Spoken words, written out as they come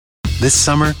This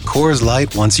summer, Coors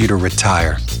Light wants you to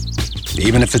retire,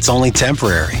 even if it's only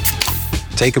temporary.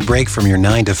 Take a break from your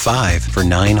 9 to 5 for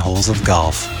 9 holes of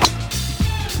golf.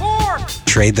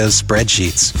 Trade those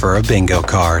spreadsheets for a bingo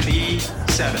card.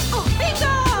 B7.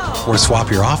 Oh, bingo! Or swap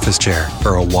your office chair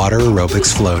for a water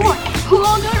aerobics floaty. Cool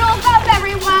noodles up,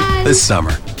 everyone! This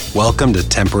summer, welcome to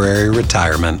temporary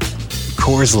retirement.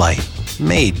 Coors Light,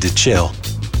 made to chill.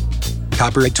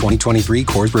 Copyright 2023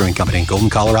 Coors Brewing Company, Golden,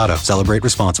 Colorado. Celebrate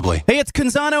responsibly. Hey, it's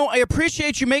Canzano. I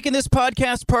appreciate you making this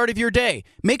podcast part of your day.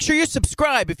 Make sure you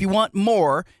subscribe if you want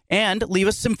more and leave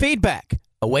us some feedback.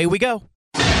 Away we go.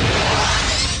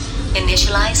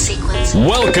 Initialize sequence.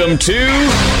 Welcome to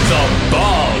The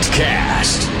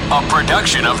Baldcast, a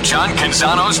production of John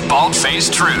Canzano's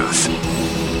Bald-Faced Truth.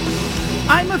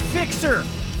 I'm a fixer.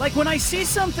 Like when I see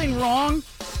something wrong,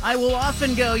 I will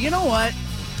often go, you know what?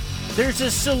 There's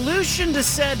a solution to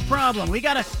said problem. We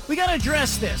gotta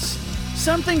address this.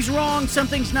 Something's wrong,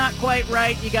 something's not quite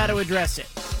right, you gotta address it.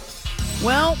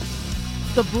 Well,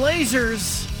 the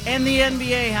Blazers and the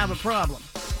NBA have a problem.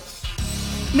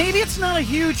 Maybe it's not a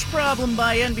huge problem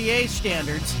by NBA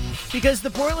standards because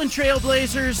the Portland Trail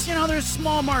Blazers, they're a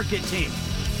small market team.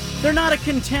 They're not a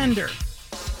contender.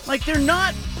 Like, they're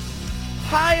not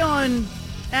high on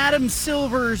Adam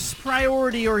Silver's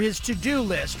priority or his to-do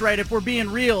list, right? If we're being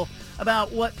real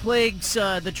about what plagues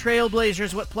the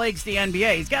Trailblazers, what plagues the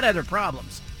NBA. He's got other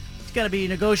problems. He's got to be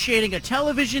negotiating a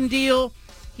television deal.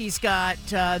 He's got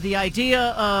the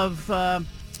idea of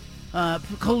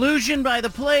collusion by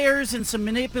the players and some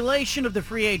manipulation of the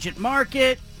free agent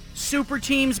market, super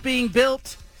teams being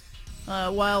built,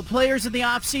 while players in the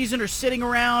offseason are sitting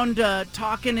around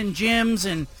talking in gyms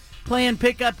and playing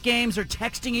pickup games or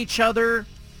texting each other.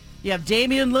 You have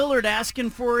Damian Lillard asking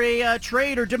for a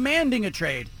trade or demanding a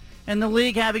trade, and the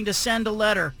league having to send a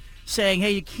letter saying, hey,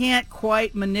 you can't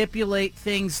quite manipulate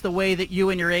things the way that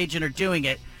you and your agent are doing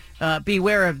it.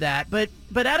 Beware of that. But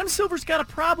Adam Silver's got a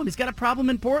problem. He's got a problem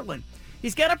in Portland.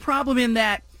 He's got a problem in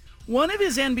that one of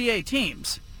his NBA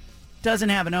teams doesn't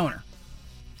have an owner.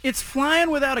 It's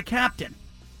flying without a captain.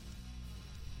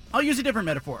 I'll use a different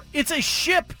metaphor. It's a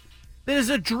ship that is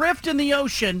adrift in the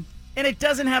ocean, and it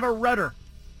doesn't have a rudder.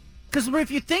 Because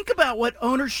if you think about what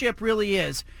ownership really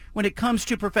is when it comes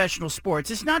to professional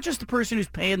sports, it's not just the person who's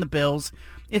paying the bills.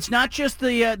 It's not just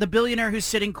the billionaire who's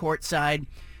sitting courtside.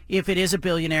 If it is a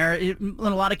billionaire, in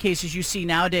a lot of cases you see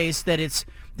nowadays that it's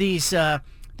these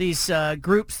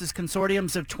groups, these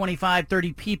consortiums of 25,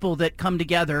 30 people that come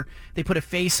together. They put a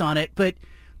face on it. But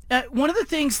one of the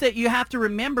things that you have to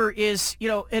remember is,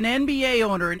 an NBA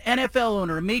owner, an NFL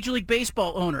owner, a Major League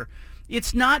Baseball owner,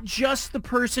 it's not just the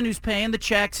person who's paying the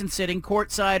checks and sitting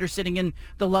courtside or sitting in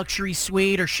the luxury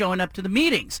suite or showing up to the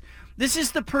meetings. This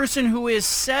is the person who is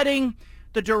setting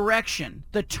the direction,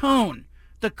 the tone,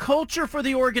 the culture for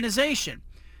the organization.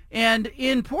 And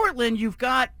in Portland, you've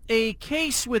got a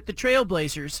case with the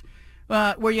Trailblazers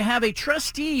where you have a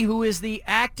trustee who is the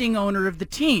acting owner of the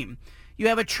team. You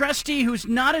have a trustee who's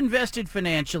not invested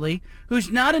financially, who's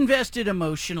not invested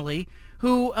emotionally,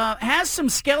 who has some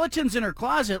skeletons in her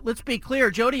closet. Let's be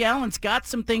clear, Jody Allen's got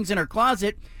some things in her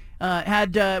closet.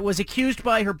 Was accused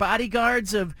by her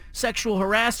bodyguards of sexual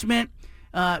harassment.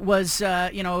 Was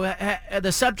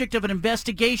the subject of an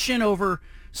investigation over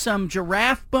some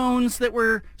giraffe bones that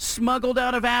were smuggled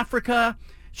out of Africa.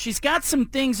 She's got some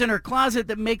things in her closet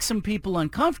that make some people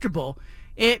uncomfortable.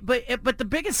 But the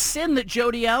biggest sin that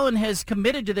Jody Allen has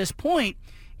committed to this point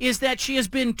is that she has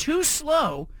been too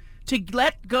slow to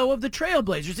let go of the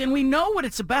Trailblazers. And we know what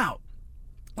it's about.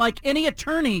 Like any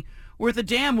attorney worth a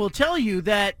damn will tell you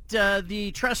that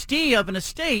the trustee of an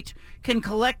estate can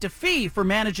collect a fee for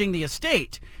managing the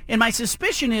estate. And my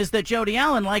suspicion is that Jody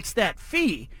Allen likes that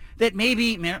fee. That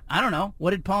maybe, I don't know, what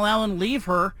did Paul Allen leave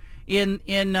her in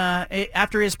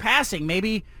after his passing?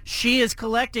 Maybe she is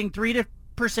collecting 3%,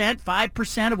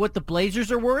 5% of what the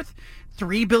Blazers are worth,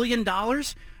 $3 billion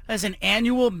as an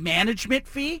annual management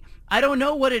fee. I don't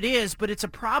know what it is, but it's a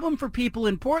problem for people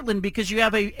in Portland because you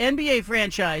have a NBA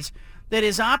franchise that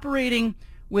is operating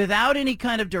without any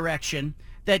kind of direction,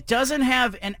 that doesn't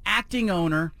have an acting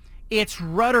owner. It's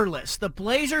rudderless. The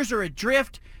Blazers are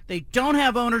adrift. They don't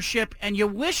have ownership, and you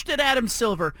wish that Adam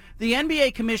Silver, the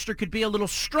NBA commissioner, could be a little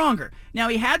stronger. Now,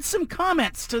 he had some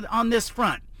comments on this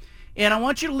front, and I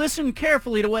want you to listen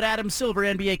carefully to what Adam Silver,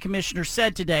 NBA commissioner,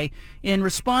 said today in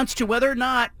response to whether or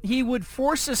not he would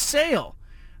force a sale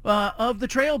of the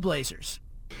Trailblazers.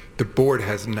 The board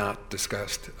has not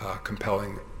discussed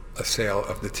compelling a sale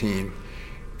of the team,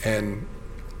 and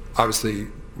obviously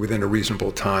within a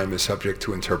reasonable time is subject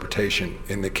to interpretation.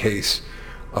 In the case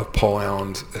of Paul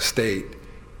Allen's estate,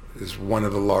 is one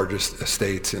of the largest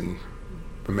estates in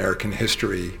American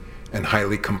history and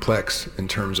highly complex in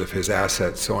terms of his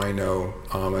assets. So I know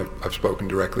I've spoken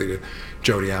directly to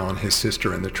Jody Allen, his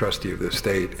sister, and the trustee of the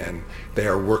estate, and they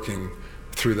are working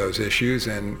through those issues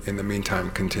and in the meantime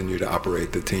continue to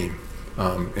operate the team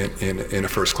in a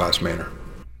first-class manner.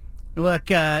 Look,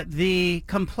 the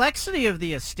complexity of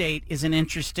the estate is an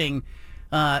interesting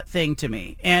thing to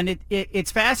me, and it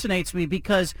fascinates me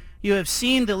because you have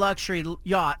seen the luxury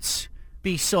yachts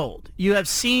be sold. You have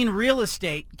seen real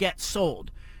estate get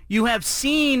sold. You have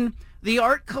seen the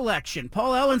art collection.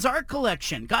 Paul Allen's art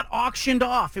collection got auctioned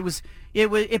off.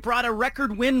 It brought a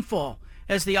record windfall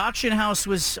as the auction house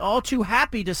was all too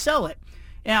happy to sell it.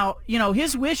 Now,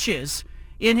 his wishes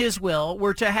in his will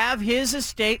were to have his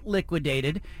estate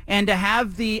liquidated and to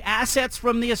have the assets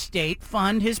from the estate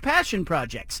fund his passion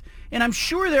projects. And I'm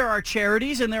sure there are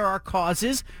charities and there are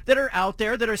causes that are out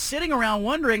there that are sitting around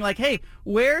wondering, like, hey,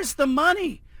 where's the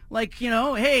money? Like,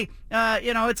 hey,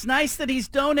 it's nice that he's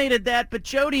donated that, but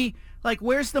Jody, like,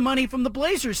 where's the money from the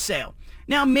Blazers sale?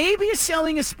 Now, maybe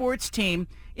selling a sports team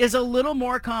is a little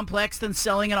more complex than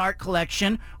selling an art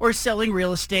collection or selling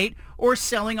real estate or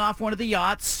selling off one of the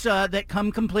yachts that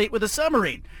come complete with a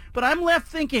submarine. But I'm left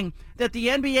thinking that the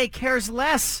NBA cares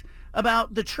less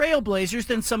about the Trailblazers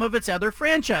than some of its other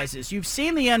franchises. You've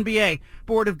seen the NBA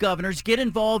Board of Governors get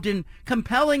involved in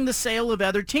compelling the sale of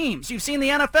other teams. You've seen the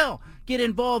NFL get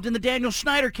involved in the Daniel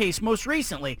Snyder case most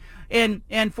recently and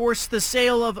force the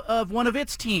sale of one of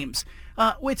its teams.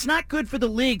 It's not good for the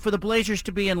league for the Blazers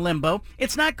to be in limbo.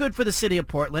 It's not good for the city of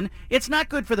Portland. It's not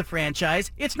good for the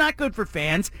franchise. It's not good for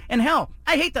fans. And hell,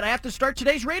 I hate that I have to start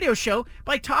today's radio show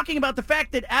by talking about the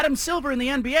fact that Adam Silver and the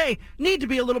NBA need to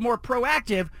be a little more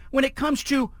proactive when it comes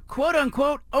to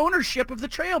quote-unquote ownership of the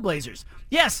Trailblazers.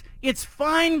 Yes, it's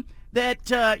fine that,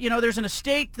 there's an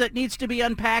estate that needs to be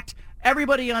unpacked.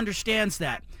 Everybody understands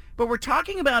that. But we're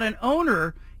talking about an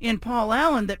owner in Paul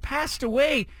Allen that passed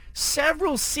away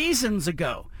several seasons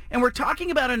ago. And we're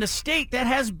talking about an estate that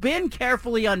has been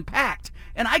carefully unpacked.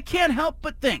 And I can't help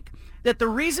but think that the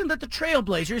reason that the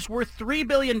Trailblazers worth $3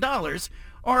 billion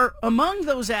are among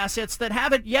those assets that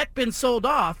haven't yet been sold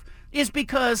off is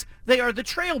because they are the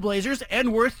Trailblazers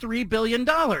and worth $3 billion.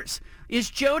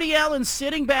 Is Jody Allen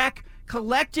sitting back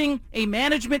collecting a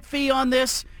management fee on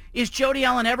this? Is Jody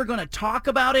Allen ever going to talk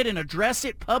about it and address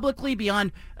it publicly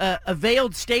beyond a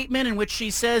veiled statement in which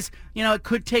she says, it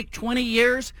could take 20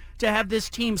 years to have this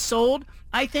team sold?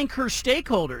 I think her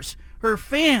stakeholders, her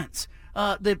fans,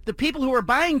 the people who are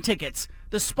buying tickets,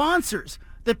 the sponsors,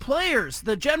 the players,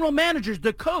 the general managers,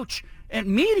 the coach, and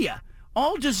media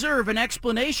all deserve an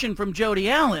explanation from Jody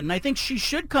Allen. And I think she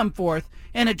should come forth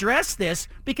and address this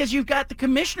because you've got the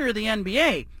commissioner of the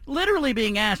NBA literally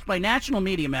being asked by national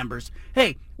media members,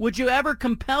 hey, would you ever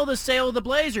compel the sale of the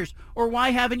Blazers, or why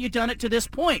haven't you done it to this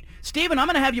point? Stephen, I'm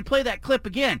going to have you play that clip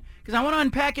again because I want to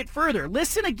unpack it further.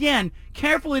 Listen again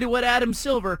carefully to what Adam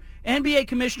Silver, NBA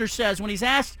commissioner, says when he's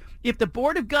asked if the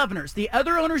Board of Governors, the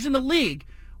other owners in the league,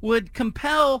 would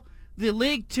compel the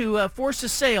league to force a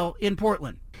sale in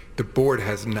Portland. The board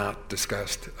has not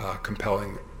discussed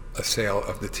compelling a sale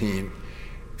of the team,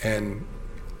 and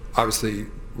obviously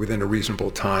within a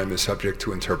reasonable time is subject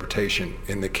to interpretation.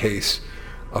 In the case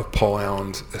of Paul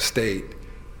Allen's estate,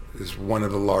 is one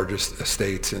of the largest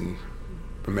estates in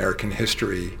American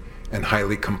history and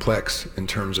highly complex in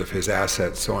terms of his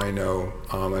assets. So I know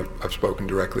I've spoken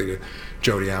directly to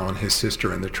Jody Allen, his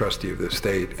sister, and the trustee of the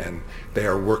estate, and they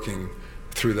are working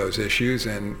through those issues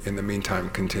and in the meantime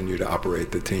continue to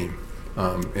operate the team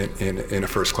in a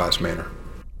first-class manner.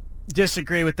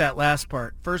 Disagree with that last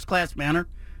part. First-class manner?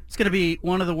 It's going to be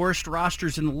one of the worst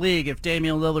rosters in the league if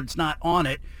Damian Lillard's not on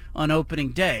it on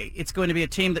opening day. It's going to be a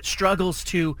team that struggles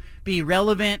to be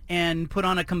relevant and put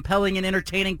on a compelling and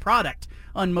entertaining product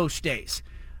on most days.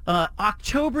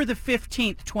 October the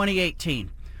 15th,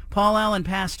 2018, Paul Allen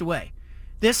passed away.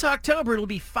 This October, it'll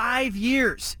be 5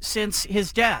 years since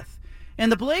his death. And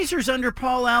the Blazers under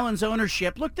Paul Allen's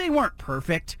ownership, look, they weren't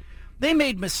perfect. They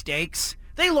made mistakes.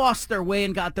 They lost their way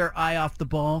and got their eye off the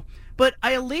ball. But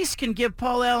I at least can give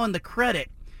Paul Allen the credit,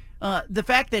 the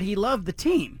fact that he loved the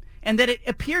team and that it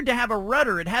appeared to have a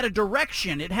rudder. It had a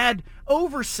direction. It had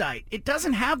oversight. It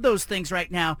doesn't have those things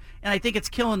right now, and I think it's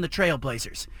killing the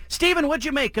Trailblazers. Stephen, what'd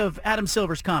you make of Adam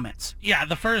Silver's comments? Yeah,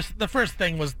 the first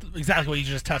thing was exactly what you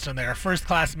just touched on there. A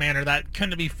first-class manner. That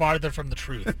couldn't be farther from the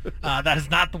truth. That is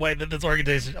not the way that this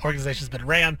organization's been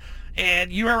ran.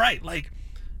 And you are right. Like,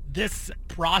 this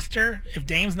roster, if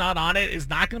Dame's not on it, is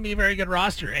not going to be a very good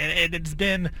roster. And it's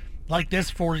been like this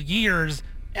for years,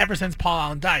 ever since Paul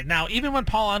Allen died. Now, even when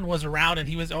Paul Allen was around and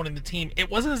he was owning the team, it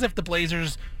wasn't as if the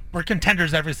Blazers were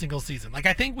contenders every single season. Like,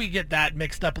 I think we get that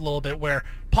mixed up a little bit, where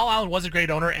Paul Allen was a great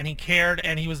owner and he cared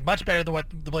and he was much better than what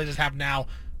the Blazers have now,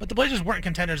 but the Blazers weren't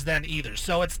contenders then either.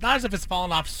 So it's not as if it's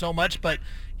fallen off so much, but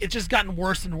it's just gotten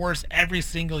worse and worse every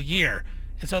single year.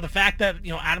 And so the fact that,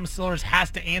 Adam Silver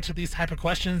has to answer these type of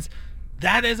questions,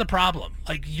 that is a problem.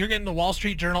 Like, you're getting the Wall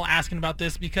Street Journal asking about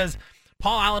this because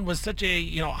Paul Allen was such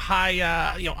a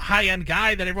high-end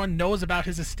guy that everyone knows about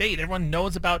his estate. Everyone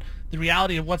knows about the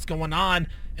reality of what's going on.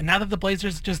 And now that the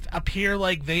Blazers just appear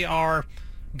like they are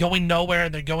going nowhere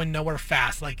and they're going nowhere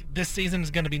fast, like, this season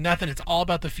is going to be nothing. It's all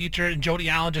about the future, and Jody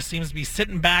Allen just seems to be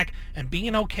sitting back and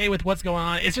being okay with what's going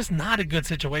on. It's just not a good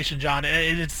situation, John.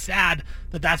 It's sad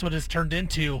that that's what it's turned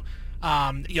into.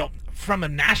 From a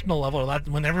national level,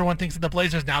 when everyone thinks of the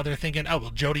Blazers now, they're thinking, oh,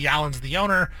 well, Jody Allen's the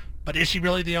owner. But is she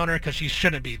really the owner? Because she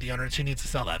shouldn't be the owner. She needs to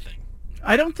sell that thing.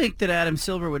 I don't think that Adam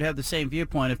Silver would have the same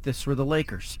viewpoint if this were the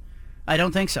Lakers. I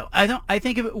don't think so. I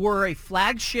think if it were a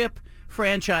flagship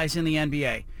franchise in the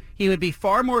NBA, he would be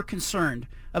far more concerned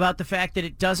about the fact that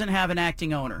it doesn't have an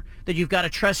acting owner, that you've got a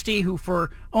trustee who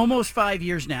for almost 5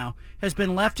 years now has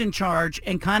been left in charge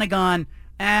and kind of gone,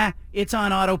 it's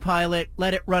on autopilot,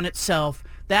 let it run itself.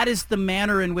 That is the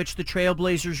manner in which the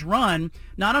Trailblazers run,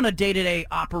 not on a day-to-day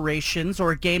operations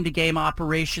or a game-to-game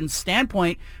operations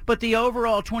standpoint, but the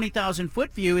overall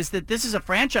 20,000-foot view is that this is a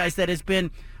franchise that has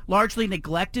been largely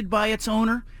neglected by its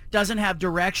owner, doesn't have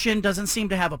direction, doesn't seem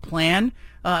to have a plan.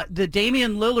 The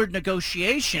Damian Lillard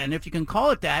negotiation, if you can call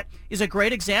it that, is a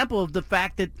great example of the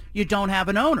fact that you don't have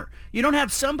an owner. You don't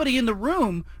have somebody in the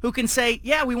room who can say,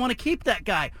 yeah, we want to keep that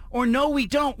guy, or no, we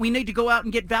don't. We need to go out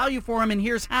and get value for him, and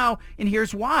here's how, and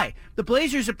here's why. The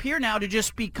Blazers appear now to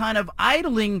just be kind of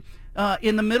idling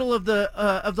in the middle of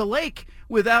the lake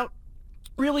without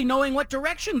really knowing what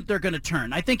direction they're going to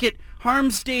turn. I think it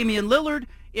harms Damian Lillard.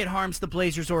 It harms the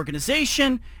Blazers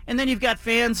organization. And then you've got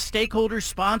fans, stakeholders,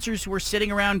 sponsors who are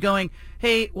sitting around going,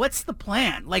 hey, what's the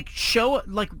plan? Show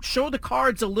the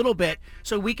cards a little bit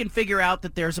so we can figure out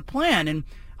that there's a plan. And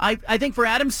I think for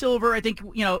Adam Silver, I think,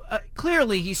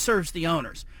 clearly he serves the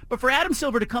owners. But for Adam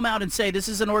Silver to come out and say this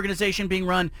is an organization being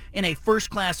run in a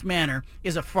first-class manner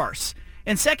is a farce.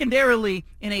 And secondarily,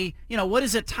 in a, what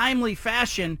is a timely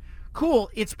fashion, cool,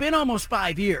 it's been almost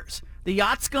 5 years. The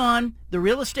yacht's gone, the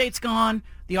real estate's gone,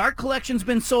 the art collection's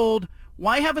been sold.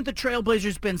 Why haven't the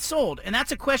Trailblazers been sold? And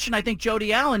that's a question I think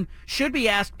Jody Allen should be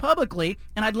asked publicly,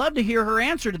 and I'd love to hear her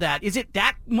answer to that. Is it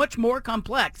that much more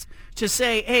complex to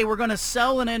say, hey, we're going to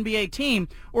sell an NBA team,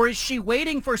 or is she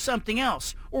waiting for something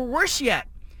else? Or worse yet,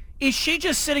 is she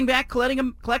just sitting back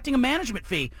collecting a management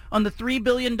fee on the $3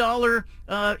 billion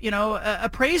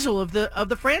appraisal of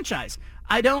the franchise?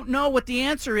 I don't know what the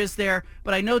answer is there,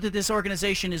 but I know that this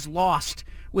organization is lost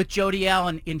with Jody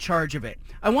Allen in charge of it.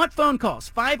 I want phone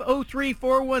calls,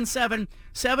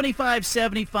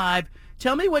 503-417-7575.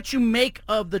 Tell me what you make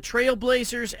of the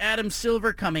Trailblazers, Adam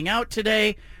Silver coming out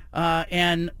today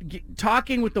and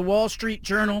talking with the Wall Street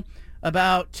Journal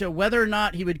about whether or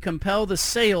not he would compel the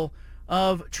sale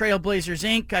of Trailblazers,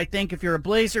 Inc. I think if you're a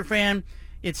Blazer fan,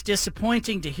 it's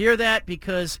disappointing to hear that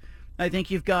because I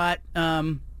think you've got...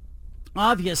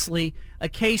 obviously a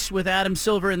case with Adam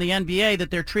Silver in the NBA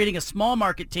that they're treating a small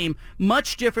market team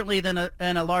much differently than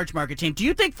a large market team. Do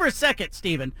you think for a second,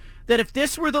 Stephen, that if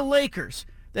this were the Lakers,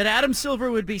 that Adam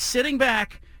Silver would be sitting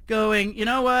back going, you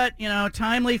know what,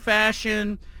 timely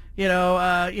fashion,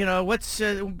 what's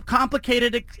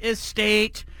complicated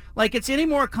estate, like it's any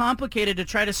more complicated to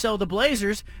try to sell the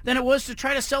Blazers than it was to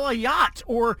try to sell a yacht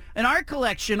or an art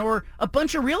collection or a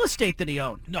bunch of real estate that he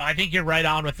owned? No, I think you're right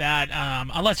on with that.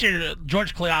 Unless you're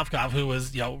George Kliavkov, who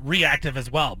was reactive as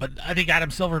well. But I think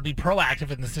Adam Silver would be proactive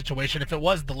in the situation if it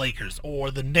was the Lakers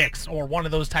or the Knicks or one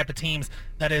of those type of teams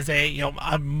that is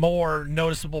a more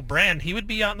noticeable brand. He would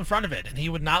be out in the front of it, and he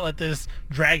would not let this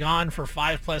drag on for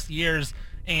 5+ years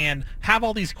and have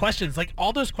all these questions. Like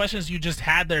all those questions you just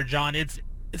had there, John. It's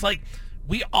like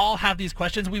we all have these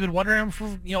questions. We've been wondering them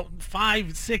for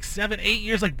 5, 6, 7, 8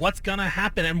 years. Like what's gonna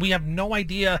happen, and we have no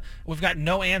idea. We've got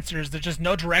no answers. There's just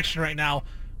no direction right now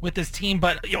with this team.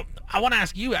 But I want to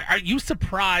ask you: are you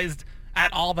surprised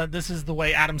at all that this is the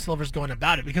way Adam Silver's going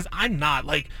about it? Because I'm not.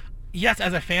 Like, yes,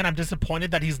 as a fan, I'm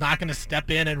disappointed that he's not going to step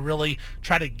in and really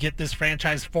try to get this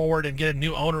franchise forward and get a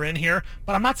new owner in here.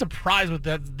 But I'm not surprised with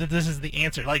that this is the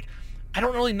answer. Like, I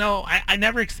don't really know. I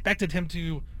never expected him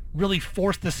to really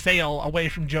force the sale away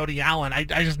from Jody Allen. I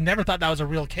just never thought that was a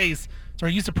real case. So are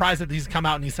you surprised that he's come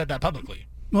out and he said that publicly?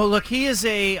 Well, look, he is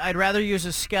I'd rather use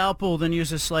a scalpel than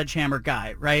use a sledgehammer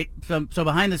guy, right? So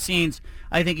behind the scenes,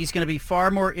 I think he's going to be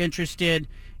far more interested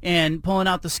in pulling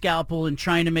out the scalpel and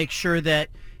trying to make sure that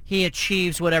he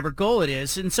achieves whatever goal it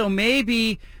is. And so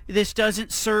maybe this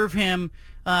doesn't serve him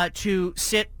to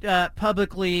sit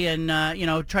publicly and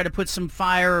try to put some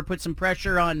fire or put some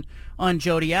pressure on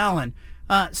Jody Allen.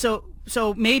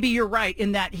 So maybe you're right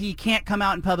in that he can't come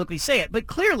out and publicly say it. But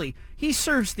clearly, he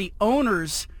serves the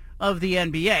owners of the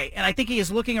NBA. And I think he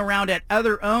is looking around at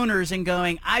other owners and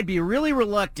going, I'd be really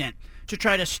reluctant to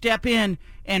try to step in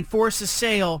and force a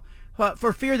sale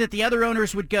for fear that the other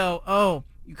owners would go, oh,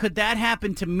 could that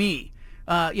happen to me?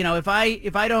 If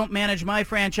I don't manage my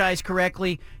franchise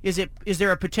correctly, is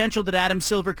there a potential that Adam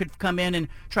Silver could come in and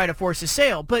try to force a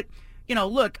sale? But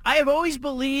look, I have always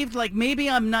believed, like, maybe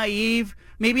I'm naive.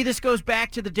 Maybe this goes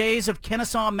back to the days of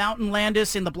Kennesaw Mountain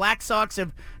Landis and the Black Sox of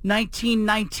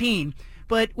 1919.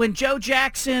 But when Joe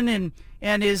Jackson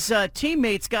and his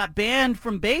teammates got banned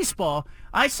from baseball,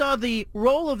 I saw the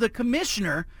role of the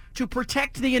commissioner to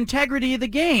protect the integrity of the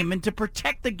game and to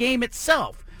protect the game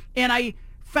itself. And I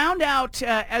found out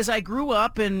as I grew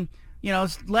up and,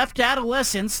 left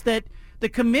adolescence that the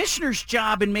commissioner's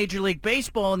job in Major League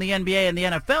Baseball and the NBA and the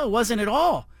NFL wasn't at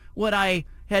all what I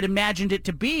had imagined it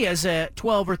to be as a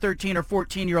 12 or 13 or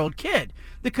 14-year-old kid.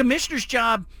 The commissioner's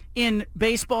job in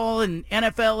baseball and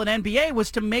NFL and NBA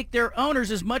was to make their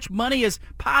owners as much money as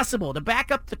possible, to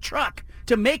back up the truck,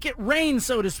 to make it rain,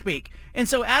 so to speak. And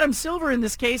so Adam Silver in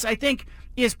this case, I think,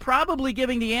 is probably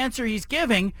giving the answer he's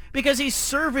giving because he's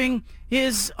serving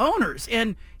his owners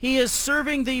and he is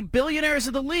serving the billionaires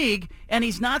of the league and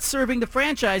he's not serving the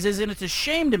franchises. And it's a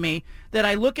shame to me that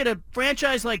I look at a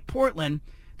franchise like Portland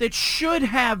that should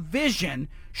have vision,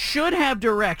 should have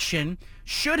direction,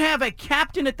 should have a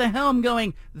captain at the helm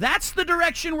going, that's the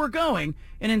direction we're going.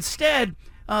 And instead,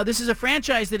 this is a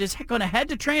franchise that is going to head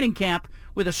to training camp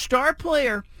with a star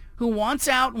player who wants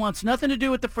out, wants nothing to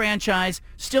do with the franchise,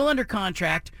 still under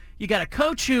contract. You got a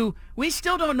coach who we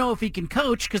still don't know if he can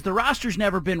coach because the roster's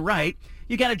never been right.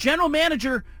 You got a general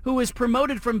manager who is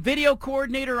promoted from video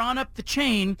coordinator on up the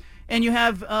chain, and you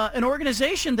have an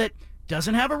organization that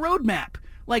doesn't have a roadmap.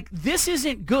 Like, this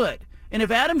isn't good. And if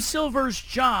Adam Silver's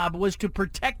job was to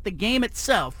protect the game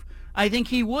itself, I think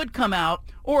he would come out,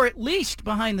 or at least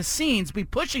behind the scenes, be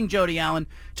pushing Jody Allen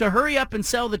to hurry up and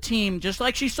sell the team, just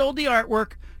like she sold the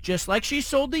artwork, just like she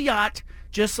sold the yacht,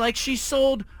 just like she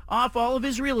sold off all of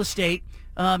his real estate.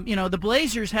 The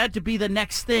Blazers had to be the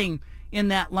next thing in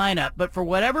that lineup. But for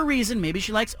whatever reason, maybe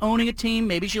she likes owning a team,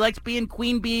 maybe she likes being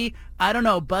Queen Bee, I don't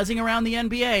know, buzzing around the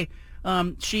NBA.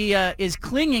 She is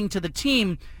clinging to the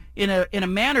team in a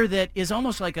manner that is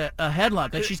almost like a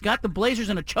headlock. Like she's got the Blazers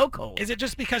in a chokehold. Is it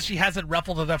just because she hasn't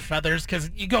ruffled enough feathers? Because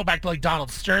you go back to like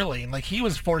Donald Sterling, like he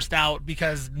was forced out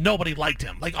because nobody liked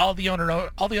him. Like all the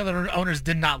other owners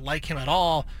did not like him at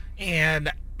all.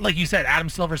 And like you said, Adam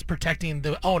Silver's protecting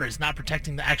the owners, not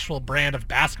protecting the actual brand of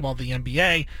basketball of the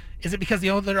NBA. Is it because the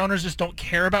other owners just don't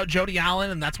care about Jody Allen,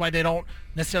 and that's why they don't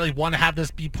necessarily want to have this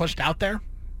be pushed out there?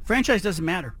 Franchise doesn't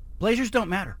matter. Blazers don't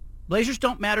matter. Blazers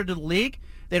don't matter to the league.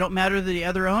 They don't matter to the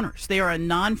other owners. They are a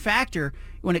non-factor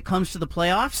when it comes to the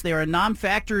playoffs. They are a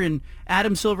non-factor in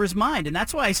Adam Silver's mind. And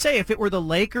that's why I say if it were the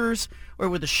Lakers or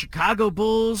with the Chicago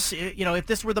Bulls, if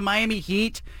this were the Miami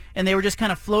Heat and they were just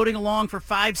kind of floating along for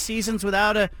 5 seasons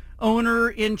without a owner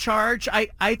in charge,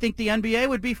 I think the NBA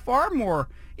would be far more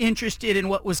interested in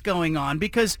what was going on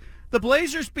because the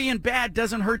Blazers being bad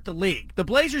doesn't hurt the league. The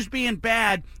Blazers being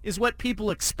bad is what people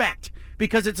expect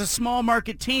because it's a small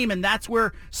market team, and that's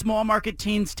where small market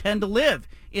teams tend to live,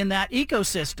 in that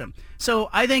ecosystem. So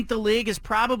I think the league is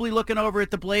probably looking over at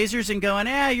the Blazers and going,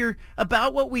 you're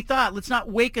about what we thought. Let's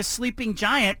not wake a sleeping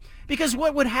giant. Because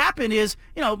what would happen is,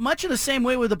 much of the same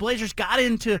way where the Blazers got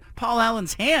into Paul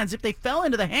Allen's hands, if they fell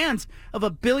into the hands of a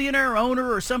billionaire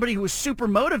owner or somebody who was super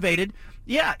motivated,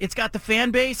 it's got the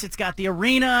fan base, it's got the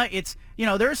arena,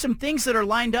 there are some things that are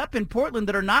lined up in Portland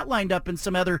that are not lined up in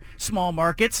some other small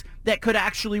markets that could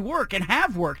actually work and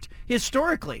have worked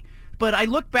historically. But I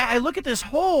look at this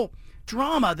whole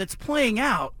drama that's playing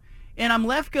out, and I'm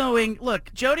left going,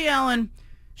 look, Jody Allen,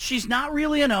 she's not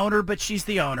really an owner, but she's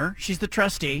the owner. She's the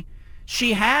trustee.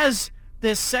 She has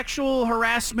this sexual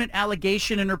harassment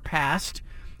allegation in her past.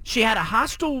 She had a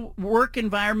hostile work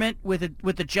environment with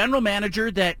the general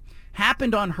manager that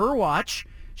happened on her watch.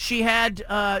 She had,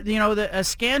 a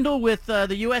scandal with the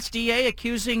USDA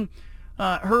accusing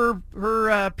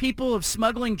her people of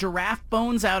smuggling giraffe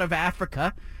bones out of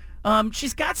Africa.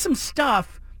 She's got some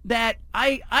stuff that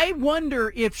I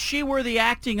wonder if she were the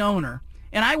acting owner,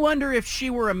 and I wonder if she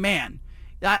were a man.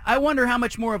 I wonder how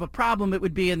much more of a problem it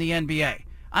would be in the NBA.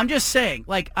 I'm just saying,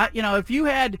 if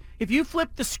you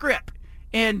flipped the script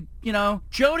And,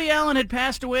 Jody Allen had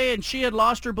passed away and she had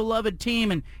lost her beloved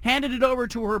team and handed it over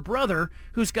to her brother,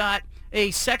 who's got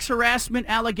a sex harassment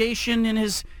allegation in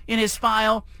his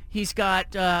file. He's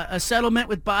got a settlement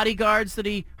with bodyguards that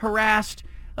he harassed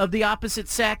of the opposite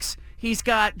sex. He's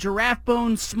got giraffe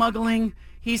bone smuggling.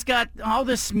 He's got all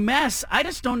this mess. I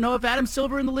just don't know if Adam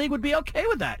Silver in the league would be okay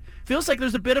with that. Feels like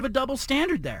there's a bit of a double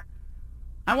standard there.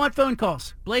 I want phone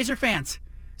calls. Blazer fans,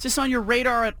 is this on your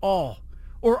radar at all?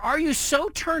 Or are you so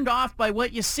turned off by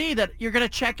what you see that you're going to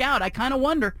check out? I kind of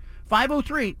wonder.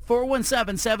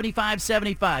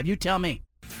 503-417-7575. You tell me.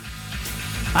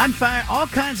 I'm all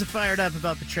kinds of fired up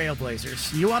about the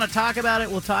Trailblazers. You want to talk about it?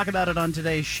 We'll talk about it on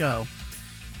today's show.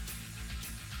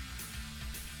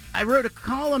 I wrote a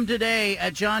column today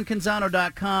at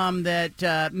johncanzano.com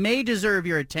that may deserve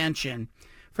your attention.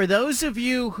 For those of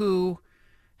you who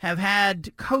have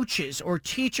had coaches or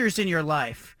teachers in your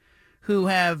life who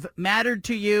have mattered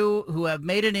to you, who have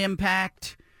made an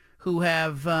impact, who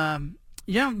have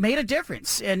made a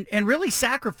difference and really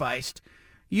sacrificed,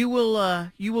 you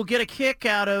will get a kick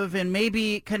out of and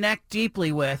maybe connect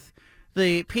deeply with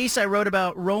the piece I wrote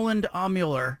about Roland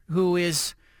Omuller, who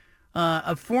is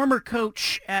a former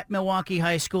coach at Milwaukee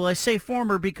High School. I say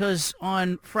former because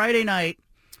on Friday night,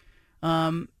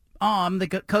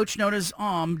 the coach known as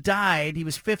died. He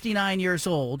was 59 years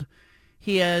old.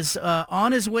 He is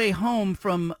on his way home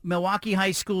from Milwaukee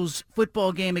High School's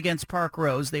football game against Park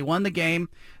Rose. They won the game.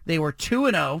 They were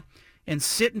 2-0 and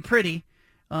sitting pretty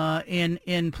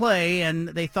in play, and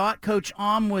they thought Coach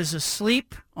was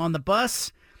asleep on the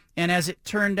bus, and as it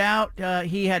turned out,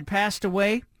 he had passed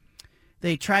away.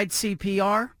 They tried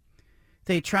CPR.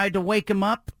 They tried to wake him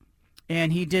up,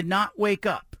 and he did not wake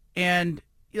up. And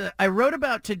I wrote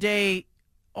about today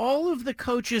all of the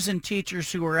coaches and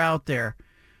teachers who are out there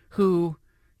who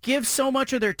give so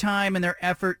much of their time and their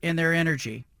effort and their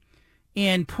energy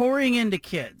in pouring into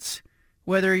kids,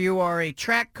 whether you are a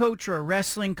track coach or a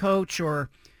wrestling coach or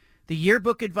the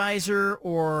yearbook advisor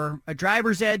or a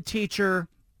driver's ed teacher.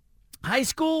 High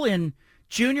school and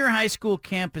junior high school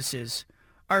campuses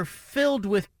are filled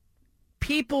with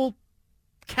people,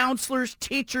 counselors,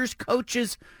 teachers,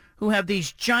 coaches who have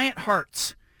these giant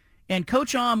hearts. And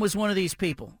Coach was one of these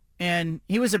people. And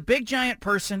he was a big, giant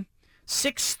person,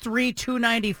 6'3",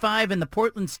 295 in the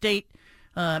Portland State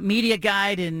media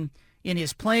guide in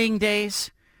his playing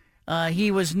days.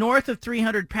 He was north of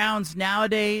 300 pounds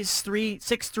nowadays,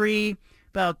 6'3",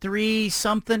 about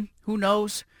 3-something, who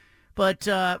knows. But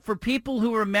for people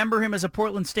who remember him as a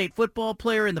Portland State football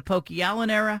player in the Pokey Allen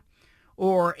era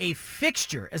or a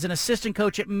fixture as an assistant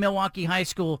coach at Milwaukee High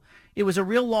School, it was a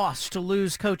real loss to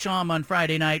lose Coach on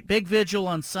Friday night. Big vigil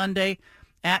on Sunday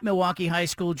at Milwaukee High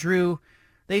School drew,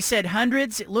 they said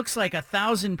hundreds. It looks like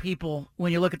 1,000 people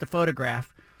when you look at the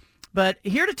photograph. But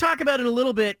here to talk about it a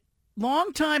little bit,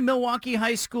 longtime Milwaukee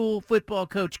High School football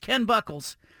coach Ken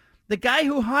Buckles, the guy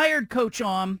who hired Coach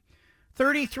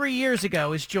 33 years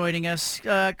ago, is joining us.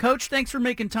 Coach, thanks for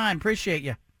making time. Appreciate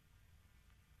you.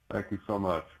 Thank you so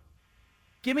much.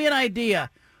 Give me an idea.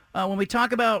 When we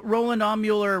talk about Roland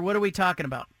Omuller, what are we talking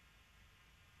about?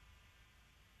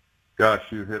 Gosh,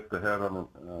 you hit the head on it.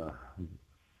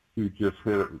 You just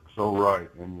hit it so right,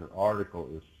 and your article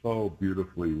is so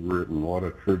beautifully written. What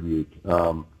a tribute.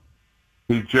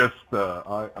 He just,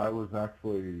 I was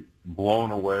actually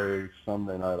blown away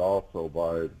Sunday night also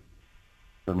by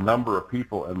the number of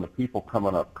people and the people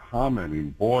coming up commenting,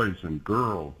 boys and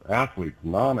girls, athletes,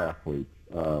 non-athletes,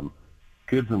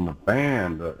 kids in the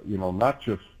band, not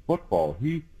just football.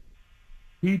 He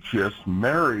just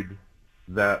married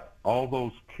all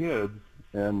those kids,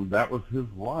 and that was his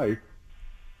life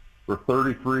for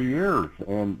 33 years.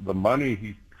 And the money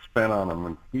he spent on them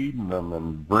and feeding them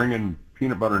and bringing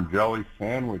peanut butter and jelly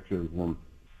sandwiches, and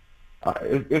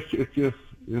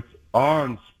it's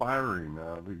awe-inspiring.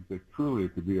 Truly,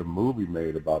 it could be a movie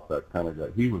made about that kind of guy.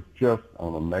 He was just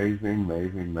an amazing,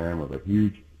 amazing man with a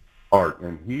huge heart.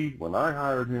 And when I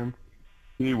hired him,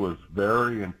 he was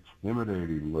very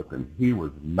intimidating looking. He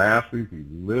was massive. He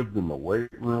lived in the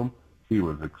weight room. He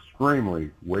was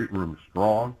extremely weight room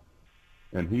strong,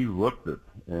 and he looked it.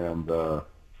 And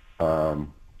gosh,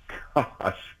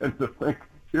 and to think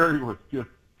here he was just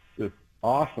this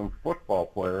awesome football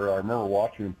player. I remember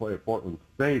watching him play at Portland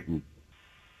State,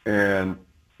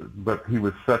 but he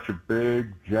was such a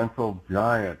big, gentle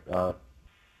giant.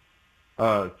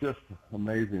 Just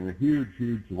amazing. A huge,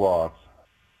 huge loss.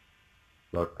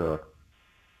 But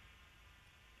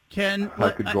Ken, I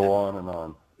could go on and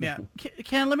on. Yeah,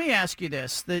 Ken, let me ask you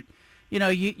this: that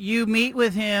you meet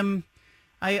with him.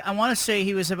 I want to say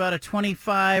he was about a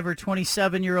 25 or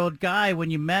 27-year-old guy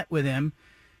when you met with him.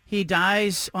 He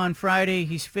dies on Friday.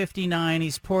 He's 59.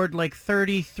 He's poured like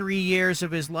 33 years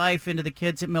of his life into the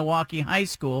kids at Milwaukee High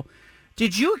School.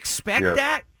 Did you expect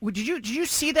that? Did you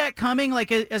see that coming? Like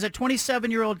as a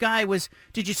 27-year-old guy,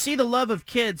 did you see the love of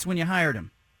kids when you hired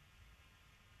him?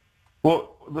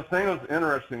 Well, the thing that's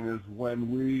interesting is when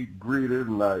we greeted,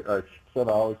 and I said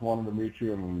I always wanted to meet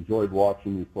you and enjoyed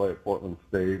watching you play at Portland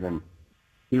State, and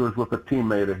he was with a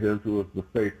teammate of his who was the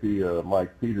safety,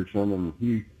 Mike Peterson, and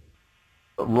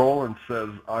Roland says,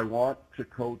 I want to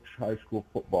coach high school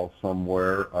football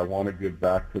somewhere. I want to give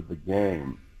back to the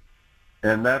game.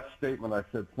 And that statement I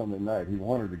said Sunday night, he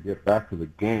wanted to get back to the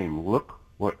game. Look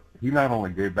what, he not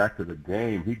only gave back to the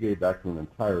game, he gave back to an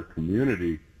entire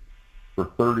community for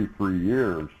 33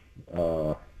 years.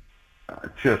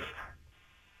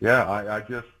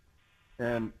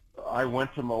 And I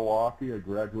went to Milwaukee. I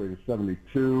graduated in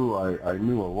 72. I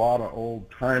knew a lot of old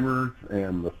timers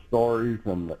and the stories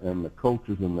and the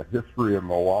coaches and the history of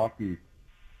Milwaukee.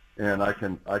 And I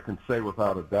can say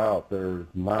without a doubt, there's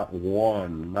not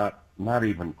one, not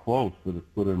even close, that has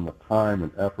put in the time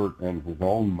and effort and his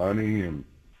own money and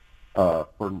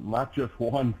for not just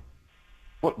the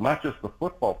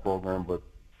football program, but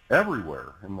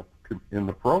everywhere in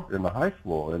the high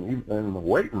school and even in the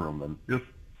weight room, and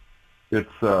it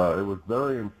was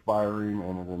very inspiring,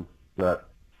 and that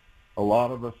a lot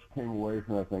of us came away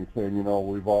from that thing saying,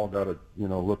 we've all got to,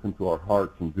 look into our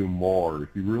hearts and do more. If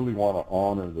you really want to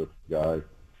honor this guy,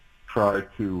 try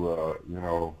to,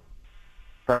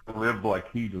 try to live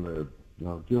like he lived.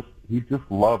 He just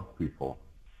loved people,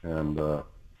 and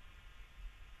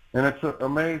it's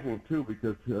amazing too,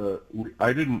 because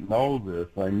I didn't know this.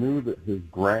 I knew that his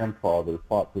grandfather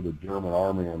fought for the German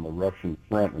army on the Russian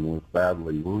front and was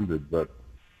badly wounded, but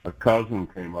a cousin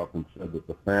came up and said that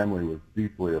the family was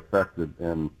deeply affected,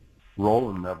 and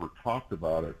Roland never talked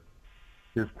about it.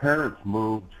 His parents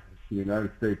moved to the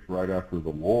United States right after the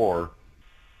war,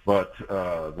 but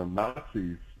the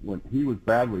Nazis, when he was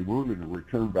badly wounded and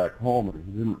returned back home, and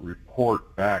he didn't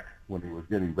report back when he was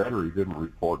getting better, he didn't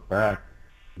report back.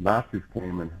 The Nazis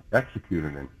came and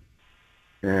executed him.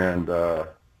 And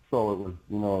so it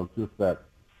was, just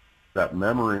that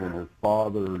memory, and his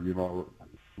father,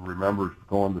 remembers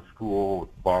going to school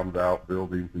with bombed out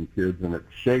buildings and kids, and it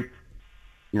shaped,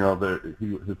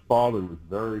 his father was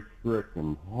very strict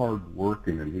and hard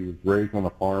working, and he was raised on a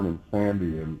farm in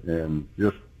Sandy, and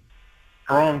just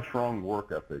strong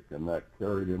work ethic, and that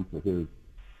carried into his,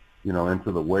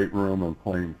 into the weight room and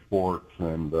playing sports,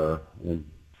 and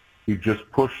he just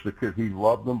pushed the kids. He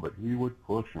loved them, but he would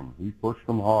push them. He pushed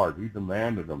them hard. He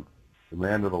demanded a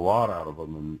lot out of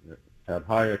them, and had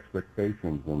high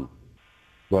expectations.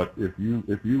 But if you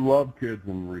love kids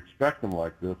and respect them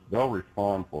like this, they'll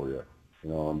respond for you.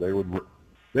 And they would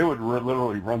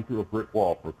literally run through a brick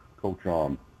wall for Coach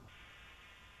On.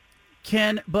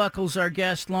 Ken Buckles, our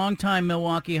guest, longtime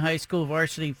Milwaukee High School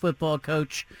varsity football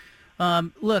coach.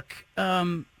 I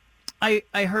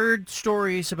heard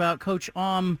stories about Coach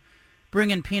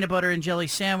bringing peanut butter and jelly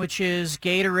sandwiches,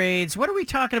 Gatorades. What are we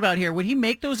talking about here? Would he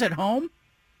make those at home?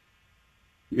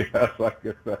 Yes, I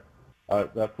guess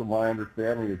that's from my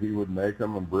understanding, is he would make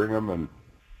them and bring them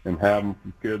and have them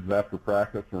for kids after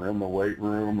practice or in the weight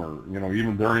room, or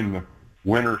even during the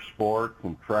winter sports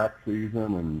and track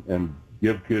season, and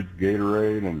give kids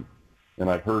Gatorade, and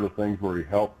I've heard of things where he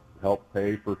helped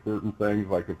pay for certain things,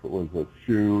 like if it was a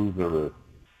shoes or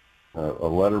a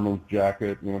Letterman's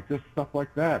jacket, just stuff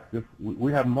like that. Just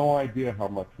we have no idea how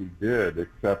much he did,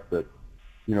 except that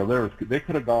they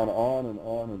could have gone on and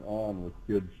on and on with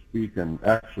kids speaking.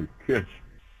 Actually, kids,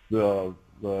 the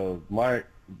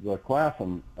class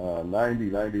in 90,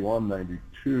 91,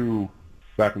 92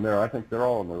 back in there, I think they're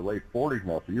all in their late 40s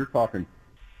now. So you're talking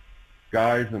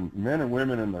guys and men and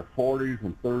women in their 40s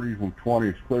and 30s and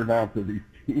 20s, clear down to these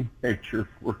teenagers,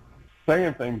 were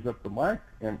saying things up the mic,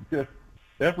 and just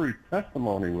every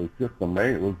testimony was just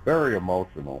amazing. It was very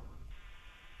emotional.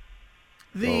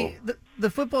 The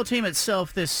football team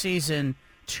itself this season,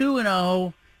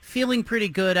 2-0, feeling pretty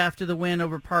good after the win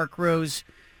over Park Rose.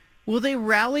 Will they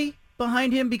rally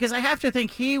behind him? Because I have to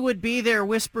think he would be there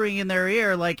whispering in their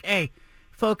ear, like, hey,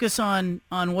 focus on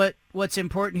what's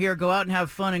important here, go out and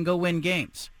have fun and go win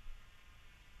games.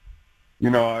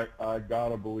 I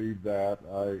gotta believe that.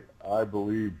 I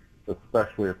believe,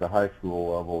 especially at the high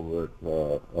school level,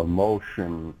 that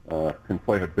emotion can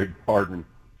play a big part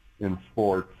in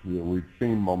sports. We've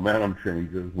seen momentum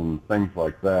changes and things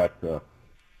like that.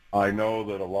 I know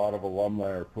that a lot of alumni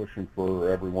are pushing for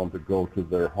everyone to go to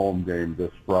their home game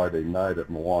this Friday night at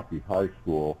Milwaukee High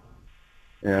School.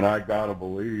 And I got to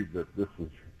believe that this is,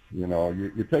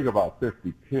 you take about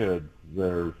 50 kids,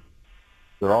 there's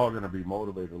they're all going to be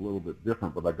motivated a little bit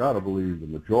different, but I got to believe the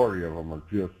majority of them are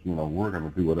just, we're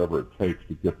going to do whatever it takes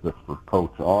to get this for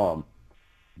Coach on.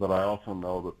 But I also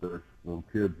know that there's some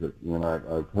kids that,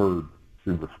 I've heard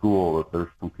through the school that there's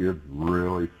some kids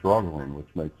really struggling, which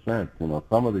makes sense.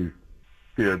 Some of these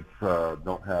kids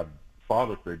don't have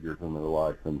father figures in their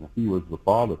life, and he was the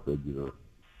father figure.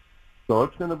 So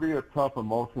it's going to be a tough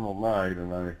emotional night, and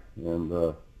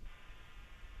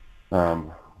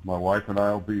my wife and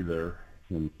I will be there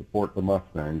and support the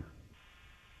Mustangs.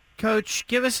 Coach,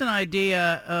 give us an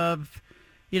idea of,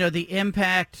 the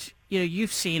impact.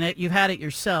 You've seen it, you've had it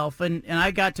yourself, and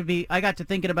I got to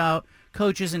thinking about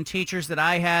coaches and teachers that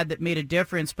I had that made a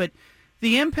difference. But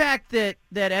the impact that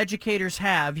educators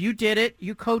have, you did it.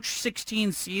 You coached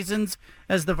 16 seasons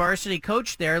as the varsity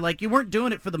coach there. Like, you weren't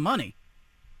doing it for the money.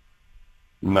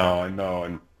 No, I know,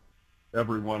 and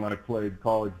everyone I played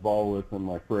college ball with and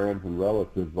my friends and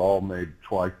relatives all made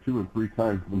twice, 2 and 3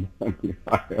 times the money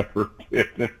I ever did.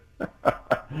 It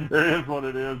is what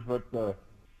it is, but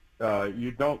you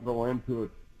don't go into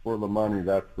it for the money,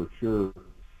 that's for sure.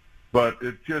 But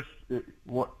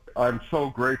I'm so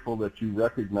grateful that you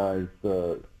recognized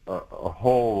a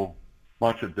whole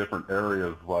bunch of different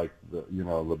areas, like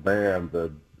the band,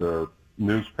 the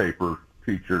newspaper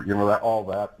teacher, all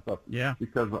that stuff. Yeah.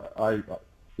 Because I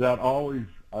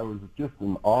was just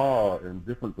in awe in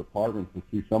different departments to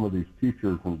see some of these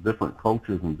teachers and different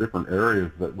coaches in different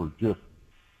areas that were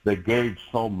they gave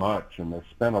so much and they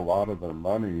spent a lot of their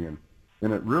money, and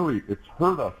it's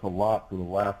hurt us a lot for the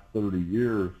last 30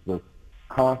 years, this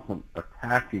constant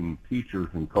attacking teachers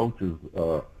and coaches,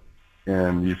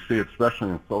 and you see it especially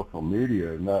in social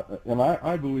media. And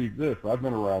I believe this. I've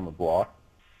been around the block.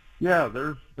 Yeah,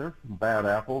 there's some bad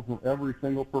apples in every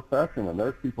single profession, and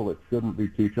there's people that shouldn't be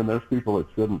teaching. There's people that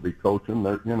shouldn't be coaching.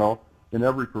 In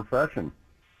every profession.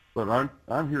 But I'm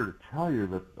here to tell you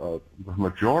that the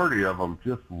majority of them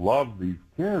just love these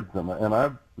kids, and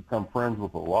I've become friends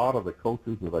with a lot of the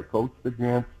coaches that I coached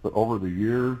against over the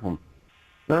years, and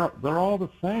they're all the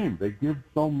same. They give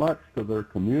so much to their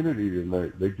community, and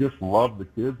they just love the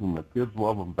kids, and the kids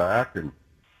love them back, and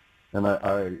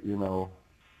I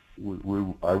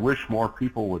wish more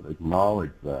people would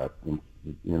acknowledge that, and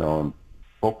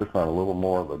focus on a little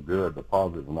more of the good, the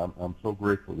positive. And I'm so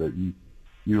grateful that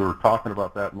you are talking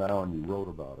about that now and you wrote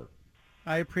about it.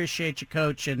 I appreciate you,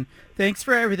 Coach, and thanks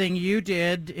for everything you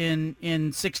did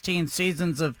in 16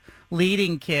 seasons of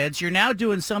leading kids. You're now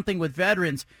doing something with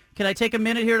veterans. Can I take a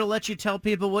minute here to let you tell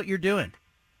people what you're doing?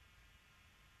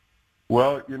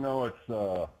 Well,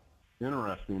 it's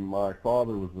interesting. My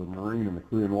father was a Marine in the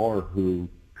Korean War who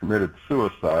committed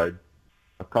suicide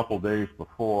a couple days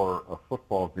before a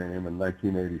football game in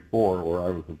 1984 where I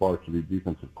was the varsity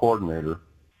defensive coordinator.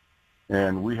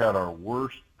 And we had our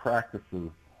worst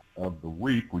practices of the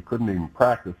week. We couldn't even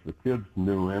practice. The kids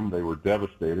knew him. They were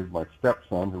devastated. My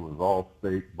stepson, who was all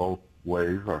state both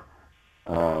ways,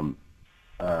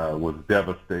 was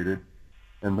devastated.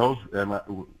 And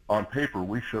on paper,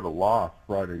 we should have lost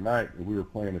Friday night, and we were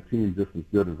playing a team just as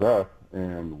good as us,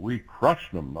 and we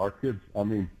crushed them. Our kids,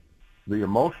 the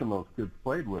emotion those kids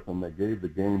played with, and they gave the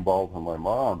game ball to my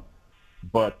mom.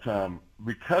 But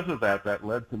because of that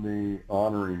led to me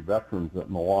honoring veterans at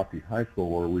Milwaukee High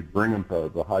School, where we'd bring them to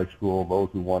the high school, those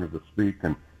who wanted to speak,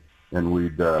 and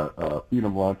we'd feed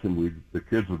them lunch, and the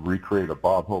kids would recreate a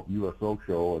Bob Hope USO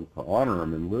show and to honor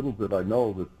them. And little did I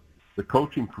know that the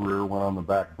coaching career went on the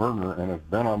back burner and has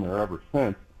been on there ever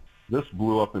since. This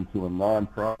blew up into a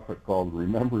nonprofit called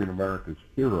Remembering America's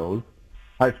Heroes.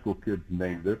 High school kids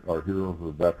named it, our Heroes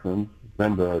of Veterans.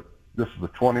 This is the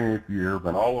 28th year,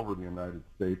 been all over the United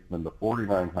States, been to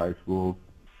 49 high schools,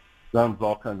 done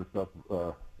all kinds of stuff,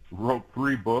 wrote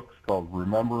 3 books called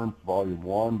Remembrance, Volume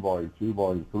 1, Volume 2,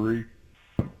 Volume 3.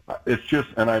 It's just,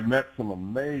 and I met some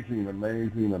amazing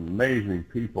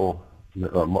people.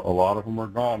 A lot of them are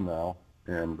gone now,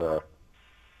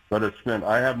 but it's been,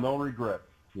 I have no regrets.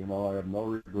 I have no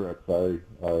regrets. I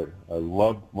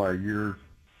loved my years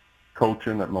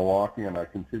coaching at Milwaukee, and I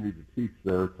continued to teach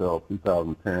there till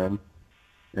 2010.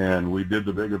 And we did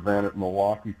the big event at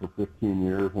Milwaukee for 15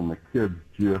 years, and the kids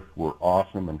just were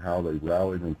awesome in how they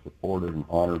rallied and supported and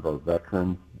honored our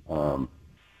veterans.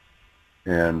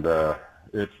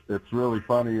 It's really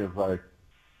funny as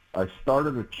I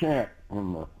started a chant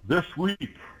this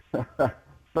week,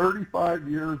 35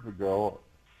 years ago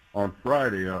on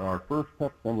Friday, on our first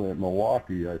pep assembly at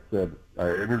Milwaukee. I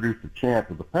introduced a chant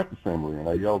to the pep assembly, and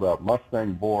I yelled out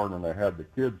Mustang born, and I had the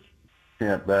kids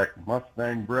chant back,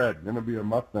 Mustang bred, gonna be a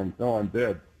Mustang till I'm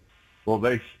dead. Well,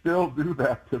 they still do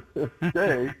that to this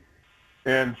day,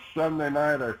 And Sunday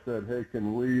night I said, hey,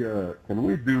 can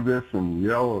we do this and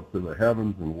yell to the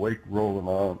heavens and wake rolling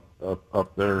on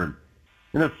up there? And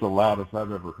it's the loudest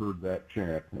I've ever heard that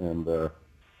chant. And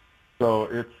so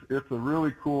it's a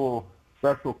really cool,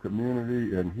 special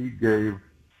community, and he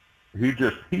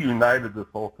united this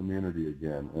whole community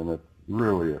again, and it's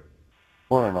really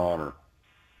what an honor.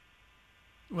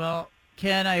 Well,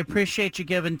 Ken, I appreciate you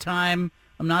giving time.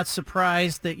 I'm not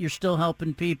surprised that you're still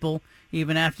helping people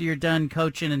even after you're done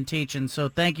coaching and teaching. So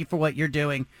thank you for what you're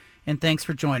doing, and thanks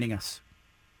for joining us.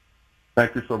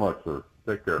 Thank you so much, sir.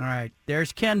 Take care. All right.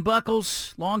 There's Ken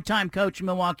Buckles, longtime coach in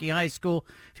Milwaukee High School.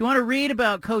 If you want to read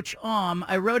about Coach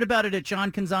I wrote about it at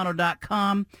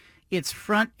johncanzano.com. It's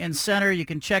front and center. You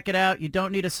can check it out. You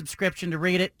don't need a subscription to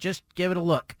read it. Just give it a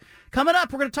look. Coming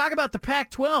up, we're going to talk about the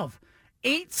Pac-12.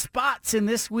 8 spots in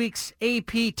this week's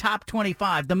AP Top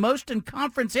 25, the most in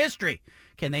conference history.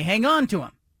 Can they hang on to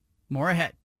them? More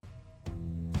ahead.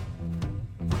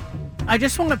 I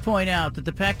just want to point out that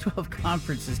the Pac-12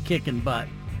 conference is kicking butt.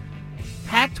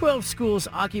 Pac-12 schools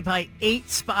occupy 8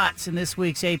 spots in this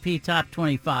week's AP Top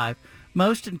 25,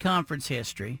 most in conference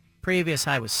history. Previous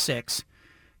high was 6.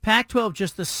 Pac-12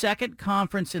 just the second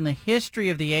conference in the history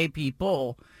of the AP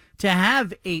poll to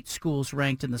have 8 schools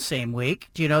ranked in the same week.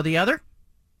 Do you know the other?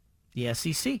 The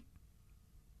SEC.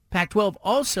 Pac-12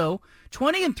 also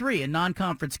 20-3 in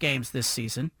non-conference games this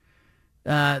season.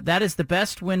 That is the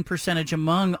best win percentage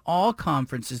among all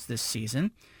conferences this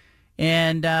season.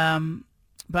 And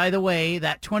by the way,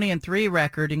 that 20-3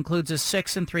 record includes a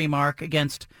 6-3 mark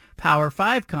against Power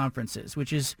 5 conferences,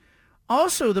 which is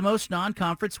also the most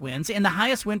non-conference wins and the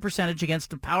highest win percentage against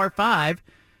the Power 5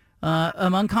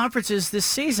 among conferences this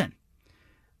season.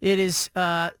 It is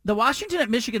the Washington at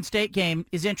Michigan State game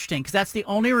is interesting because that's the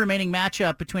only remaining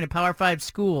matchup between a Power 5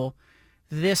 school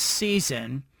this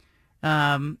season,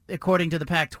 according to the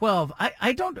Pac-12.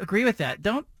 I don't agree with that.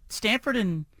 Don't Stanford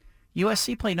and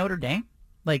USC play Notre Dame?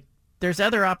 Like, there's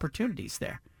other opportunities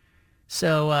there.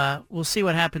 So we'll see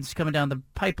what happens coming down the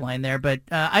pipeline there. But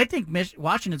I think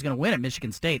Washington's going to win at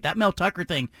Michigan State. That Mel Tucker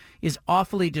thing is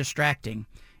awfully distracting.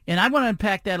 And I want to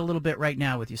unpack that a little bit right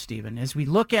now with you, Stephen, as we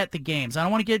look at the games. I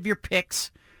don't want to give your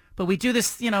picks, but we do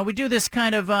this, we do this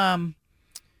kind of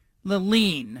the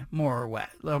lean, more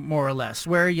or less.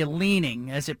 Where are you leaning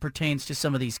as it pertains to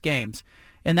some of these games?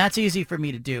 And that's easy for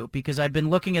me to do because I've been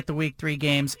looking at the Week 3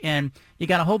 games, and you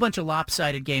got a whole bunch of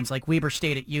lopsided games like Weber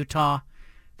State at Utah.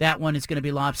 That one is going to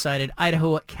be lopsided.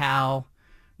 Idaho at Cal.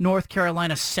 North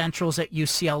Carolina Central's at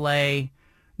UCLA.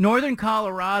 Northern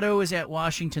Colorado is at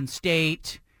Washington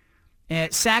State.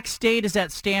 Sac State is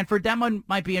at Stanford. That one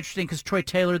might be interesting because Troy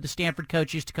Taylor, the Stanford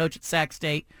coach, used to coach at Sac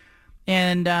State.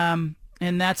 And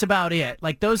that's about it.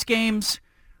 Like, those games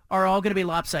are all going to be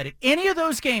lopsided. Any of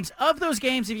those games,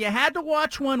 if you had to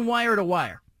watch one wire to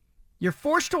wire, you're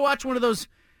forced to watch one of those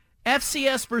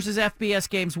FCS versus FBS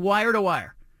games wire to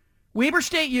wire. Weber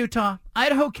State, Utah,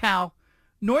 Idaho, Cal,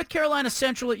 North Carolina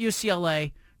Central at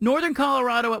UCLA, Northern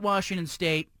Colorado at Washington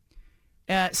State,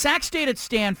 Sac State at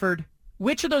Stanford.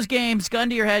 Which of those games, gun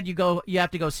to your head, you have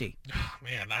to go see? Oh,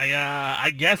 man, I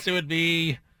guess it would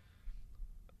be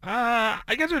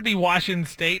Washington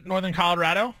State, Northern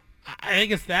Colorado. I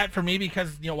think it's that for me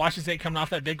because Washington State coming off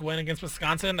that big win against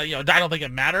Wisconsin. I don't think it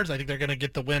matters. I think they're going to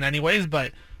get the win anyways.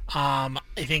 But I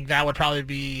think that would probably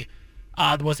be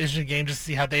the most interesting game just to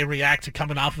see how they react to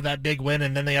coming off of that big win,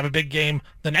 and then they have a big game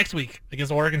the next week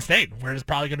against Oregon State, where it's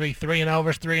probably going to be 3-0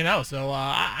 versus 3-0. So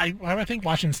I think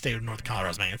Washington State or North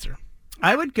Colorado is my answer.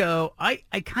 I would go. I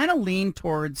kind of lean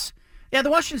towards. Yeah,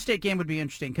 the Washington State game would be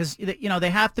interesting because they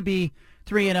have to be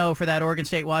 3-0 for that Oregon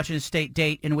State-Washington State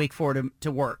date in Week 4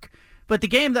 to work. But the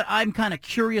game that I'm kind of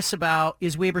curious about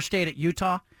is Weber State at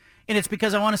Utah, and it's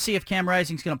because I want to see if Cam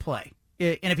Rising's going to play,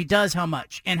 and if he does, how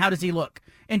much, and how does he look,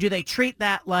 and do they treat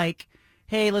that like,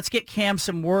 hey, let's get Cam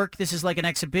some work. This is like an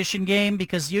exhibition game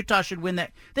because Utah should win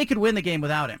that. They could win the game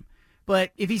without him, but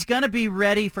if he's going to be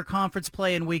ready for conference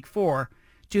play in Week 4.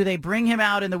 Do they bring him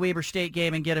out in the Weber State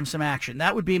game and get him some action?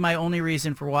 That would be my only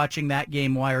reason for watching that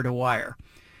game wire to wire.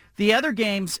 The other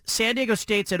games, San Diego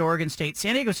State's at Oregon State.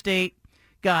 San Diego State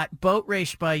got boat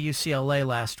raced by UCLA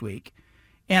last week.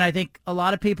 And I think a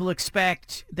lot of people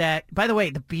expect that, by the way,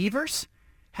 the Beavers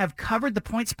have covered the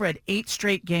point spread 8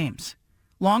 straight games.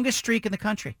 Longest streak in the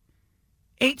country.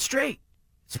 8 straight.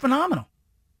 It's phenomenal.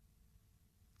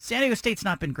 San Diego State's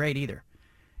not been great either.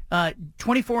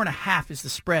 24.5 is the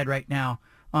spread right now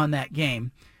on that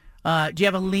game. Do you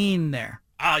have a lean there?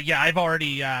 Yeah, I've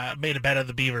already made a bet of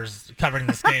the Beavers covering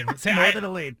this game. More than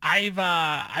a lead. I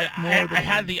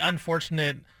had the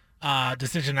unfortunate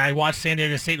decision. I watched San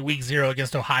Diego State Week 0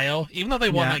 against Ohio. Even though they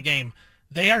won that game,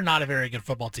 they are not a very good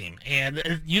football team,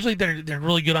 and usually they're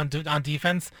really good on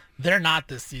defense. They're not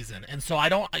this season, and so I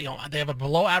don't, they have a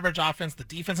below average offense. The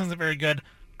defense isn't very good.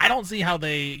 I don't see how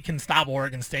they can stop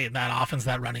Oregon State in that offense,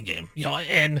 that running game.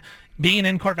 And being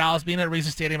in Corvallis, being at Reser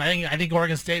Stadium, I think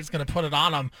Oregon State's going to put it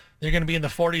on them. They're going to be in the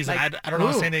 40s, and I don't know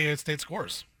what San Diego State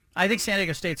scores. I think San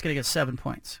Diego State's going to get 7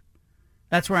 points.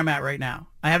 That's where I'm at right now.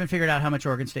 I haven't figured out how much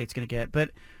Oregon State's going to get,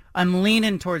 but I'm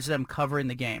leaning towards them covering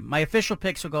the game. My official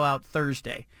picks will go out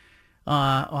Thursday.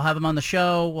 I'll have them on the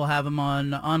show. We'll have them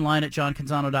online at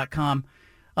johncanzano.com.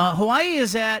 Hawaii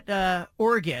is at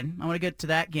Oregon. I want to get to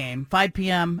that game. 5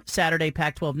 p.m. Saturday,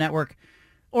 Pac-12 Network.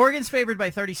 Oregon's favored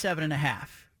by 37.5.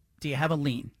 Do you have a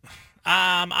lean?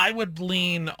 I would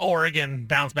lean Oregon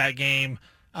bounce back game.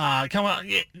 Come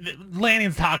on,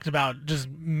 Lanning's talked about just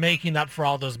making up for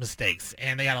all those mistakes,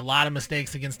 and they had a lot of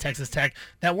mistakes against Texas Tech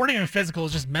that weren't even physical. It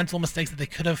was just mental mistakes that they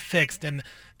could have fixed, and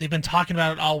they've been talking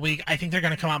about it all week. I think they're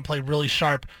going to come out and play really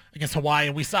sharp against Hawaii,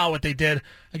 and we saw what they did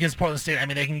against Portland State. I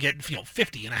mean, they can get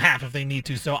 50.5 if they need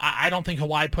to. So I don't think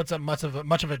Hawaii puts up much of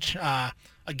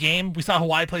a game. We saw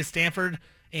Hawaii play Stanford,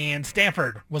 and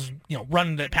Stanford was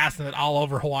running it, passing it all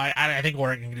over Hawaii. I think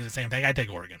Oregon can do the same thing. I take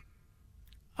Oregon.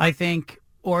 I think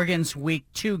Oregon's Week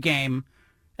 2 game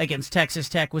against Texas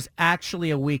Tech was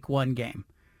actually a Week 1 game.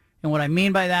 And what I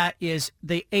mean by that is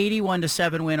the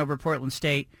 81-7 win over Portland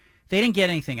State, they didn't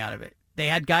get anything out of it. They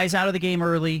had guys out of the game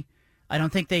early. I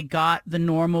don't think they got the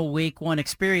normal Week 1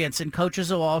 experience. And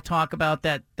coaches will all talk about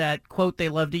that quote they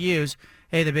love to use,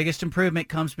 hey, the biggest improvement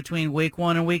comes between Week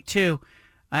 1 and Week 2.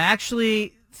 I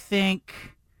actually think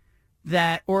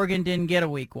that Oregon didn't get a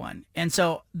Week 1. And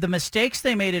so the mistakes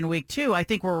they made in Week 2, I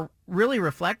think, were really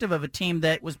reflective of a team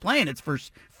that was playing its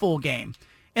first full game.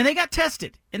 And they got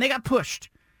tested, and they got pushed,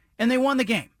 and they won the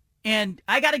game. And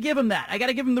I got to give them that. I got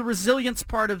to give them the resilience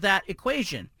part of that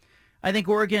equation. I think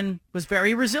Oregon was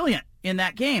very resilient in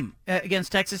that game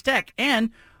against Texas Tech.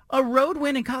 And a road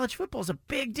win in college football is a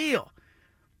big deal.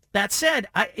 That said,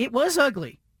 it was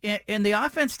ugly. And the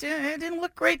offense didn't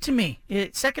look great to me.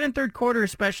 Second and third quarter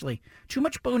especially. Too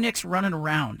much Bo Nix running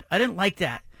around. I didn't like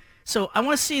that. So I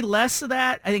want to see less of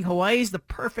that. I think Hawaii's the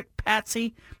perfect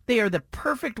patsy. They are the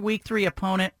perfect Week 3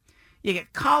 opponent. You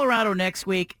get Colorado next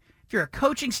week. If you're a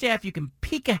coaching staff, you can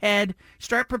peek ahead,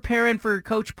 start preparing for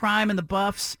Coach Prime and the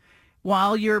Buffs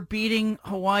while you're beating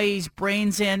Hawaii's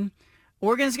brains in.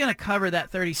 Oregon's going to cover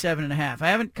that 37.5. I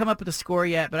haven't come up with a score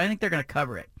yet, but I think they're going to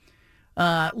cover it.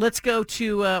 Let's go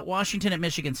to Washington at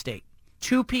Michigan State.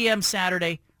 2 p.m.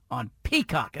 Saturday on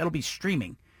Peacock. It'll be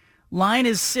streaming. Line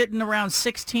is sitting around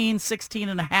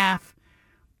 16.5.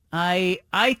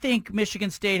 I think Michigan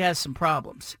State has some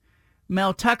problems.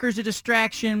 Mel Tucker's a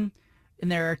distraction, and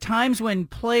there are times when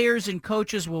players and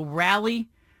coaches will rally,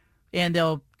 and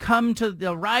they'll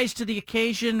rise to the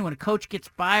occasion when a coach gets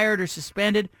fired or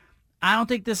suspended. I don't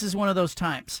think this is one of those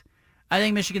times. I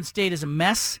think Michigan State is a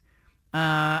mess.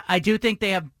 I do think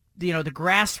they have, the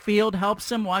grass field helps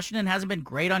them. Washington hasn't been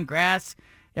great on grass.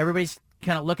 Everybody's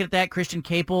kind of looking at that. Christian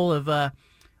Capel of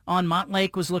On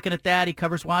Montlake was looking at that. He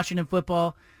covers Washington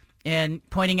football and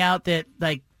pointing out that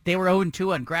they were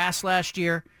 0-2 on grass last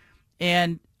year.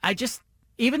 And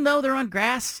even though they're on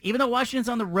grass, even though Washington's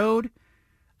on the road,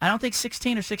 I don't think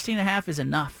 16 or 16.5 is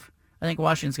enough. I think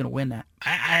Washington's going to win that.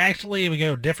 I actually would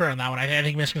go different on that one. I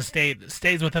think Michigan State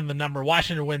stays within the number.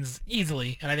 Washington wins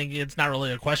easily, and I think it's not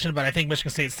really a question, but I think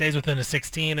Michigan State stays within a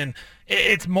 16, and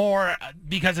it's more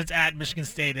because it's at Michigan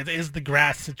State. It is the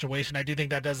grass situation. I do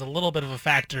think that does a little bit of a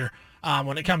factor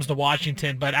when it comes to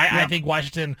Washington, but I think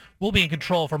Washington will be in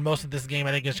control for most of this game.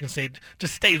 I think Michigan State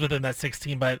just stays within that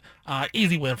 16, but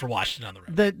easy win for Washington on the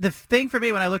road. The thing for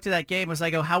me when I looked at that game was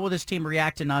I go, how will this team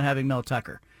react to not having Mel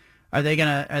Tucker?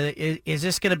 Is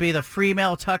this going to be the free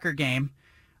Mel Tucker game,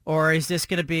 or is this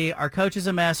going to be our coach is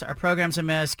a mess, our program's a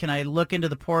mess, can I look into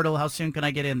the portal, how soon can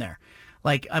I get in there?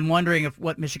 I'm wondering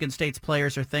what Michigan State's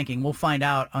players are thinking. We'll find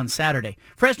out on Saturday.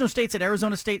 Fresno State's at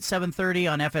Arizona State, 7:30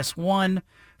 on FS1.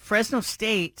 Fresno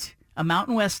State, a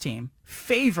Mountain West team,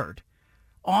 favored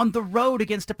on the road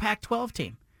against a Pac-12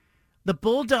 team. The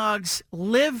Bulldogs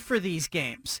live for these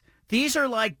games. These are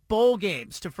like bowl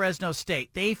games to Fresno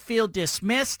State. They feel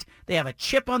dismissed. They have a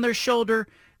chip on their shoulder.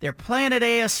 They're playing at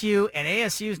ASU, and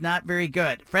ASU's not very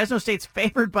good. Fresno State's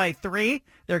favored by 3.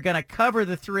 They're going to cover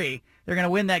the 3. They're going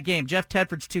to win that game. Jeff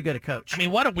Tedford's too good a coach. I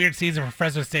mean, what a weird season for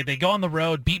Fresno State. They go on the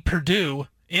road, beat Purdue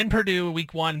in Purdue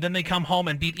week 1, then they come home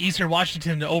and beat Eastern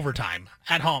Washington in overtime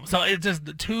at home. So it's just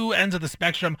the two ends of the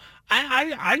spectrum.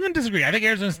 I'm going to disagree. I think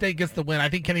Arizona State gets the win. I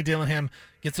think Kenny Dillingham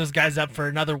gets those guys up for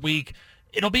another week.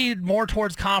 it'll be more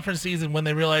towards conference season when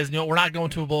they realize, we're not going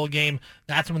to a bowl game.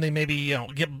 That's when they maybe,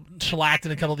 get shellacked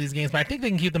in a couple of these games. But I think they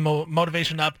can keep the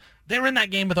motivation up. They were in that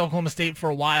game with Oklahoma State for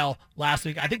a while last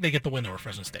week. I think they get the win over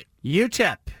Fresno State.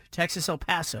 UTEP, Texas El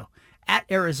Paso, at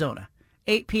Arizona.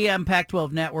 8 p.m.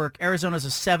 Pac-12 Network. Arizona's a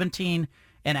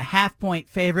 17.5-point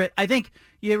favorite. I think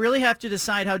you really have to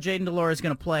decide how Jaden Delora is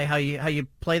going to play, how you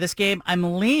play this game.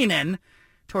 I'm leaning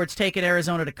towards taking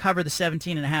Arizona to cover the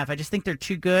 17.5. I just think they're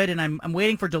too good, and I'm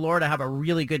waiting for Delora to have a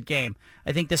really good game.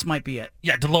 I think this might be it.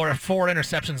 Yeah, Delora, 4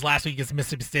 interceptions last week against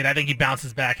Mississippi State. I think he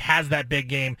bounces back, has that big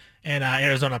game, and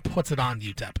Arizona puts it on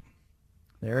UTEP.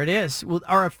 There it is. Well,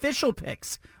 our official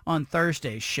picks on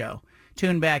Thursday's show.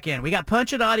 Tune back in. We got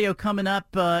Punch It Audio coming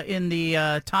up in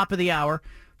the top of the hour.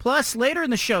 Plus, later in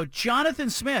the show, Jonathan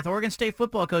Smith, Oregon State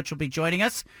football coach, will be joining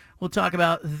us. We'll talk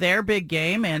about their big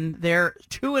game and their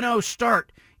 2-0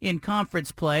 start in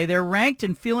conference play. They're ranked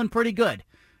and feeling pretty good.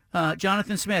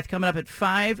 Jonathan Smith coming up at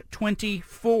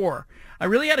 5:24. I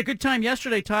really had a good time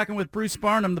yesterday talking with Bruce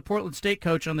Barnum, the Portland State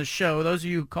coach, on the show. Those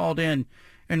of you who called in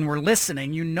and were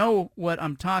listening, you know what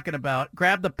I'm talking about.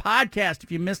 Grab the podcast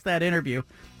if you missed that interview.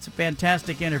 It's a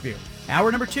fantastic interview.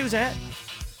 Hour number 2 is ahead.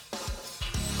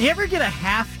 You ever get a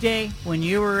half day when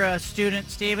you were a student,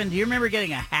 Steven? Do you remember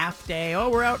getting a half day? Oh,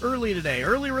 we're out early today.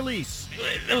 Early release.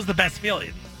 It was the best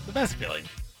feeling. The best feeling.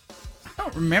 I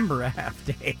don't remember a half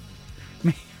day.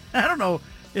 I don't know.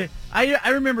 I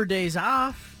remember days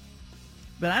off,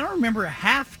 but I don't remember a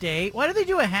half day. Why do they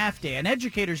do a half day? An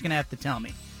educator's going to have to tell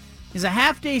me. Is a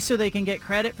half day so they can get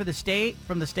credit for the state,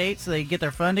 from the state, so they get their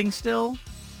funding still,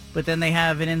 but then they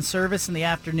have an in-service in the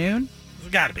afternoon? It's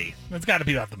got to be. It's got to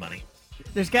be about the money.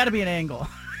 There's got to be an angle.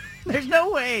 There's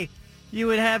no way you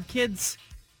would have kids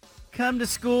come to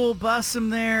school, bus them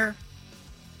there.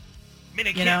 I mean,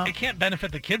 it can't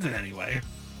benefit the kids in any way.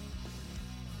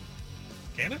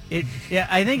 Can it? Yeah,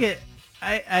 I think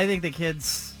the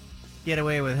kids get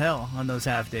away with hell on those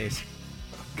half days.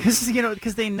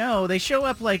 Because they know they show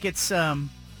up like it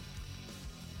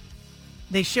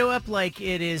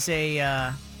is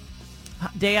a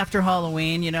day after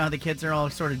Halloween. You know how the kids are all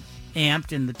sort of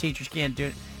amped and the teachers can't do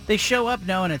it. They show up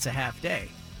knowing it's a half day.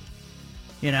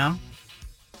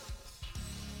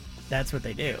 That's what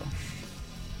they do.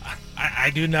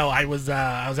 I do know. I was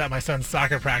at my son's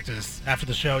soccer practice after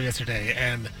the show yesterday,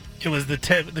 and it was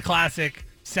the classic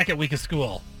second week of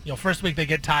school. First week they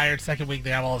get tired, second week they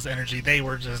have all this energy. They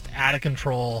were just out of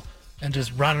control and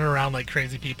just running around like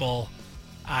crazy people.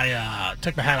 I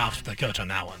took my hat off to the coach on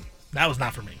that one. That was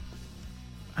not for me.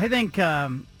 I think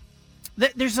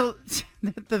there's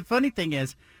the funny thing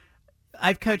is,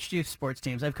 I've coached youth sports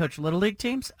teams. I've coached little league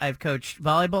teams. I've coached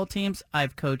volleyball teams.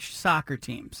 I've coached soccer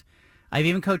teams. I've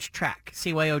even coached track,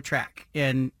 CYO track,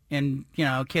 and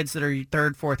kids that are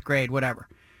third, fourth grade, whatever.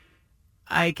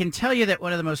 I can tell you that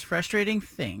one of the most frustrating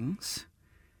things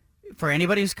for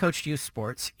anybody who's coached youth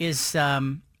sports is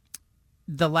the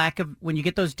lack of, when you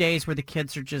get those days where the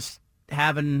kids are just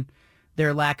having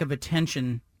their lack of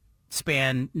attention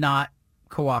span not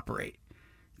cooperate.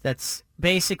 That's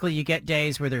basically, you get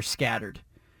days where they're scattered,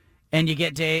 and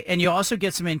you also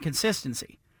get some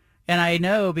inconsistency. And I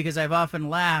know, because I've often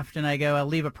laughed, and I'll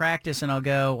leave a practice and I'll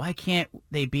go, why can't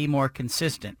they be more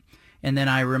consistent? And then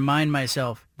I remind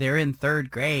myself, they're in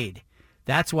third grade.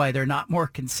 That's why they're not more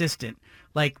consistent.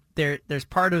 Like, there's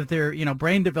part of their,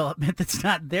 brain development that's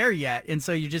not there yet. And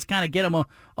so you just kind of get them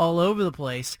all over the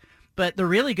place. But the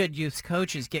really good youth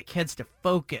coaches get kids to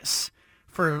focus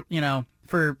for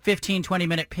 15,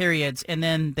 20-minute periods, and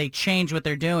then they change what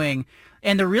they're doing.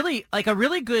 And a really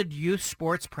good youth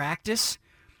sports practice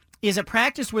is a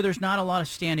practice where there's not a lot of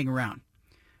standing around.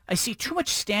 I see too much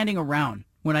standing around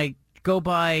when I go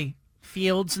by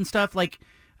fields and stuff. Like,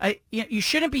 you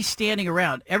shouldn't be standing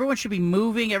around. Everyone should be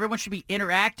moving. Everyone should be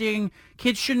interacting.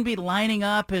 Kids shouldn't be lining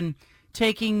up and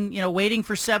waiting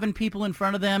for 7 people in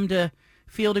front of them to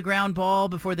field a ground ball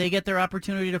before they get their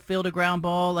opportunity to field a ground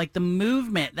ball. Like, the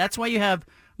movement. That's why you have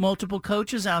multiple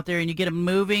coaches out there, and you get them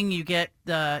moving. You get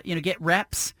get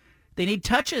reps. They need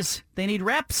touches. They need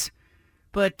reps.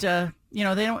 But they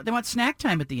want snack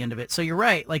time at the end of it. So you're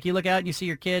right. Like, you look out and you see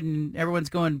your kid and everyone's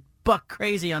going buck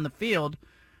crazy on the field.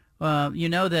 That's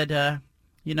a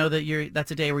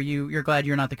day where you're glad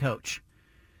you're not the coach.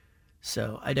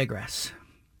 So I digress.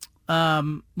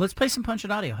 Let's play some Punch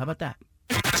It Audio. How about that?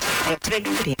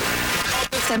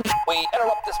 We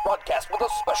interrupt this broadcast with a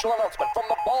special announcement from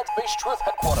the Bald-Faced Truth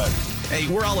Headquarters. Hey,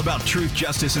 we're all about truth,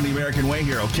 justice, and the American way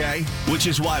here, okay? Which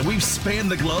is why we've spanned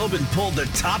the globe and pulled the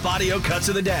top audio cuts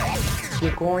of the day.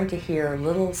 you're going to hear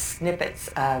little snippets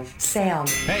of sound.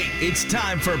 Hey, it's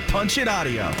time for Punch It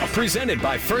Audio. Presented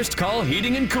by First Call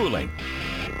Heating and Cooling.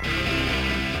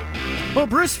 Well,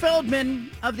 Bruce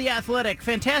Feldman of The Athletic,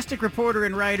 fantastic reporter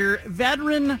and writer,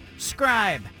 veteran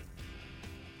scribe.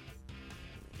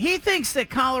 He thinks that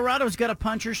Colorado's got a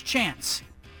puncher's chance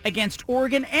against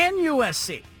Oregon and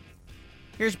USC.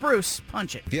 Here's Bruce.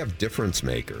 Punch it. If you have difference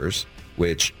makers,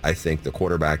 which I think the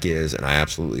quarterback is, and I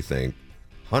absolutely think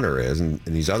Hunter is, and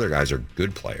these other guys are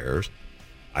good players.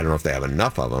 I don't know if they have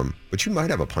enough of them, but you might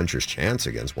have a puncher's chance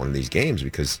against one of these games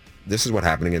because this is what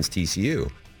happened against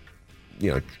TCU.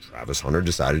 You know, Travis Hunter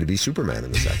decided to be Superman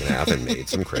in the second half and made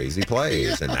some crazy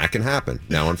plays, and that can happen.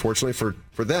 Now, unfortunately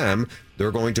for them,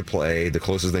 they're going to play the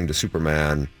closest thing to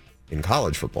Superman in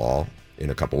college football in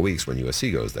a couple weeks when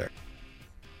USC goes there.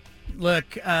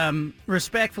 Look,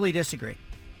 respectfully disagree.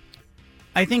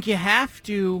 I think you have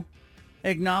to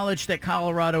acknowledge that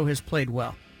Colorado has played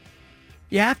well.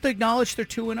 You have to acknowledge they're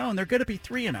 2-0, and they're going to be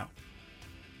 3-0.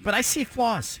 But I see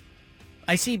flaws.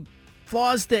 I see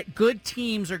flaws that good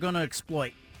teams are going to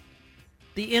exploit.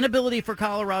 The inability for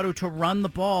Colorado to run the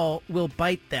ball will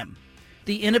bite them.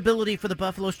 The inability for the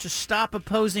Buffaloes to stop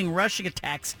opposing rushing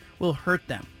attacks will hurt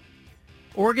them.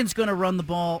 Oregon's going to run the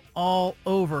ball all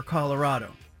over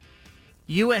Colorado.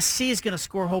 USC is going to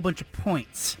score a whole bunch of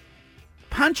points.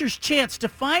 Puncher's chance,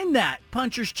 define that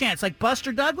puncher's chance. Like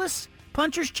Buster Douglas,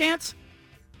 puncher's chance?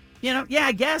 You know, yeah,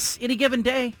 I guess, any given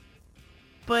day.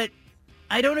 But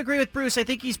I don't agree with Bruce. I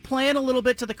think he's playing a little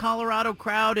bit to the Colorado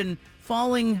crowd and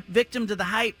falling victim to the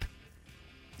hype.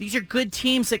 These are good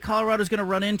teams that Colorado's going to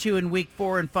run into in week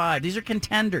 4 and 5. These are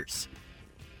contenders.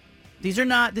 This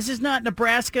is not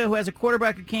Nebraska, who has a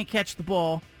quarterback who can't catch the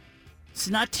ball. It's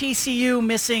not TCU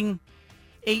missing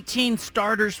 18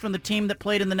 starters from the team that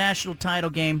played in the national title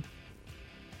game.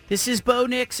 This is Bo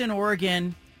Nix in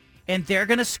Oregon, and they're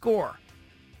going to score.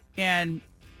 And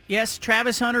yes,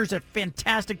 Travis Hunter is a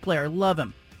fantastic player. Love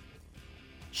him.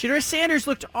 Shedeur Sanders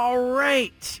looked all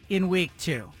right in week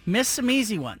 2. Missed some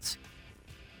easy ones.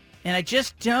 And I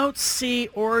just don't see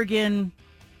Oregon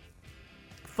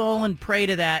falling prey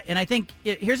to that. And I think,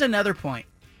 here's another point.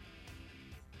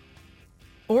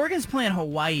 Oregon's playing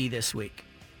Hawaii this week.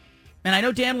 And I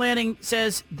know Dan Lanning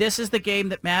says this is the game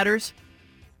that matters.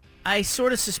 I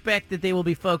sort of suspect that they will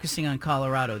be focusing on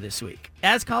Colorado this week,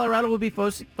 as Colorado will be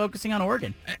focusing on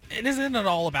Oregon. And isn't it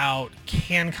all about,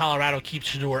 can Colorado keep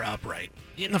Shedeur upright?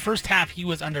 In the first half, he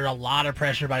was under a lot of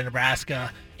pressure by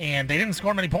Nebraska, and they didn't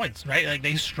score many points, right? Like,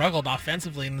 they struggled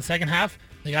offensively. In the second half,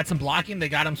 they got some blocking, they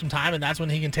got him some time, and that's when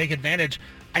he can take advantage.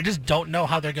 I just don't know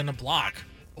how they're going to block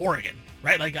Oregon.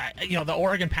 Right, like the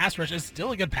Oregon pass rush is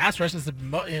still a good pass rush. It's it's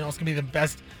going to be the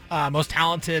best, most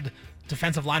talented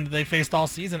defensive line that they faced all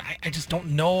season. I just don't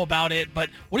know about it.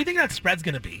 But what do you think that spread's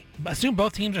going to be? Assume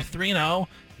both teams are 3-0.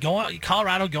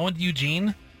 Colorado going to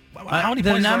Eugene. How many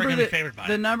points is Oregon going to be favored by?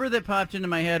 The number that popped into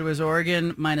my head was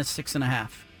Oregon minus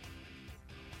 6.5.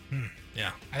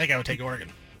 Yeah, I think I would take Oregon.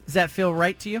 Does that feel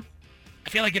right to you? I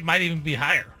feel like it might even be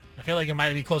higher. I feel like it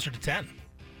might be closer to 10.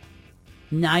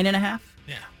 9.5.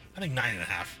 Yeah. I think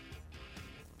 9.5.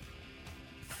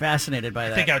 Fascinated by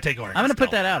that. I think I would take Oregon. I'm going to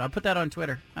put that out. I'll put that on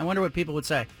Twitter. I wonder what people would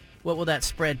say. What will that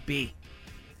spread be?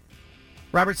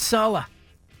 Robert Saleh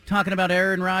talking about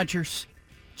Aaron Rodgers.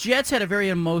 Jets had a very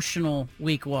emotional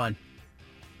week 1.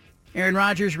 Aaron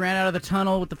Rodgers ran out of the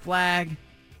tunnel with the flag.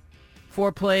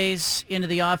 4 plays into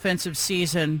the offensive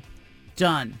season.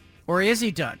 Done. Or is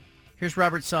he done? Here's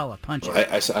Robert Saleh. Punch it.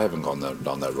 I haven't gone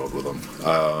down that road with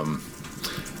him.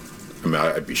 I mean,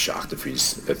 I'd be shocked if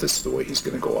this is the way he's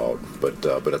going to go out.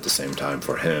 But at the same time,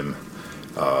 for him,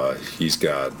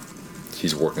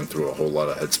 he's working through a whole lot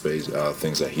of headspace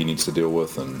things that he needs to deal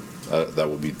with, and that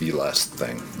will be the last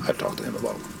thing I talk to him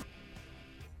about.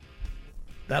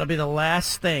 That'll be the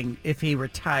last thing if he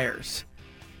retires.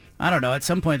 I don't know. At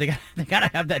some point, they got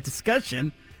to have that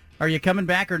discussion. Are you coming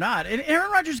back or not? And Aaron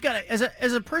Rodgers got to,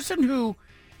 as a person who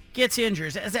gets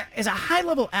injured, as a high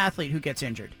level athlete who gets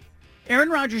injured. Aaron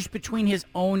Rodgers, between his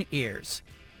own ears,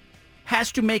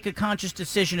 has to make a conscious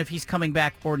decision if he's coming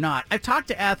back or not. I've talked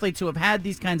to athletes who have had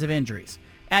these kinds of injuries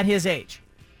at his age.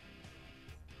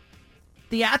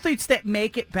 The athletes that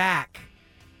make it back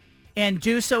and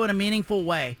do so in a meaningful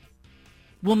way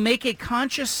will make a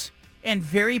conscious and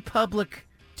very public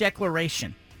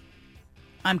declaration.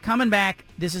 I'm coming back.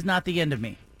 This is not the end of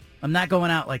me. I'm not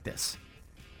going out like this.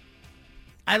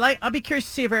 I'll be curious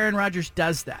to see if Aaron Rodgers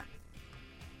does that.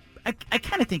 I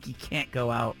kind of think he can't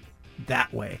go out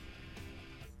that way.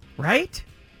 Right?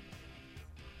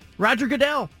 Roger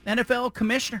Goodell, NFL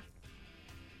commissioner,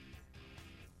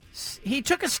 he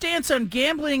took a stance on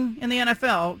gambling in the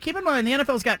NFL. Keep in mind, the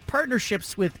NFL's got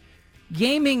partnerships with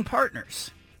gaming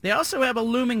partners. They also have a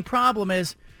looming problem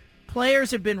as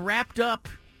players have been wrapped up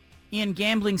in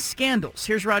gambling scandals.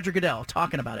 Here's Roger Goodell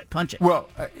talking about it. Punch it. Well,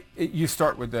 you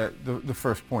start with the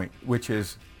first point, which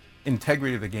is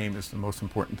integrity of the game is the most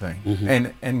important thing.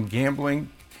 Mm-hmm. And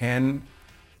gambling can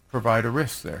provide a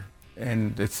risk there.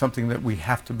 And it's something that we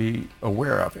have to be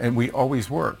aware of, and we always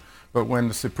were. But when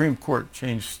the Supreme Court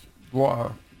changed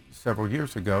law several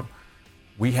years ago,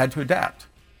 we had to adapt.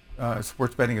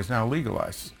 Sports betting is now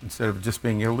legalized instead of just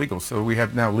being illegal. So we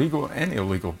have now legal and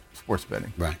illegal sports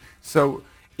betting. Right. So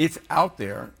it's out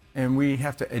there, and we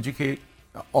have to educate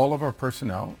all of our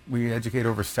personnel. We educate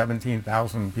over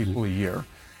 17,000 people a year,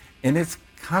 and it's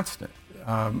constant.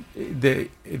 They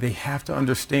have to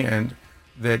understand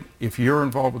that if you're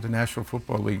involved with the National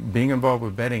Football League, being involved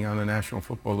with betting on the National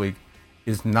Football League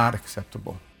is not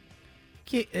acceptable.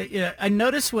 I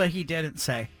noticed what he didn't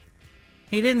say.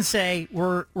 He didn't say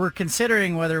we're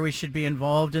considering whether we should be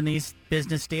involved in these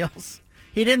business deals.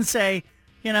 He didn't say,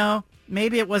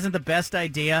 maybe it wasn't the best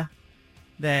idea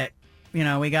that,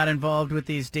 we got involved with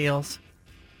these deals.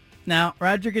 Now,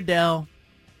 Roger Goodell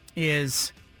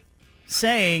is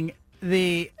saying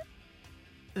the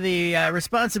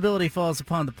responsibility falls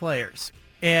upon the players,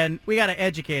 and we got to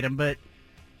educate them, but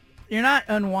you're not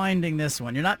unwinding this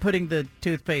one. You're not putting the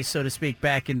toothpaste, so to speak,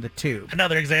 back in the tube.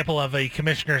 Another example of a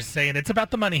commissioner saying it's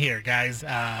about the money here, guys.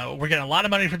 We're getting a lot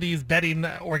of money from these betting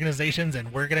organizations,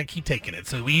 and we're going to keep taking it.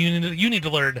 So you need to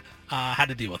learn how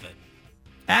to deal with it.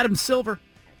 Adam Silver,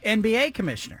 NBA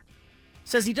commissioner,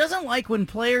 says he doesn't like when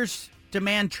players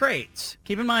demand trades.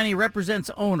 Keep in mind he represents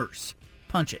owners.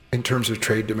 Punch it. In terms of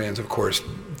trade demands, of course,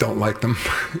 don't like them.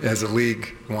 As a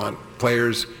league, want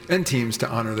players and teams to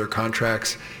honor their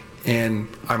contracts. And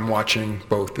I'm watching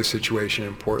both the situation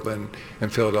in Portland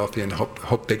and Philadelphia and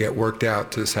hope they get worked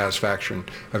out to the satisfaction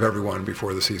of everyone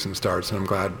before the season starts. And I'm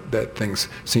glad that things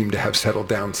seem to have settled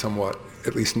down somewhat,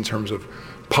 at least in terms of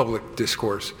public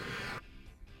discourse.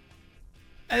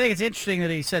 I think it's interesting that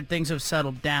he said things have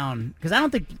settled down, because I don't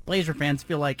think Blazer fans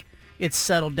feel like it's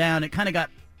settled down. It kind of got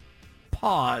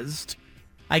paused.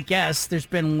 I guess there's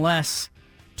been less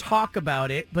talk about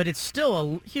it, but it's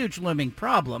still a huge looming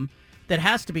problem that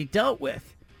has to be dealt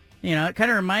with. It kind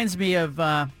of reminds me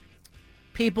of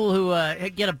people who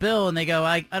get a bill and they go,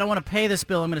 I don't want to pay this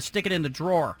bill. I'm going to stick it in the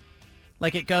drawer.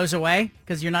 Like it goes away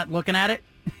because you're not looking at it.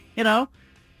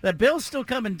 That bill's still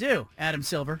coming due, Adam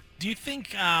Silver. Do you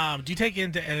think, do you take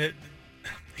into,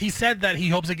 he said that he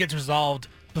hopes it gets resolved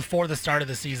before the start of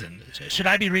the season. Should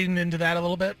I be reading into that a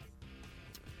little bit?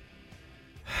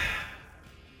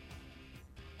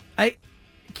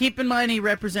 Keep in mind he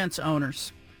represents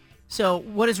owners. So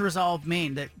what does resolve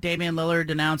mean? That Damian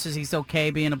Lillard announces he's okay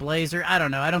being a Blazer? I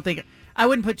don't know. I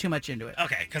wouldn't put too much into it.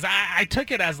 Okay, because I took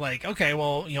it as like, okay,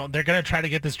 well, they're going to try to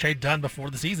get this trade done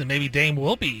before the season. Maybe Dame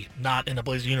will be not in a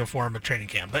Blazer uniform at training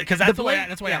camp, because that's the way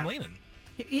I'm leaning.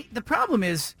 The problem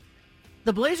is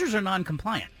the Blazers are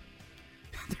non-compliant.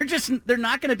 They're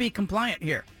not going to be compliant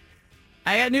here.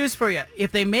 I got news for you.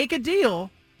 If they make a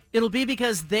deal, it'll be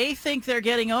because they think they're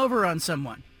getting over on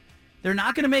someone. They're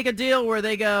not going to make a deal where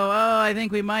they go, I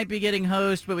think we might be getting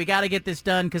hosed, but we got to get this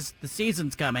done because the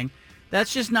season's coming.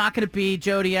 That's just not going to be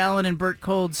Jody Allen and Burt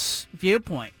Cold's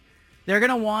viewpoint. They're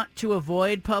going to want to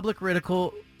avoid public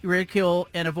ridicule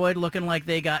and avoid looking like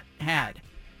they got had.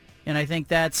 And I think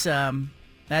that's a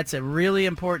really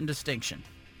important distinction.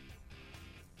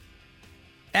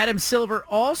 Adam Silver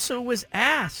also was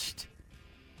asked,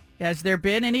 has there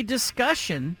been any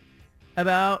discussion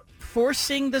about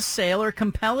forcing the sale or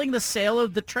compelling the sale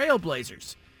of the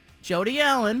Trailblazers? Jody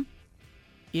Allen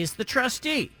is the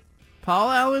trustee. Paul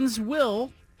Allen's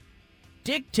will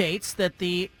dictates that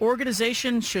the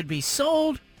organization should be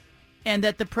sold and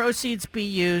that the proceeds be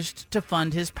used to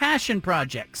fund his passion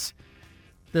projects.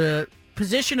 The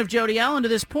position of Jody Allen to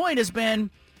this point has been,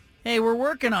 hey, we're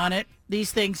working on it.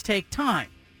 These things take time.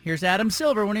 Here's Adam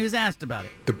Silver when he was asked about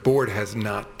it. The board has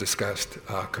not discussed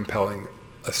compelling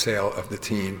a sale of the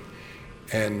team,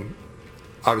 and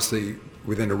obviously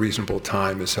within a reasonable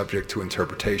time is subject to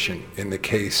interpretation. In the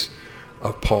case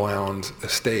of Paul Allen's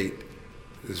estate,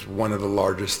 is one of the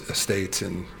largest estates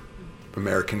in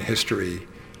American history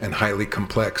and highly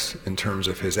complex in terms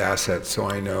of his assets. So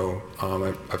I know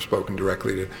I've spoken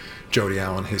directly to Jody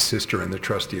Allen, his sister, and the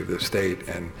trustee of the estate,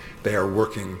 and they are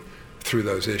working through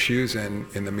those issues, and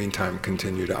in the meantime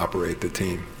continue to operate the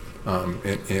team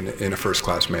in a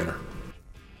first-class manner.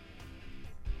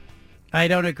 I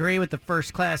don't agree with the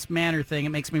first-class manner thing. It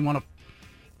makes me want to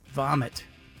vomit.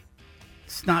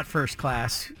 It's not first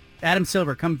class. Adam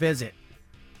Silver, come visit.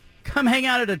 Come hang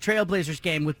out at a Trailblazers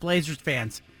game with Blazers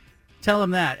fans. Tell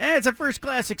them that. It's a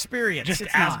first-class experience. Just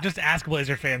ask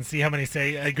Blazer fans, see how many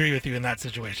say agree with you in that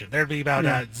situation. There'd be about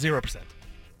 0%.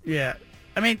 Yeah.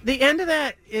 I mean, the end of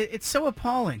that, it's so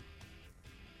appalling.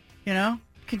 You know?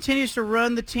 Continues to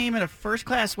run the team in a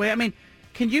first-class way. I mean,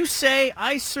 can you say,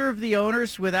 I serve the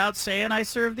owners without saying I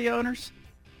serve the owners?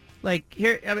 Like,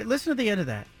 here, I mean, listen to the end of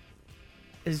that.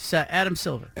 Is Adam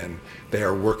Silver. And they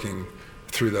are working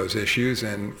through those issues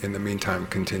and, in the meantime,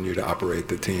 continue to operate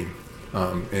the team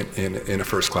in a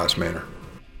first-class manner.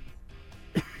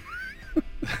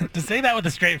 To say that with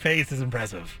a straight face is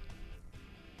impressive.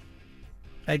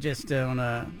 I just don't,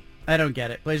 I don't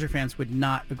get it. Blazer fans would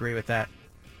not agree with that.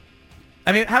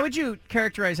 I mean, how would you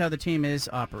characterize how the team is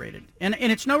operated? And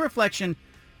it's no reflection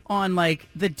on, like,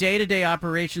 the day-to-day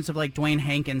operations of, like, Dwayne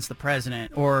Hankins, the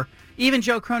president, or even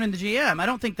Joe Cronin, the GM. I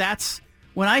don't think that's,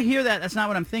 when I hear that, that's not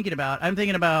what I'm thinking about. I'm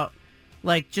thinking about,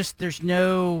 like, just there's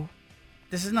no,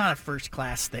 this is not a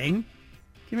first-class thing.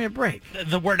 Give me a break.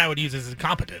 The word I would use is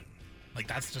incompetent. Like,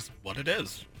 that's just what it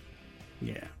is.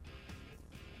 Yeah.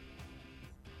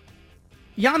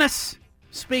 Giannis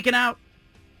speaking out.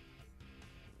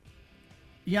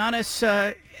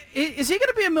 Giannis, is he going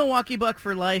to be a Milwaukee Buck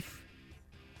for life?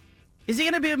 Is he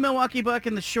going to be a Milwaukee Buck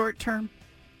in the short term?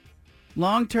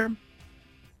 Long term?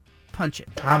 Punch it.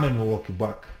 I'm a Milwaukee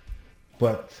Buck,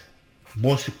 but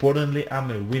most importantly,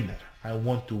 I'm a winner. I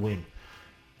want to win.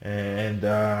 And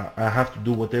I have to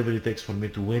do whatever it takes for me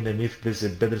to win. And if there's a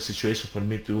better situation for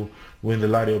me to win the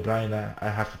Larry O'Brien, I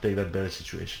have to take that better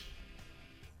situation.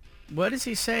 What is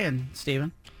he saying,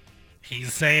 Steven?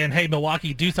 He's saying, hey,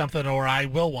 Milwaukee, do something or I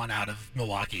will want out of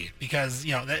Milwaukee. Because,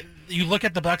 you know, you look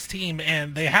at the Bucks team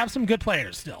and they have some good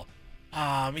players still.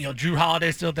 You know, Drew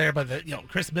Holiday's still there, but,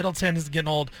 Chris Middleton is getting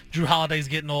old. Drew Holiday's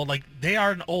getting old. Like, they are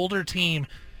an older team.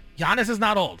 Giannis is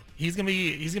not old. He's gonna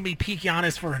be peak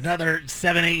Giannis for another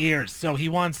 7-8 years. So he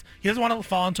doesn't want to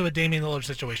fall into a Damian Lillard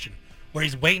situation where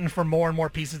he's waiting for more and more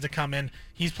pieces to come in.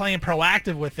 He's playing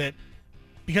proactive with it.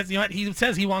 Because, you know what, he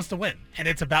says he wants to win, and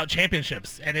it's about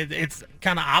championships, and it's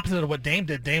kind of opposite of what Dame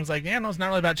did. Dame's like, no, it's not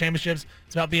really about championships.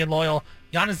 It's about being loyal.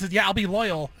 Giannis says, I'll be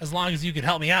loyal as long as you can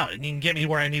help me out and you can get me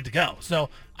where I need to go. So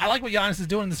I like what Giannis is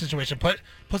doing in this situation. Put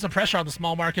some pressure on the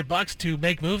small market Bucks to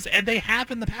make moves, and they have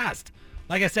in the past.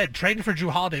 Like I said, trading for Drew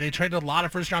Holiday, they traded a lot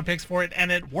of first-round picks for it,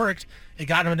 and it worked. It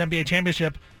got him an NBA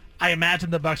championship. I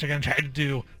imagine the Bucks are going to try to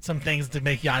do some things to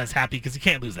make Giannis happy because you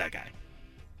can't lose that guy.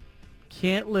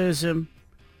 Can't lose him.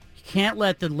 Can't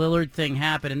let the Lillard thing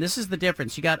happen. And this is the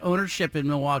difference. You got ownership in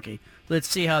Milwaukee. Let's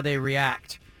see how they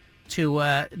react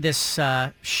to this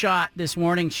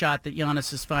warning shot that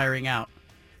Giannis is firing out.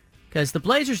 Because the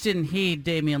Blazers didn't heed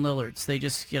Damian Lillard's. They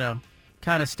just,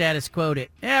 kind of status quo'd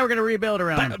it. Yeah, we're going to rebuild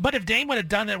around him. But if Dame would have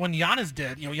done it when Giannis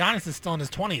did, Giannis is still in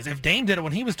his 20s. If Dame did it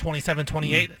when he was 27,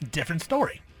 28, different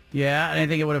story. Yeah, and I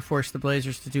think it would have forced the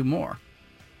Blazers to do more.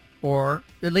 Or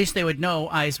at least they would know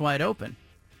eyes wide open.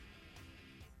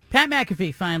 Pat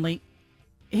McAfee, finally,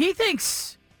 he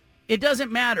thinks it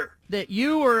doesn't matter that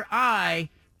you or I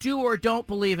do or don't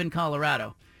believe in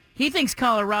Colorado. He thinks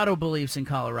Colorado believes in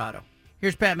Colorado.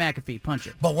 Here's Pat McAfee. Punch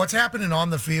it. But what's happening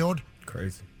on the field?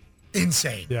 Crazy.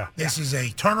 Insane. Yeah. This is a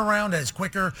turnaround that is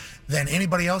quicker than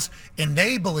anybody else. And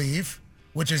they believe,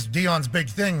 which is Dion's big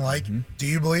thing, like, do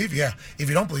you believe? Yeah. If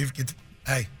you don't believe,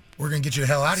 hey, we're going to get you the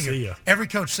hell out of here. See ya. Every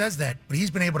coach says that, but he's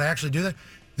been able to actually do that.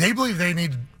 They believe they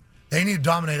need to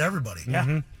dominate everybody.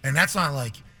 Yeah. And that's not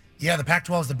like, the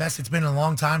Pac-12 is the best it's been in a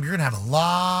long time. You're going to have a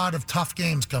lot of tough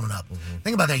games coming up.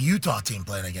 Think about that Utah team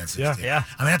playing against this team. Yeah.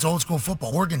 I mean, that's old school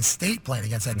football. Oregon State playing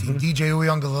against that team. DJ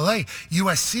Uyunglele.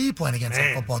 USC playing against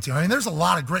that football team. I mean, there's a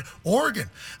lot of great... Oregon.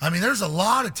 I mean, there's a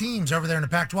lot of teams over there in the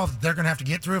Pac-12 that they're going to have to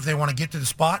get through if they want to get to the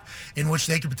spot in which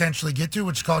they could potentially get to,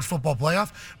 which is college football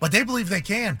playoff. But they believe they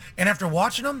can. And after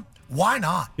watching them, why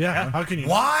not? Yeah. How can you?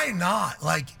 Why not?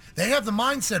 Like, they have the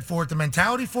mindset for it, the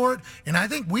mentality for it, and I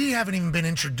think we haven't even been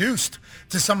introduced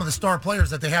to some of the star players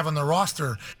that they have on their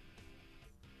roster.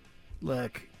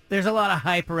 Look, there's a lot of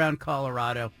hype around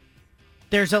Colorado.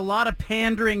 There's a lot of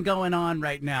pandering going on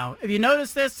right now. Have you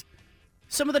noticed this?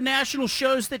 Some of the national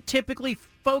shows that typically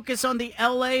focus on the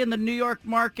L.A. and the New York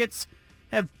markets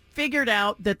have figured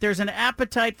out that there's an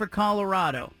appetite for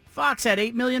Colorado. Fox had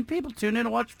 8 million people tune in to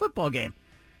watch a football game.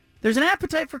 There's an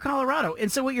appetite for Colorado.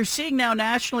 And so what you're seeing now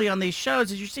nationally on these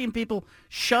shows is you're seeing people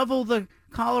shovel the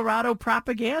Colorado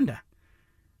propaganda.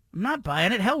 I'm not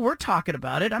buying it. Hell, we're talking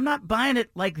about it. I'm not buying it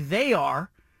like they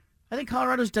are. I think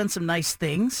Colorado's done some nice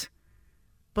things.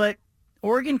 But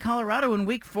Oregon, Colorado in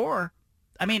week 4,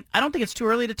 I mean, I don't think it's too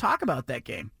early to talk about that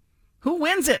game. Who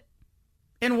wins it?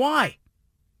 And why?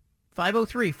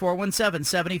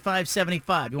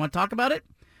 503-417-7575. You want to talk about it?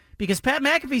 Because Pat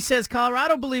McAfee says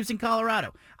Colorado believes in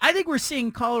Colorado. I think we're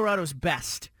seeing Colorado's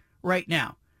best right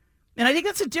now. And I think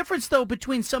that's a difference, though,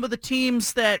 between some of the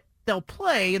teams that they'll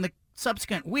play in the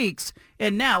subsequent weeks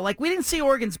and now. Like, we didn't see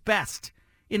Oregon's best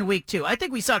in week 2. I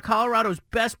think we saw Colorado's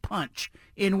best punch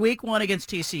in week 1 against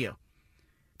TCU.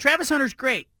 Travis Hunter's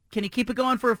great. Can he keep it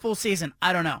going for a full season?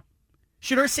 I don't know.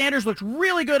 Shedeur Sanders looked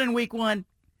really good in week 1.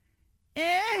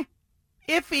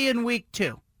 Iffy in week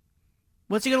 2.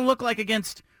 What's he going to look like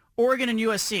against Oregon and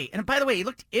USC? And by the way, he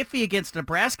looked iffy against a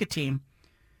Nebraska team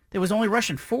that was only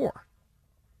rushing 4.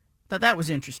 Thought that was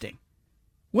interesting.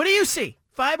 What do you see?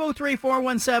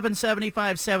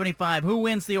 503-417-7575. Who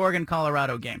wins the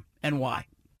Oregon-Colorado game and why?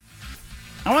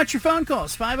 I want your phone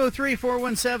calls.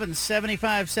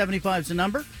 503-417-7575 is the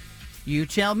number. You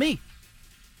tell me.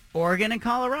 Oregon and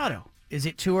Colorado. Is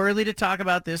it too early to talk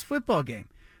about this football game?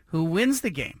 Who wins the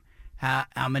game? How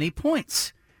many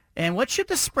points? And what should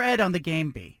the spread on the game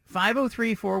be?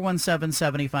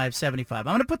 503-417-7575. I'm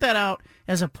going to put that out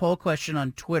as a poll question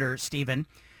on Twitter, Stephen.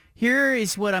 Here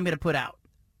is what I'm going to put out.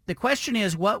 The question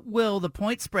is, what will the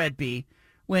point spread be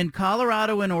when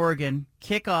Colorado and Oregon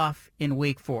kick off in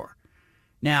week 4?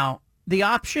 Now, the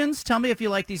options, tell me if you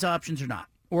like these options or not.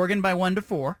 Oregon by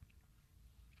 1-4.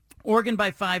 Oregon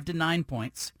by 5-9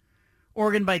 points.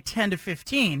 Oregon by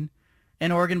 10-15.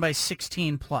 And Oregon by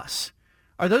 16 plus.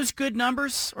 Are those good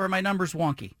numbers, or are my numbers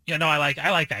wonky? Yeah, no, I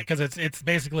like that because it's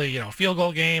basically a field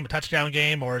goal game, a touchdown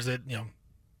game, or is it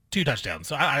 2 touchdowns?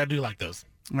 So I do like those.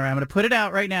 All right, I'm going to put it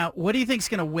out right now. What do you think is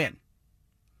going to win?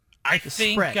 I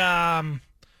think I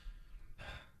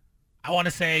want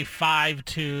to say 5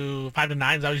 to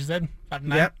 9. Is that what you said? 5 to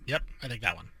 9. Yep. I think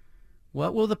that one.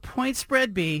 What will the point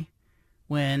spread be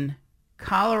when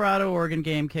Colorado-Oregon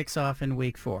game kicks off in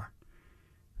week 4?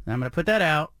 And I'm going to put that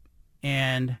out,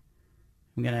 and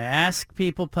I'm going to ask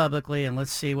people publicly, and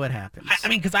let's see what happens. I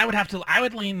mean, because I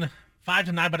would lean 5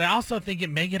 to 9, but I also think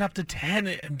it may get up to 10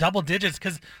 in double digits.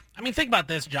 Because I mean, think about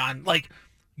this, John. Like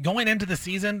going into the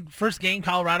season, first game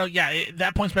Colorado,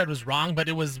 that point spread was wrong, but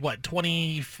it was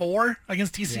 24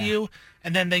 against TCU,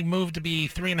 and then they moved to be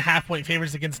 3.5 point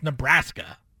favorites against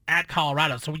Nebraska at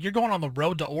Colorado. So you're going on the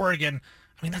road to Oregon.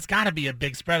 I mean, that's got to be a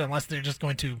big spread unless they're just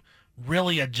going to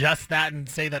really adjust that and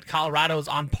say that Colorado is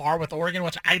on par with Oregon,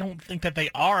 which I don't think that they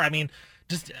are. I mean,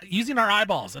 just using our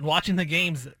eyeballs and watching the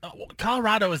games,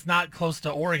 Colorado is not close to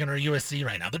Oregon or USC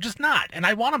right now. They're just not, and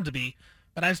I want them to be,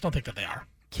 but I just don't think that they are.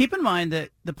 Keep in mind that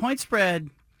the point spread,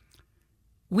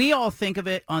 we all think of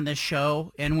it on this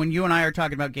show, and when you and I are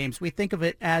talking about games, we think of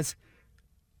it as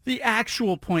the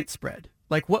actual point spread,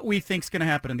 like what we think is going to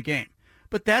happen in the game.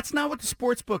 But that's not what the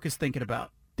sports book is thinking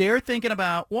about. They're thinking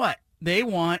about what? They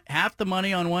want half the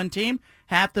money on one team,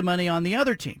 half the money on the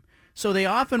other team. So they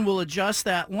often will adjust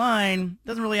that line.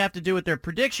 Doesn't really have to do with their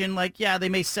prediction. Like, they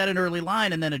may set an early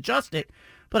line and then adjust it.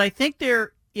 But I think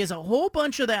there is a whole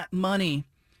bunch of that money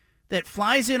that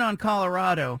flies in on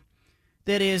Colorado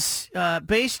that is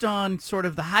based on sort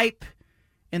of the hype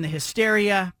and the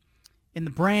hysteria and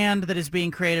the brand that is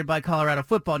being created by Colorado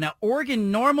football. Now,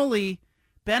 Oregon normally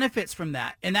benefits from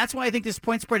that. And that's why I think this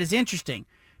point spread is interesting.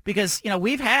 Because,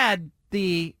 we've had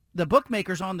the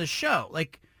bookmakers on the show.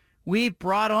 Like, we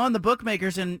brought on the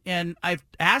bookmakers, and I've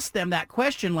asked them that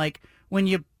question, like, when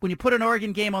you put an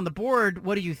Oregon game on the board,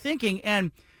 what are you thinking? And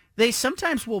they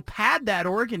sometimes will pad that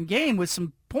Oregon game with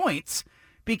some points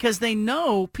because they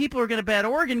know people are going to bet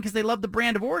Oregon because they love the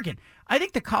brand of Oregon. I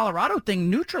think the Colorado thing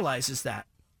neutralizes that.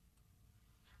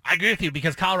 I agree with you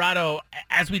because Colorado,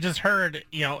 as we just heard,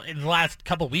 in the last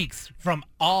couple of weeks, from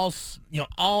all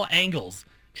angles,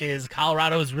 is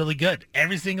Colorado is really good.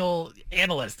 Every single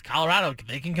analyst, Colorado,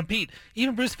 they can compete.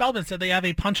 Even Bruce Feldman said they have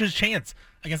a puncher's chance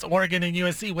against Oregon and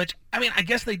USC, which, I mean, I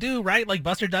guess they do, right? Like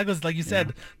Buster Douglas, like you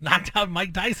said, knocked out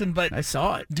Mike Tyson, but I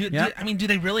saw it. Do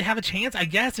they really have a chance? I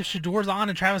guess if Shedeur's on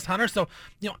and Travis Hunter. So,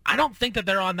 I don't think that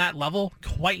they're on that level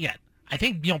quite yet. I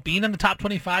think, being in the top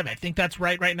 25, I think that's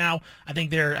right now. I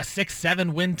think they're a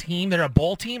 6-7 win team. They're a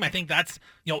bowl team. I think that's,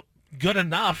 good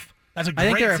enough. That's a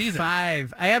great season. I think they're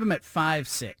 5. I have them at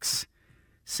 5-6.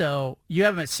 So you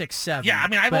have them at 6-7. Yeah, I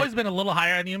mean, I've always been a little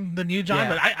higher on them than you, John,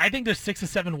 but I think there's 6 to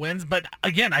 7 wins. But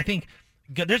again, I think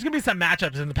there's going to be some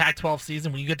matchups in the Pac-12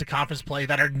 season when you get to conference play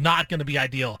that are not going to be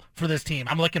ideal for this team.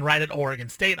 I'm looking right at Oregon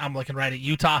State. I'm looking right at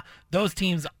Utah. Those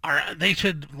teams they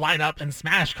should line up and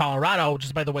smash Colorado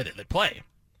just by the way that they play.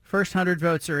 First 100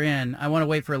 votes are in. I want to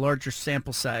wait for a larger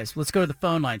sample size. Let's go to the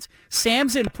phone lines.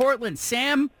 Sam's in Portland.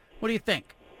 Sam, what do you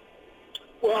think?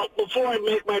 Well, before I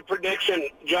make my prediction,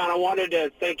 John, I wanted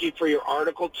to thank you for your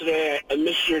article today. I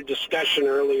missed your discussion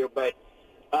earlier, but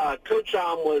Coach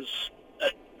Am was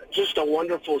just a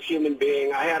wonderful human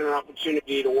being. I had an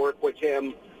opportunity to work with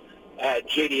him at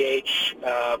JDH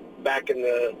back in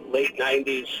the late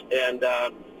 90s, and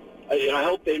I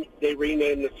hope they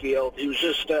rename the field. He was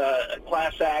just a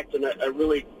class act and a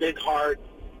really big heart,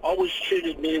 always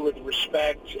treated me with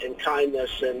respect and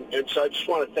kindness, and so I just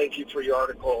want to thank you for your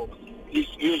article. He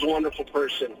was a wonderful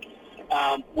person.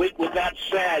 With that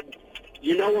said,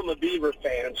 I'm a Beaver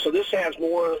fan, so this has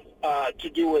more to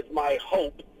do with my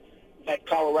hope that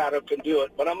Colorado can do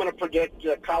it. But I'm going to predict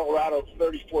Colorado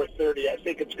 34-30. I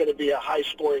think it's going to be a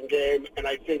high-scoring game, and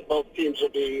I think both teams will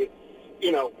be,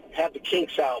 have the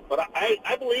kinks out. But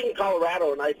I believe in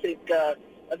Colorado, and I think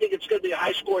it's going to be a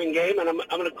high-scoring game, and I'm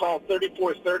going to call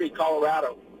 34-30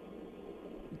 Colorado.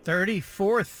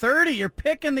 34-30. You're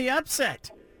picking the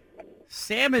upset.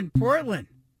 Sam in Portland.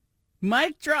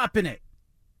 Mike dropping it.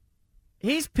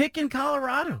 He's picking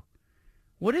Colorado.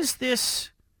 What is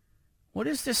this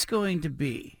going to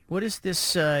be? What is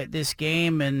this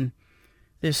game and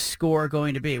this score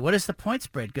going to be? What is the point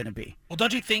spread going to be? Well,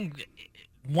 don't you think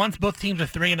once both teams are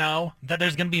 3-0 that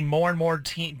there's going to be more and more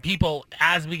people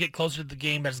as we get closer to the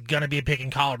game that's going to be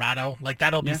picking Colorado? Like,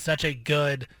 that'll be such a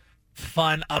good,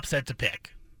 fun upset to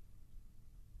pick.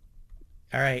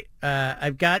 All right.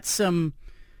 I've got some,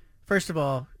 first of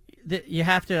all, you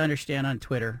have to understand on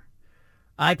Twitter,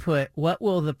 I put, what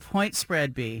will the point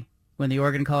spread be when the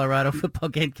Oregon-Colorado football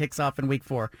game kicks off in week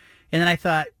 4? And then I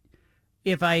thought,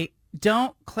 if I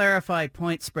don't clarify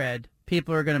point spread,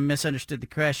 people are going to misunderstand the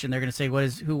question. They're going to say,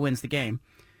 who wins the game?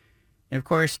 And, of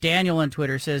course, Daniel on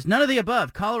Twitter says, none of the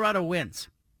above. Colorado wins.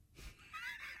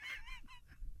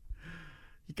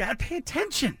 You got to pay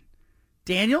attention.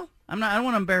 Daniel, I don't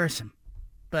want to embarrass him.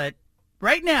 But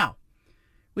right now,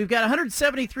 we've got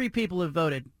 173 people who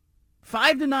voted.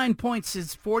 5 to 9 points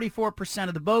is 44%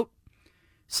 of the vote.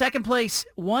 Second place,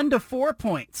 1 to 4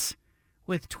 points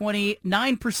with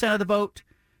 29% of the vote.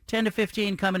 10 to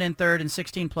 15 coming in third, and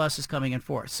 16 plus is coming in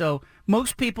fourth. So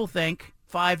most people think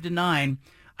 5 to 9.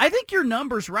 I think your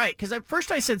number's right, because at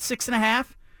first I said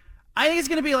 6.5. I think it's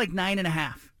going to be like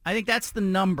 9.5. I think that's the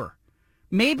number.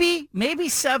 Maybe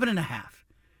 7.5.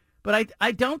 But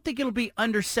I don't think it'll be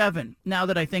under 7 now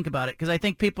that I think about it, because I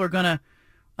think people are going to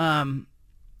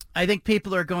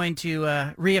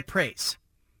reappraise.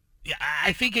 Yeah,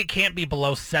 I think it can't be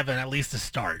below 7 at least to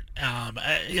start.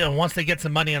 Once they get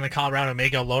some money on the Colorado, it may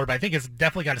go lower, but I think it's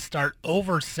definitely got to start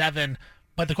over 7.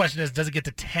 But the question is, does it get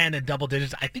to 10 in double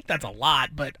digits? I think that's a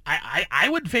lot, but I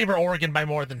would favor Oregon by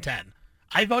more than 10.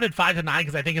 I voted 5 to 9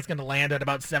 because I think it's going to land at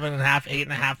about 7.5,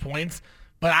 8.5 points.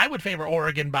 But I would favor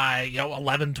Oregon by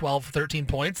 11, 12, 13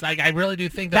 points. I really do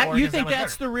think that Oregon's you think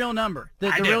that's the real number.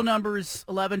 The real number is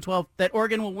 11, 12. That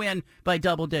Oregon will win by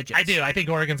double digits. I do. I think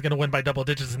Oregon's going to win by double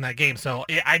digits in that game. So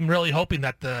I'm really hoping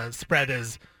that the spread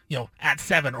is at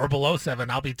 7 or below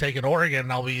 7. I'll be taking Oregon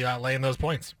and I'll be laying those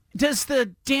points. Does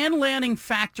the Dan Lanning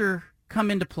factor come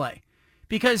into play?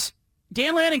 Because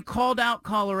Dan Lanning called out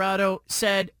Colorado,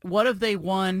 said, "What have they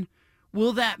won?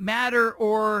 Will that matter?"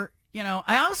 Or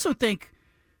I also think.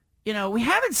 We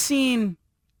haven't seen,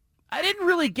 I didn't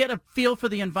really get a feel for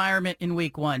the environment in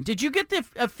week 1. Did you get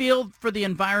a feel for the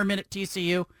environment at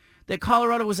TCU? That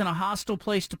Colorado was in a hostile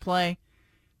place to play?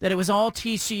 That it was all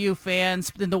TCU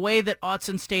fans in the way that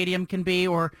Autzen Stadium can be?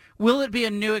 Or will it be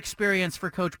a new experience for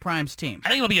Coach Prime's team? I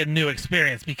think it'll be a new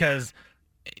experience because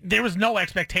there was no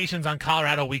expectations on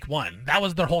Colorado week 1. That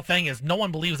was their whole thing, is no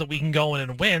one believes that we can go in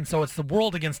and win, so it's the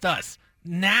world against us.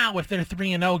 Now, if they're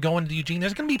 3-0 going to Eugene,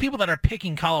 there's going to be people that are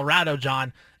picking Colorado,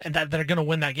 John, and that are going to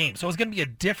win that game. So it's going to be a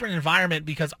different environment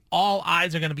because all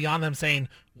eyes are going to be on them saying,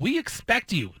 we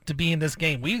expect you to be in this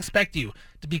game. We expect you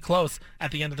to be close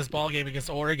at the end of this ball game against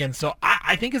Oregon. So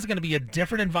I think it's going to be a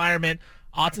different environment.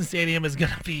 Autzen Stadium is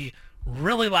going to be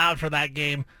really loud for that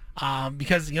game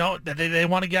because, they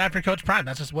want to get after Coach Prime.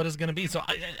 That's just what it's going to be. So,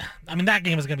 that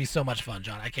game is going to be so much fun,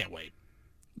 John. I can't wait.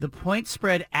 The point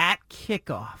spread at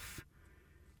kickoff.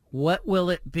 What will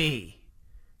it be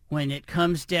when it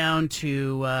comes down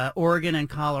to Oregon and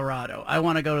Colorado? I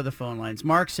want to go to the phone lines.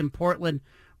 Mark's in Portland.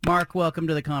 Mark, welcome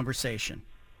to the conversation.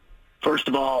 First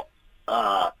of all,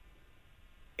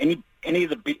 any of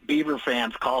the Beaver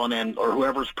fans calling in or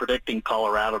whoever's predicting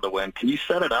Colorado to win, can you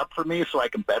set it up for me so I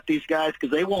can bet these guys?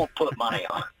 Because they won't put money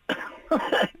on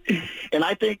it. And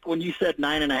I think when you said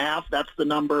 9.5, that's the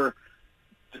number.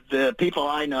 The people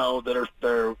I know that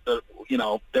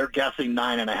they're guessing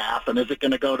 9.5, and is it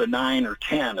going to go to 9 or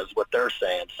 10 is what they're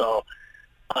saying. So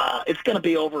it's going to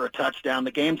be over a touchdown.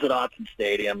 The game's at Autzen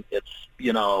Stadium. It's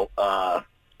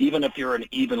even if you're an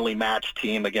evenly matched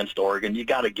team against Oregon, you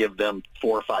got to give them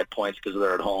 4 or 5 points because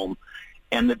they're at home.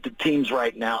 and the teams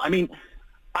right now. I mean,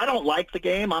 I don't like the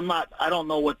game. I don't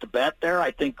know what to bet there.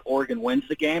 I think Oregon wins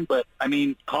the game, but I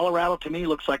mean, Colorado to me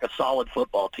looks like a solid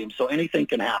football team. So anything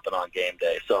can happen on game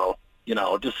day. So, Wait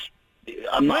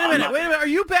a minute. Are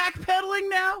you backpedaling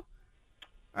now?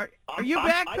 Are you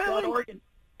backpedaling? I bet Oregon.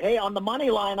 Hey, on the money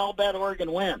line, I'll bet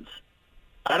Oregon wins.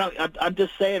 I'm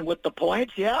just saying with the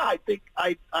points. Yeah, I think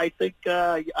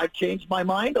I've changed my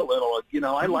mind a little.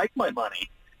 I like my money,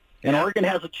 and Oregon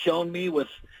hasn't shown me with.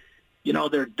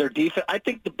 Their defense. I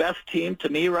think the best team to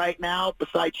me right now,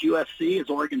 besides USC,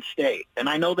 is Oregon State. And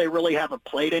I know they really haven't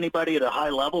played anybody at a high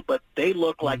level, but they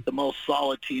look like the most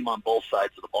solid team on both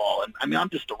sides of the ball. And I mean, I'm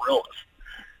just a realist.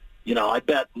 I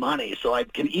bet money, so I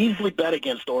can easily bet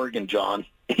against Oregon, John.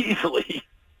 Easily.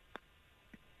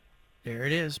 There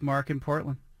it is, Mark in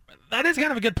Portland. That is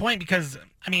kind of a good point because,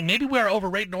 I mean, maybe we're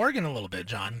overrating Oregon a little bit,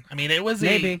 John. I mean, it was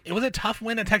a tough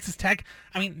win at Texas Tech.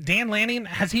 I mean, Dan Lanning,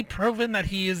 has he proven that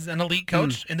he is an elite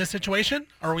coach in this situation,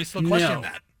 or are we still questioning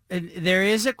that? There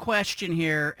is a question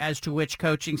here as to which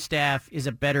coaching staff is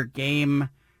a better game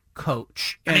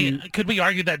coach. I mean, could we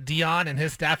argue that Dion and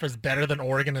his staff is better than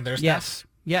Oregon and their staff?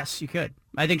 Yes, you could.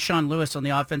 I think Sean Lewis on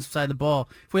the offensive side of the ball,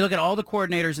 if we look at all the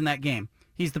coordinators in that game,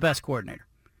 he's the best coordinator.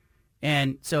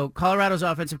 And so Colorado's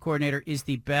offensive coordinator is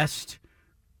the best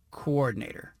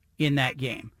coordinator in that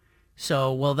game.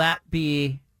 So will that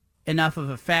be enough of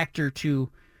a factor to,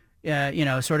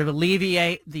 sort of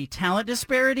alleviate the talent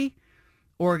disparity?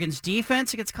 Oregon's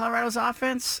defense against Colorado's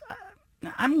offense?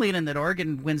 I'm leaning that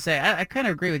Oregon wins that. I kind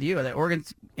of agree with you that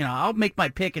Oregon's, I'll make my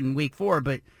pick in week 4,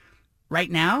 but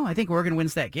right now I think Oregon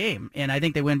wins that game, and I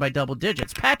think they win by double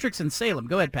digits. Patrick's in Salem.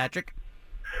 Go ahead, Patrick.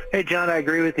 Hey, John, I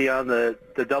agree with you on the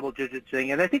double-digit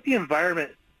thing, and I think the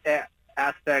environment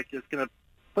aspect is going to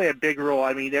play a big role.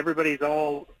 I mean, everybody's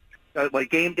all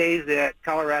game days at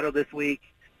Colorado this week.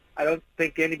 I don't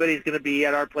think anybody's going to be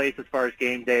at our place as far as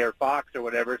game day or Fox or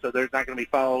whatever, so they're not going to be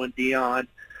following Dion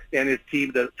and his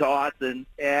team to Austin.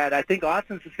 And I think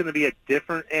Austin's just going to be a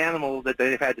different animal that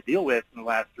they've had to deal with in the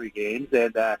last 3 games.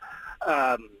 And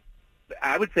I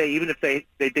would say even if they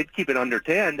did keep it under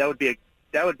 10, that would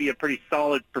be a pretty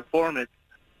solid performance.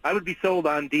 I would be sold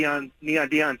on Dion's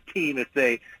team if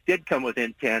they did come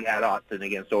within 10 at Austin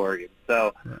against Oregon.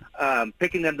 So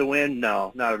picking them to win,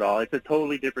 no, not at all. It's a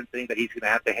totally different thing that he's going to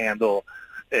have to handle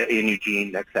in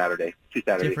Eugene next Saturday, 2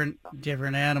 Saturdays.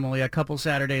 Different animal, a couple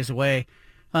Saturdays away.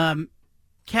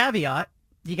 Caveat,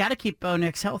 you got to keep Bo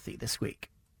Nix healthy this week.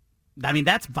 I mean,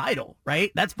 that's vital,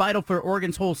 right? That's vital for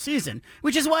Oregon's whole season,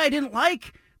 which is why I didn't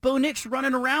like Bo Nix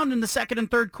running around in the second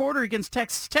and third quarter against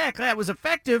Texas Tech. That was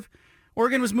effective.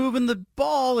 Oregon was moving the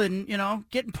ball and,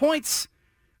 getting points.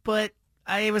 But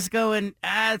I was going,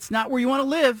 it's not where you want to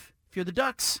live if you're the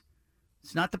Ducks.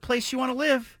 It's not the place you want to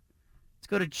live. Let's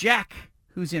go to Jack,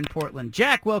 who's in Portland.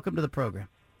 Jack, welcome to the program.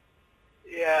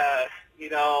 Yeah,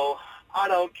 I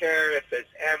don't care if it's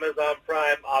Amazon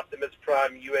Prime, Optimus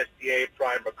Prime, USDA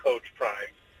Prime, or Coach Prime.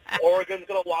 Oregon's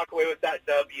going to walk away with that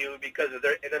W because of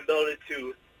their inability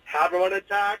to have a run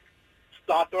attack,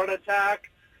 stop the run attack,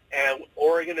 and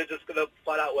Oregon is just going to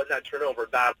flat out win that turnover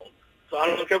battle. So I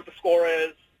don't care what the score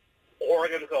is.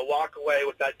 Oregon's going to walk away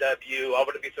with that W. I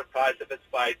wouldn't be surprised if it's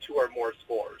by 2 or more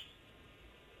scores.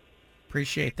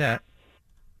 Appreciate that.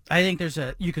 I think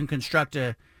you can construct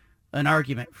an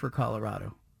argument for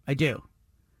Colorado. I do.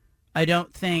 I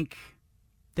don't think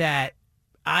that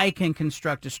I can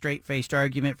construct a straight-faced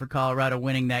argument for Colorado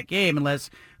winning that game unless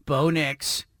Bo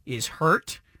Nix is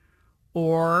hurt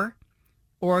or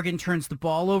Oregon turns the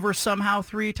ball over somehow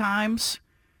 3 times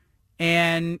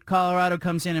and Colorado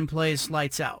comes in and plays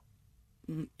lights out.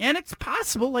 And it's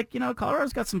possible,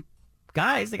 Colorado's got some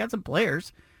guys, they got some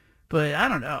players, but I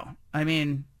don't know. I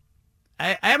mean,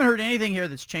 I haven't heard anything here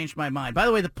that's changed my mind. By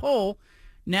the way, the poll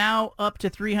now up to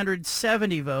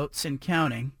 370 votes and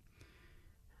counting.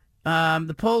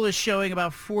 The poll is showing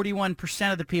about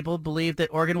 41% of the people believe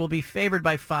that Oregon will be favored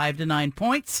by 5 to 9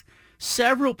 points.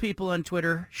 Several people on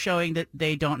Twitter showing that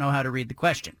they don't know how to read the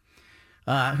question,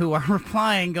 who are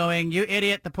replying going, "You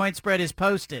idiot, the point spread is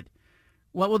posted."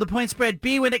 What will the point spread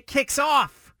be when it kicks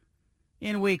off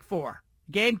in week 4?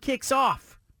 Game kicks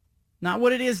off. Not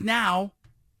what it is now.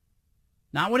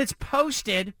 Not when it's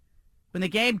posted. When the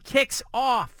game kicks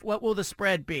off, what will the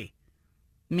spread be?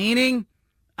 Meaning,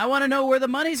 I want to know where the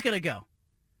money's going to go.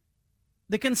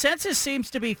 The consensus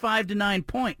seems to be 5 to 9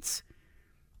 points.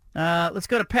 Let's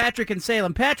go to Patrick in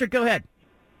Salem. Patrick, go ahead.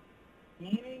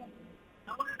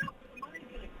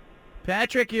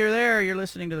 Patrick, you're there. You're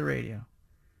listening to the radio.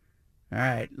 All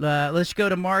right. Let's go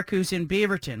to Mark, who's in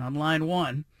Beaverton on line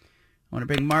 1. I want to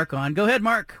bring Mark on. Go ahead,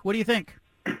 Mark. What do you think?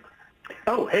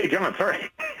 Oh, hey, John. Sorry.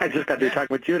 I just got through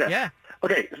talking with Judah. Yeah.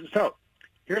 Okay, so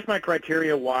here's my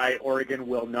criteria why Oregon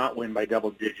will not win by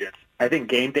double digits. I think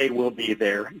Game Day will be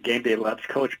there. Game Day loves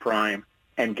Coach Prime,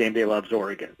 and Game Day loves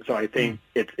Oregon. So I think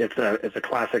it's a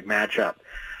classic matchup.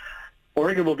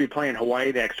 Oregon will be playing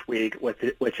Hawaii next week,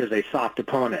 which is a soft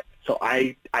opponent. So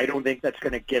I don't think that's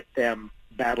going to get them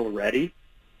battle ready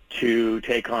to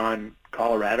take on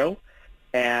Colorado.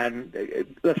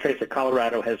 And let's face it,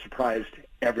 Colorado has surprised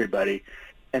everybody.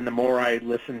 And the more I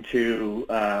listen to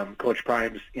Coach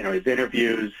Prime's, his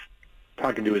interviews,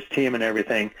 talking to his team and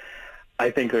everything,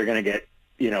 I think they're going to get,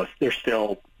 they're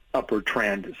still upward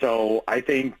trend. So I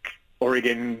think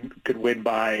Oregon could win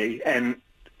by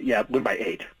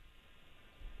 8.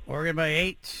 Oregon by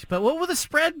 8. But what will the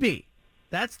spread be?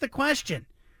 That's the question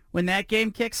when that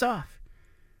game kicks off.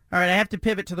 All right, I have to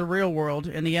pivot to the real world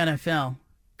in the NFL.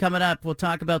 Coming up, we'll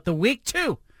talk about the week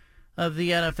 2 of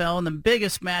the NFL and the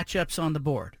biggest matchups on the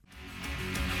board.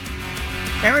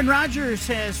 Aaron Rodgers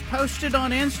has posted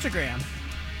on Instagram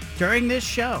during this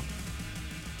show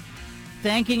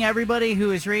thanking everybody who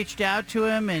has reached out to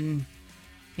him, and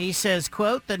he says,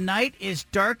 quote, "The night is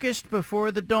darkest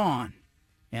before the dawn,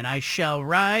 and I shall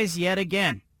rise yet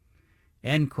again,"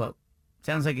 end quote.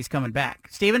 Sounds like he's coming back.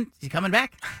 Steven, is he coming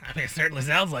back? I mean, it certainly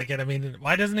sounds like it. I mean,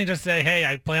 why doesn't he just say, hey,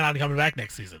 I plan on coming back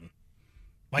next season?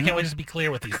 Why can't we just be clear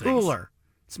with these things? Cooler.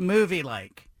 It's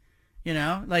movie-like.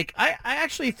 I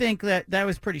actually think that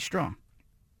was pretty strong.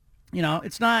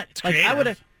 It's not... It's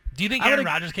creative. Do you think Aaron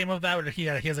Rodgers came up with that, or he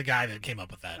has a guy that came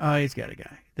up with that? Oh, he's got a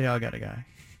guy. They all got a guy.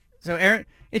 So,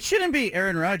 it shouldn't be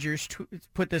Aaron Rodgers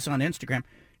put this on Instagram.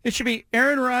 It should be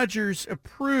Aaron Rodgers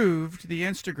approved the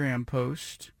Instagram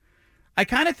post. I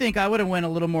kind of think I would have went a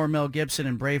little more Mel Gibson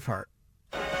and Braveheart.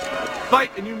 Fight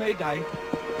and you may die.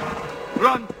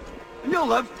 Run and you'll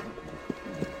live.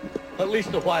 At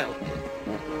least a while.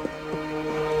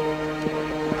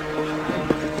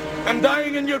 And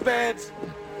dying in your beds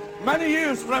many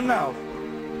years from now,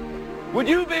 would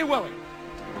you be willing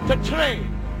to trade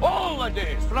all the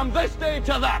days from this day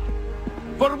to that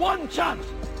for one chance,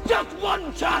 just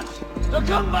one chance, to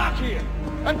come back here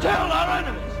and tell our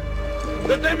enemies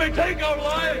that they may take our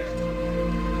lives,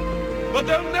 but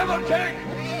they'll never take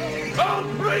our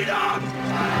freedom?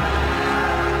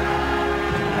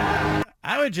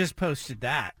 I would just posted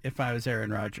that if I was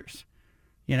Aaron Rodgers.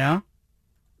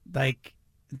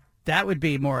 That would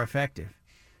be more effective.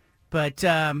 But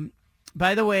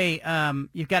by the way,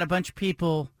 you've got a bunch of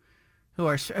people who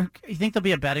are... You think there'll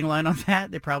be a betting line on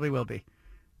that? There probably will be.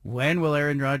 When will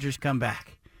Aaron Rodgers come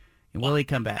back? And will he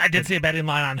come back? I did see a betting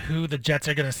line on who the Jets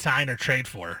are going to sign or trade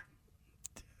for.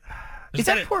 Is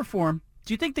that poor form?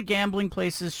 Do you think the gambling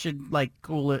places should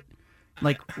cool it,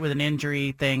 with an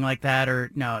injury thing like that, or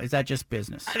no? Is that just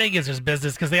business? I think it's just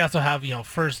business because they also have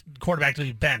first quarterback to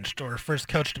be benched or first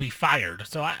coach to be fired.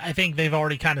 So I think they've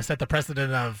already kind of set the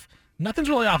precedent of nothing's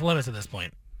really off limits at this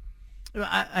point.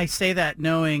 I say that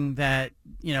knowing that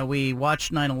we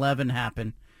watched 9/11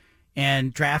 happen,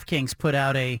 and DraftKings put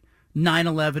out a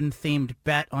 9/11 themed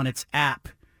bet on its app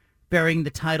bearing the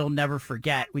title Never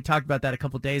Forget. We talked about that a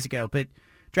couple days ago, but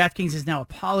DraftKings has now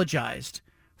apologized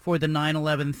for the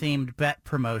 9/11 themed bet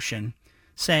promotion,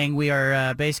 saying we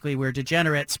are we're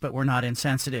degenerates, but we're not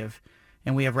insensitive,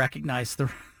 and we have recognized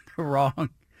the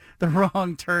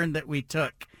wrong turn that we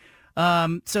took.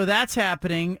 So that's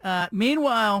happening.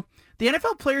 Meanwhile, the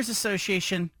NFL Players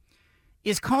Association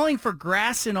is calling for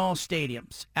grass in all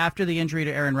stadiums after the injury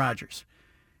to Aaron Rodgers.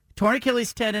 Torn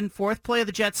Achilles tendon, 4th play of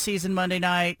the Jets season Monday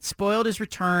night, spoiled his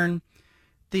return.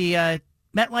 The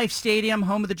MetLife Stadium,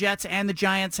 home of the Jets and the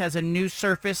Giants, has a new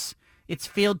surface. It's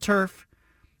field turf,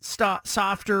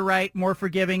 softer, right, more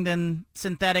forgiving than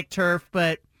synthetic turf,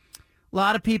 but a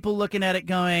lot of people looking at it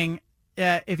going,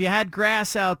 if you had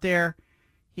grass out there,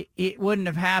 it wouldn't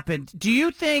have happened. Do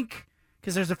you think,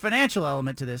 because there's a financial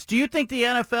element to this, do you think the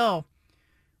NFL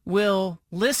will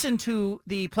listen to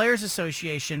the Players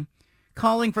Association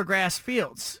calling for grass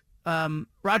fields?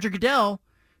 Roger Goodell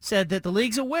said that the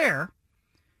league's aware,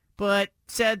 but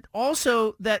said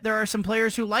also that there are some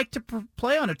players who like to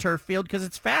play on a turf field because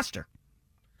it's faster.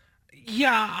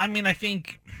 Yeah, I mean, I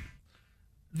think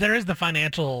there is the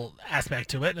financial aspect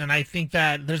to it, and I think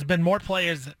that there's been more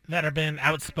players that have been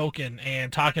outspoken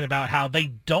and talking about how they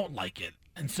don't like it.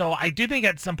 And so I do think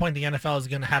at some point the NFL is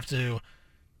going to have to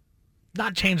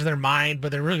not change their mind,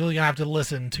 but they're really going to have to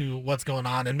listen to what's going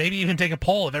on and maybe even take a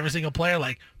poll of every single player,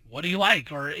 like, what do you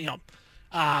like? Or,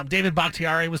 David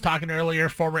Bakhtiari was talking earlier,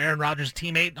 former Aaron Rodgers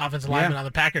teammate, offensive lineman on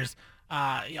the Packers.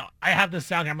 I have this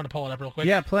sound here. I'm going to pull it up real quick.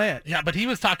 Yeah, play it. Yeah, but he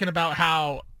was talking about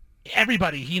how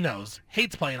everybody he knows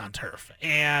hates playing on turf,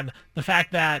 and the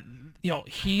fact that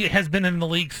he has been in the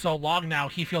league so long now,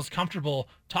 he feels comfortable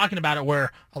talking about it,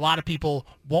 where a lot of people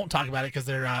won't talk about it because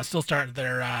they're still starting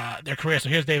their career. So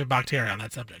here's David Bakhtiari on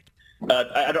that subject.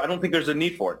 I don't think there's a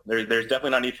need for it. There's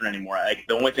definitely not a need for it anymore.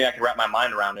 The only thing I can wrap my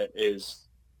mind around it is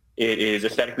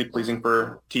aesthetically pleasing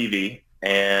for TV,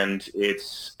 and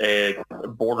it's a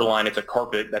borderline. It's a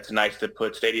carpet that's nice to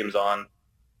put stadiums on,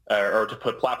 or to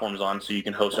put platforms on, so you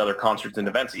can host other concerts and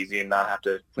events easy and not have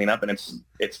to clean up, and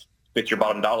it's fits your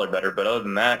bottom dollar better. But other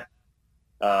than that,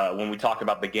 when we talk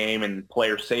about the game and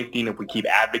player safety, and if we keep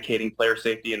advocating player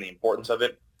safety and the importance of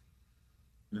it,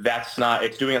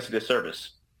 it's doing us a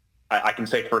disservice. I can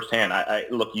say firsthand,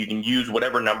 look, you can use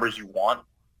whatever numbers you want,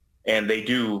 and they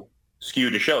do skew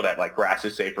to show that, like, grass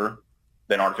is safer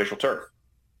than artificial turf.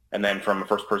 And then from a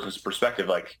first person's perspective,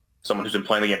 like someone who's been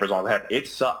playing the game for as long as I have, it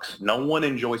sucks. No one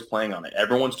enjoys playing on it.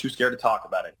 Everyone's too scared to talk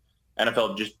about it.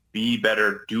 NFL, just be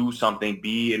better, do something,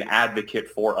 be an advocate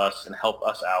for us and help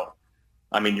us out.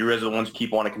 I mean, you guys are the ones who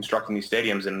keep wanting constructing these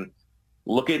stadiums, and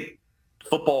look at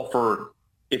football for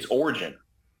its origin.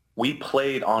 We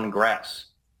played on grass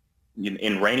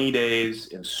in rainy days,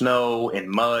 in snow, in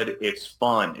mud. It's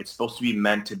fun. It's supposed to be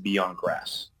meant to be on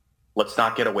grass. Let's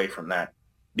not get away from that,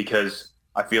 because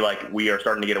I feel like we are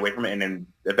starting to get away from it, and then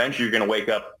eventually you're going to wake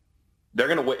up.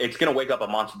 It's going to wake up a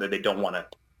monster that they don't want to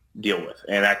deal with.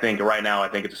 And I think right now,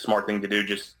 it's a smart thing to do.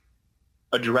 Just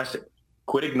address it.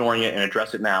 Quit ignoring it and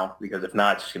address it now, because if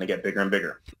not, it's just going to get bigger and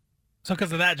bigger. So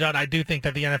because of that, John, I do think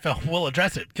that the NFL will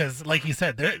address it, because like you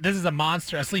said, this is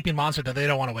a sleeping monster that they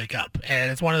don't want to wake up.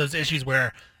 And it's one of those issues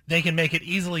where they can make it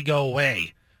easily go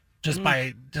away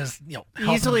by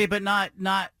easily, but not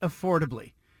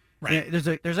affordably. Right.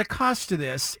 There's a cost to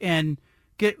this. And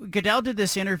Goodell did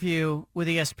this interview with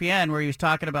ESPN where he was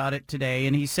talking about it today,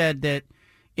 and he said that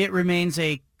it remains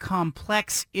a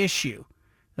complex issue.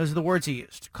 Those are the words he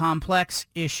used. Complex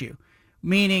issue,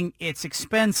 meaning it's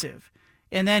expensive.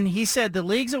 And then he said the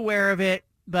league's aware of it,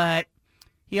 but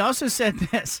he also said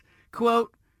this,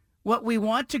 quote, "What we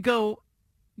want to go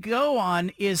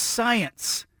on is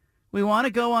science. We want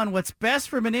to go on what's best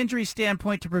from an injury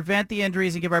standpoint to prevent the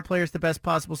injuries and give our players the best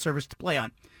possible service to play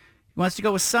on." He wants to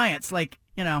go with science. Like,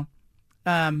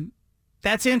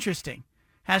 that's interesting.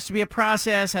 Has to be a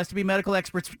process, has to be medical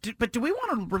experts. But do we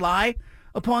want to rely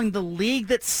upon the league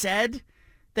that said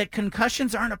that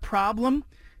concussions aren't a problem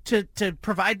to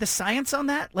provide the science on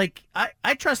that? Like,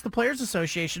 I trust the Players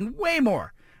Association way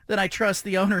more than I trust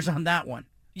the owners on that one.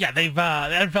 Yeah, the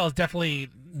NFL is definitely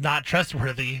not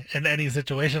trustworthy in any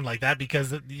situation like that,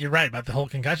 because you're right about the whole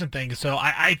concussion thing. So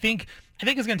I think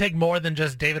it's going to take more than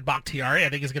just David Bakhtiari. I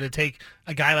think it's going to take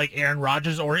a guy like Aaron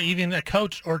Rodgers, or even a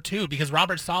coach or two, because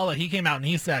Robert Saleh, he came out and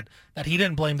he said that he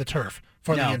didn't blame the turf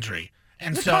for the injury.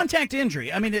 And it's contact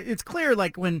injury. I mean, it's clear,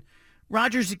 like when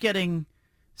Rodgers is getting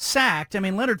sacked, I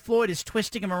mean, Leonard Floyd is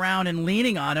twisting him around and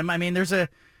leaning on him. I mean, there's an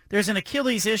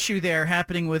Achilles issue there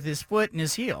happening with his foot and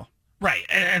his heel. Right,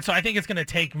 and so I think it's going to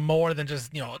take more than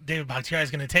just, David Bakhtiari. Is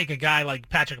going to take a guy like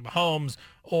Patrick Mahomes,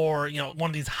 or,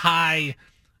 one of these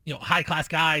high-class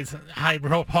guys,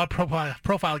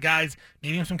 high-profile guys,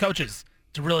 maybe even some coaches,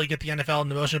 to really get the NFL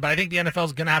into motion. But I think the NFL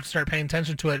is going to have to start paying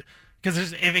attention to it,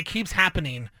 because if it keeps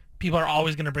happening, people are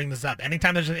always going to bring this up.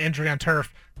 Anytime there's an injury on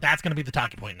turf, that's going to be the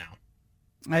talking point now.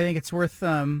 I think it's worth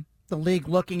the league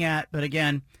looking at, but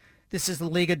again, this is the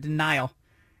league of denial,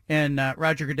 and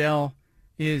Roger Goodell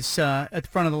is at the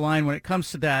front of the line when it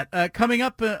comes to that. Coming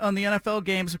up on the NFL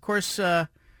games, of course,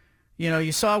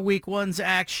 you saw Week 1's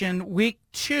action. Week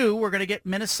 2, we're going to get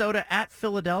Minnesota at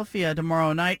Philadelphia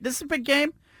tomorrow night. This is a big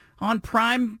game on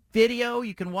Prime Video.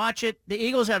 You can watch it. The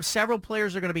Eagles have several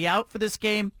players that are going to be out for this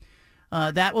game.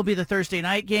 That will be the Thursday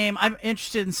night game. I'm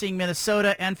interested in seeing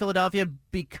Minnesota and Philadelphia,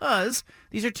 because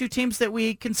these are two teams that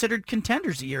we considered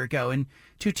contenders a year ago, and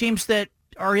two teams that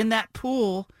are in that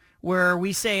pool where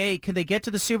we say, hey, can they get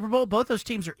to the Super Bowl? Both those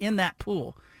teams are in that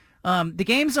pool. The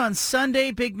games on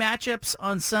Sunday, big matchups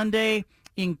on Sunday,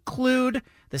 include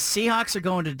the Seahawks are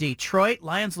going to Detroit.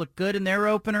 Lions look good in their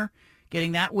opener,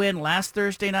 getting that win last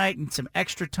Thursday night and some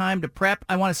extra time to prep.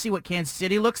 I want to see what Kansas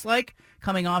City looks like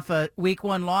coming off a Week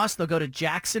 1 loss. They'll go to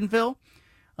Jacksonville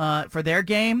for their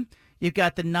game. You've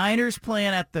got the Niners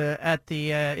playing they're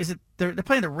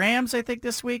playing the Rams, I think,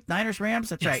 this week. Niners-Rams,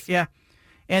 that's yes. Right, yeah.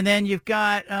 And then you've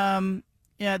got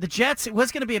the Jets. It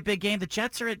was going to be a big game. The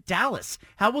Jets are at Dallas.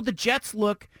 How will the Jets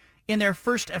look in their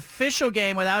first official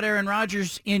game without Aaron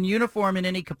Rodgers in uniform in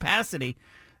any capacity?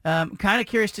 Kind of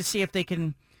curious to see if they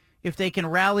can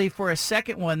rally for a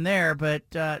second one there, but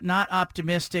not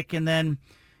optimistic. And then,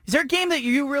 is there a game that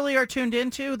you really are tuned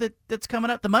into that's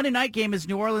coming up? The Monday night game is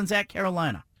New Orleans at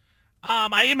Carolina.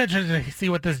 I am interested to see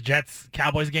what this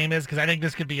Jets-Cowboys game is because I think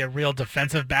this could be a real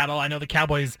defensive battle. I know the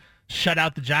Cowboys shut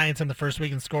out the Giants in the first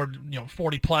week and scored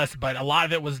 40 plus, but a lot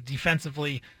of it was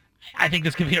defensively. I think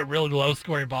this could be a really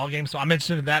low-scoring ball game, so I'm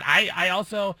interested in that. I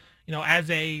also, as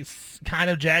a kind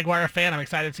of Jaguar fan, I'm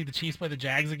excited to see the Chiefs play the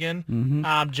Jags again.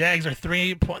 Mhm. Jags are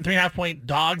 3.5-point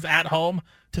dogs at home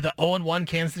to the 0-1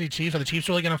 Kansas City Chiefs. Are the Chiefs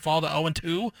really going to fall to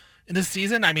 0-2 in this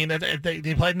season? I mean,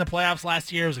 they played in the playoffs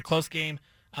last year. It was a close game.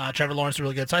 Trevor Lawrence is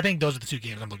really good. So I think those are the two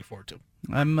games I'm looking forward to.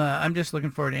 I'm just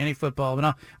looking forward to any football.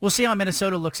 But we'll see how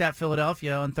Minnesota looks at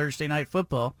Philadelphia on Thursday Night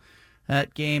Football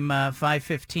at game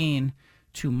 5:15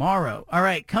 tomorrow. All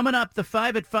right, coming up, the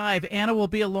 5 at 5. Anna will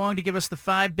be along to give us the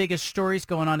 5 biggest stories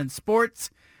going on in sports.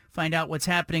 Find out what's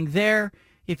happening there.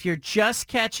 If you're just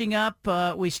catching up,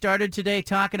 we started today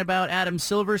talking about Adam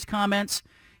Silver's comments.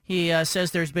 He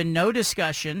says there's been no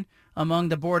discussion among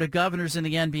the Board of Governors in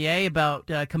the NBA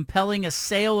about compelling a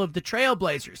sale of the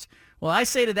Trailblazers. Well, I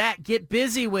say to that, get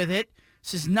busy with it.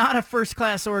 This is not a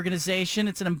first-class organization.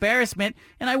 It's an embarrassment.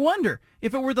 And I wonder,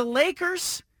 if it were the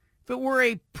Lakers, if it were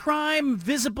a prime,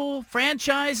 visible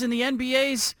franchise in the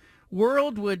NBA's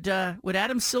world, would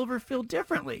Adam Silver feel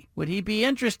differently? Would he be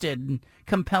interested in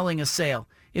compelling a sale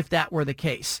if that were the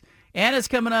case? Anna's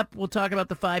coming up. We'll talk about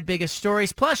the 5 biggest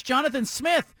stories. Plus, Jonathan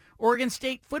Smith, Oregon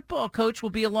State football coach,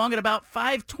 will be along at about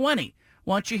 5:20.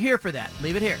 Want you here for that.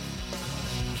 Leave it here.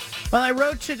 Well, I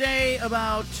wrote today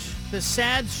about a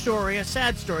sad story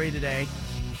today,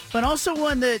 but also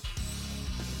one that,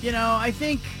 I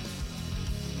think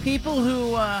people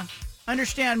who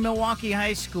understand Milwaukee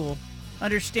High School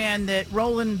understand that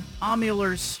Roland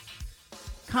Amuller's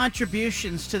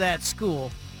contributions to that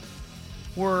school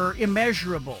were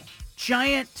immeasurable.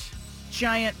 Giant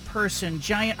person,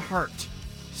 giant heart.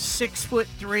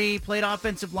 6'3", played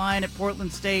offensive line at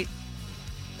Portland State.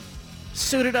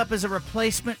 Suited up as a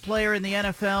replacement player in the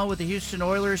NFL with the Houston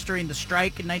Oilers during the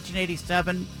strike in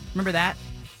 1987. Remember that?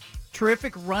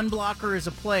 Terrific run blocker as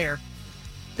a player.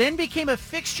 Then became a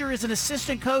fixture as an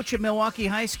assistant coach at Milwaukee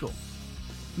High School.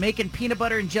 Making peanut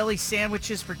butter and jelly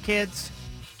sandwiches for kids.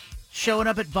 Showing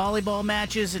up at volleyball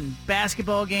matches and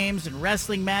basketball games and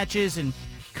wrestling matches and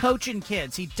coaching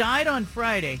kids. He died on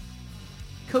Friday.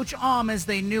 Coach Aum, as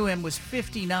they knew him, was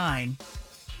 59.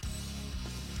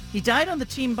 He died on the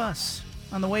team bus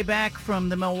on the way back from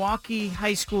the Milwaukee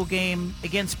High School game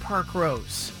against Park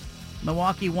Rose.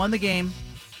 Milwaukee won the game.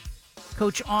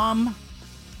 Coach Aum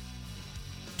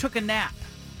took a nap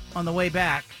on the way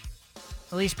back.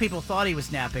 At least people thought he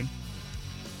was napping.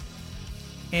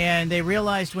 And they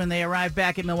realized when they arrived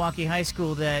back at Milwaukee High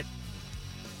School that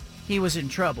he was in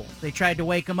trouble. They tried to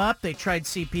wake him up. They tried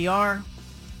CPR.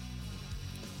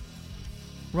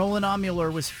 Roland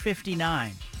Amuller was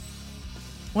 59.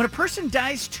 When a person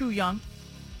dies too young,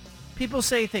 people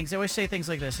say things. They always say things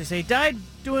like this. They say, died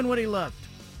doing what he loved.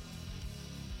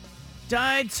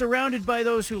 Died surrounded by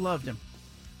those who loved him.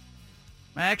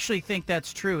 I actually think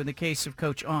that's true in the case of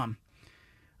Coach Aum.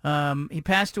 He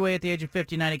passed away at the age of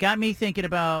 59. It got me thinking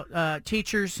about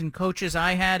teachers and coaches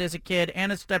I had as a kid.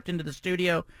 Anna stepped into the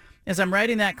studio. As I'm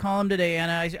writing that column today,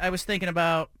 Anna, I was thinking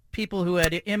about people who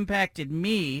had impacted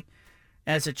me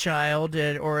as a child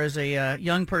or as a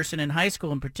young person in high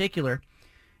school in particular.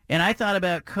 And I thought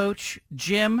about Coach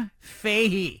Jim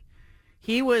Fahey.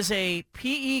 He was a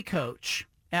PE coach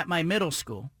at my middle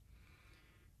school.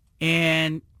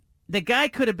 And the guy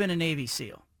could have been a Navy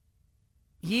SEAL.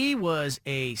 He was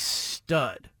a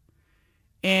stud.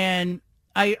 And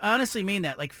I honestly mean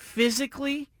that. Like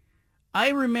physically, I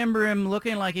remember him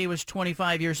looking like he was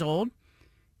 25 years old.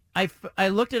 I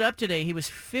looked it up today. He was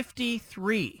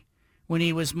 53 when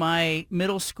he was my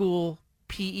middle school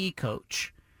PE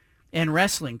coach and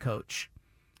wrestling coach.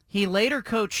 He later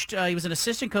coached, he was an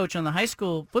assistant coach on the high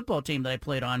school football team that I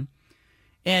played on.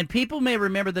 And people may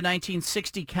remember the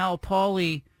 1960 Cal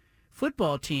Poly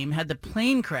football team had the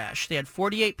plane crash. They had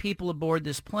 48 people aboard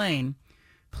this plane.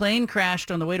 Plane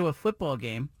crashed on the way to a football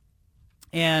game,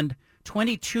 and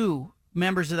 22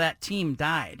 members of that team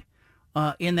died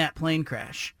in that plane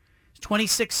crash.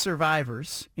 26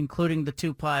 survivors, including the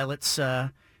 2 pilots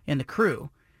and the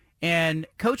crew. And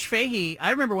Coach Fahey,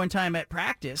 I remember one time at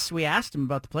practice, we asked him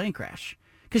about the plane crash.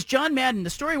 Because John Madden,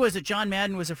 the story was that John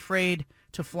Madden was afraid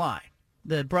to fly.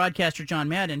 The broadcaster John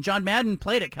Madden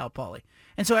played at Cal Poly.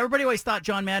 And so everybody always thought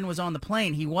John Madden was on the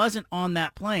plane. He wasn't on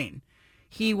that plane.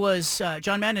 He was,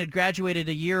 John Madden had graduated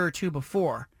a year or two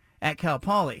before at Cal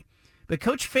Poly. But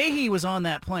Coach Fahey was on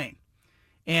that plane.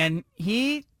 And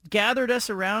he gathered us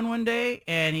around one day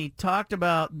and he talked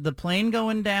about the plane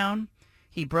going down.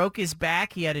 He broke his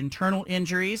back. He had internal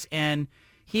injuries. And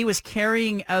he was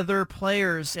carrying other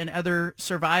players and other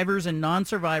survivors and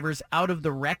non-survivors out of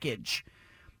the wreckage,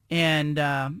 and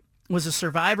was a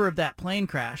survivor of that plane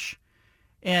crash.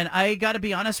 And I got to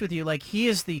be honest with you, like, he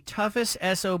is the toughest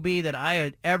SOB that I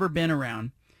had ever been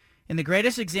around. And the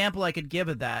greatest example I could give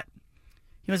of that,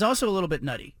 he was also a little bit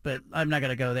nutty, but I'm not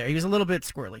going to go there. He was a little bit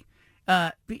squirrely.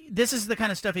 This is the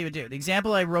kind of stuff he would do. The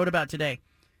example I wrote about today,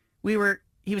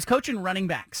 he was coaching running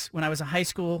backs when I was a high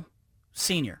school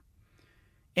senior.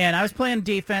 And I was playing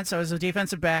defense. I was a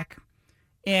defensive back.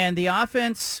 And the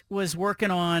offense was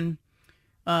working on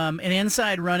an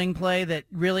inside running play that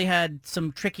really had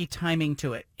some tricky timing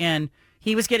to it. And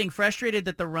he was getting frustrated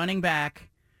that the running back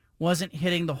wasn't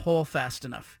hitting the hole fast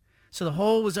enough. So the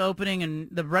hole was opening, and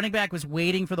the running back was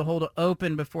waiting for the hole to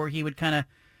open before he would kind of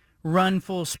run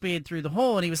full speed through the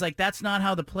hole. And he was like, that's not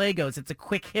how the play goes. It's a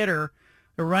quick hitter.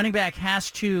 The running back has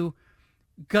to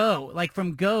go. Like,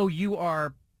 from go, you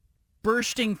are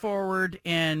bursting forward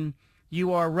and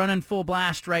you are running full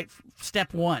blast, right?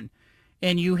 Step one.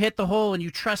 And you hit the hole and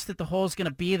you trust that the hole is going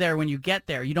to be there when you get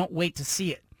there. You don't wait to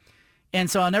see it.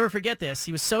 And so I'll never forget this.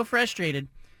 He was so frustrated,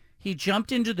 he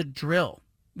jumped into the drill.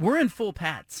 We're in full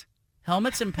pads,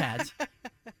 helmets and pads.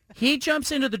 He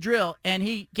jumps into the drill and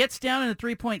he gets down in a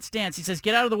three-point stance. He says,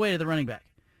 get out of the way to the running back.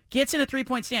 Gets in a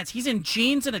three-point stance. He's in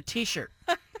jeans and a T-shirt.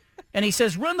 And he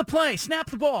says, run the play, snap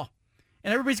the ball.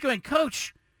 And everybody's going,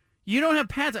 Coach, you don't have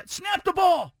pads on. Snap the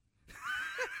ball.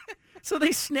 So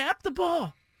they snap the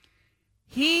ball.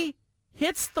 He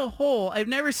hits the hole. I've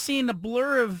never seen a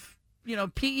blur of,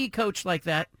 PE coach like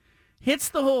that. Hits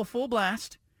the hole full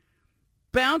blast.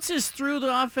 Bounces through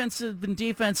the offensive and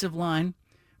defensive line.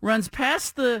 Runs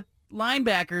past the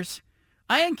linebackers.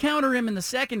 I encounter him in the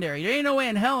secondary. There ain't no way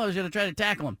in hell I was going to try to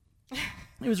tackle him.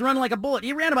 He was running like a bullet.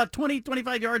 He ran about 20,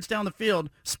 25 yards down the field,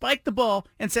 spiked the ball,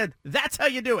 and said, that's how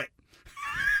you do it.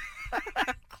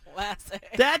 Classic.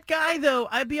 That guy, though,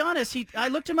 I'll be honest, I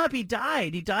looked him up. He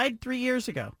died. He died 3 years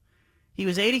ago. He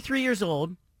was 83 years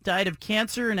old, died of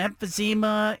cancer and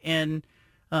emphysema and,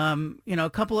 a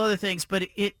couple other things. But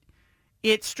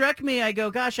it struck me. I go,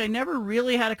 gosh, I never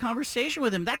really had a conversation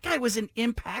with him. That guy was an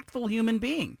impactful human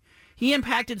being. He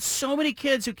impacted so many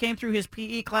kids who came through his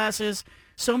PE classes,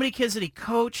 so many kids that he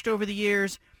coached over the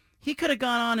years. He could have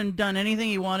gone on and done anything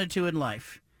he wanted to in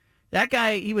life. That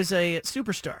guy, he was a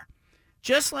superstar.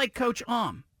 Just like Coach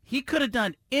Ohm, he could have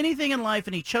done anything in life,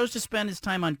 and he chose to spend his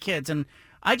time on kids. And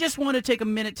I just want to take a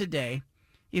minute today.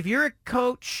 If you're a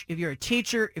coach, if you're a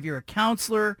teacher, if you're a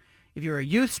counselor, if you're a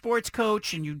youth sports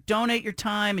coach, and you donate your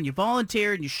time and you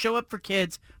volunteer and you show up for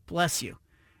kids, bless you.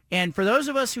 And for those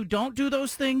of us who don't do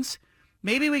those things,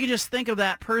 maybe we can just think of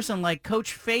that person like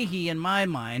Coach Fahey in my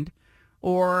mind,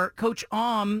 or Coach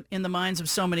Ohm in the minds of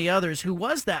so many others who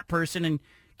was that person, and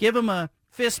give him a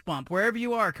fist bump wherever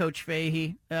you are, Coach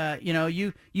Fahey.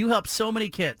 You help so many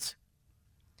kids.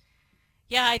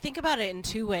 Yeah, I think about it in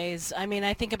two ways. I mean,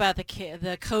 I think about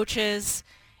the coaches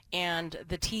and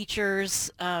the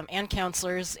teachers and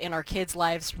counselors in our kids'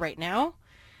 lives right now.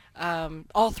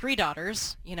 All three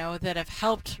daughters, that have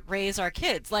helped raise our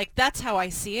kids. Like, that's how I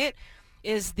see it,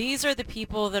 is these are the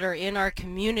people that are in our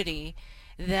community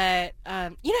that,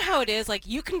 you know how it is, like,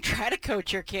 you can try to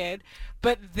coach your kid,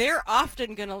 but they're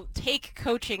often going to take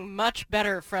coaching much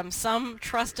better from some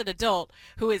trusted adult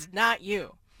who is not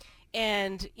you.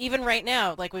 And even right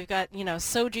now, like, we've got,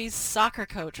 Soji's soccer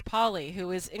coach, Polly,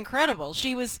 who is incredible.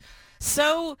 She was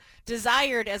so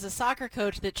desired as a soccer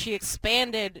coach that she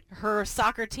expanded her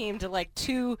soccer team to, like,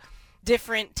 2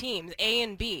 different teams, A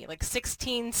and B, like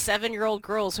 16 7-year-old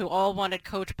girls who all wanted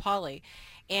Coach Polly.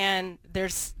 And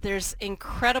there's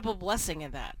incredible blessing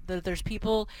in that. There's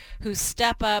people who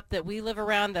step up that we live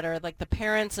around that are like the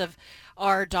parents of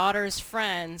our daughter's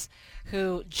friends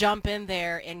who jump in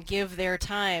there and give their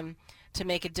time to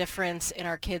make a difference in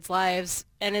our kids' lives.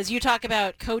 And as you talk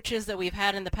about coaches that we've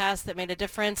had in the past that made a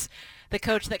difference, the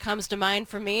coach that comes to mind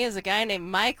for me is a guy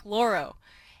named Mike Loro.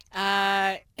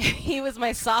 He was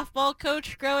my softball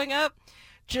coach growing up.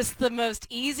 Just the most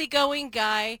easygoing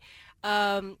guy.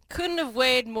 Couldn't have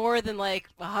weighed more than like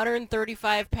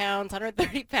 135 pounds,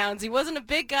 130 pounds. He wasn't a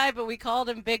big guy, but we called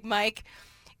him Big Mike.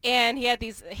 And he had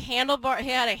he had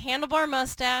a handlebar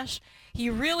mustache. He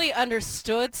really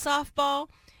understood softball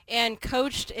and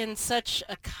coached in such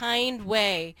a kind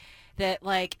way that,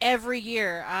 like, every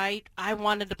year I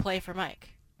wanted to play for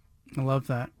Mike. I love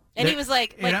that. And he was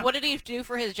like, you know? what did he do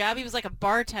for his job? He was like a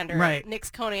bartender Right. at Nick's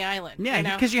Coney Island. Yeah, you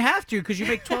know? because you have to, because you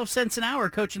make 12 cents an hour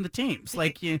coaching the teams.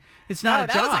 Like, it's not a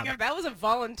that job. that was a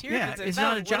volunteer Yeah, position. it's That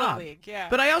not a was Little job. League, yeah.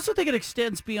 But I also think it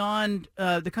extends beyond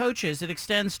the coaches. It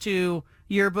extends to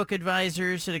yearbook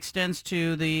advisors. It extends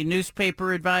to the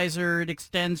newspaper advisor. It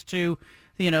extends to,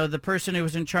 the person who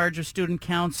was in charge of student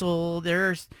council.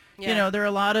 There's, there are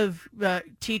a lot of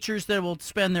teachers that will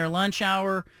spend their lunch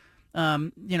hour,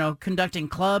 conducting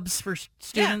clubs for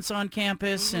students on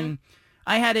campus. Mm-hmm. And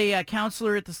I had a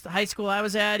counselor at the high school I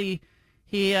was at. He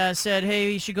said,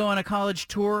 hey, you should go on a college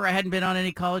tour. I hadn't been on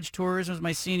any college tours. It was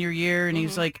my senior year. And he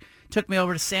was like, took me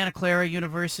over to Santa Clara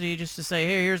University just to say,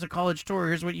 hey, here's a college tour.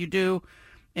 Here's what you do.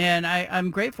 And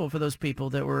I'm grateful for those people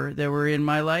that were in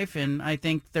my life. And I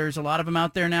think there's a lot of them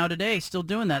out there now today still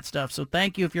doing that stuff. So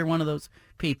thank you if you're one of those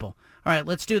people. All right,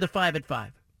 let's do the 5 at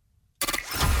 5.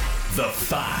 The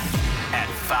 5 at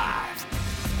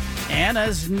 5.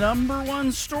 Anna's number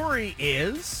one story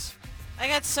is... I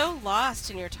got so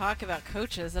lost in your talk about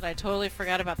coaches that I totally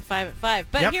forgot about the 5 at 5.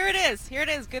 But Yep. Here it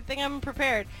is. Good thing I'm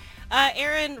prepared.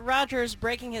 Aaron Rodgers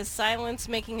breaking his silence,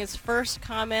 making his first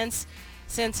comments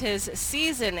since his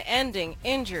season-ending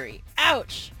injury.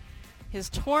 Ouch! His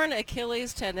torn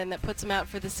Achilles tendon that puts him out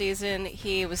for the season.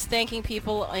 He was thanking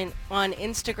people on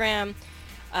Instagram,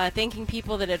 thanking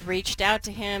people that had reached out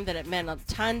to him, that it meant a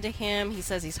ton to him. He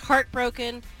says he's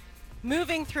heartbroken,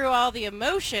 moving through all the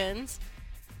emotions.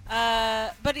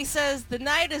 But he says, the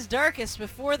night is darkest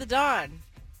before the dawn,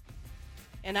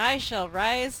 and I shall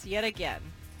rise yet again.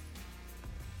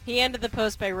 He ended the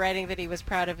post by writing that he was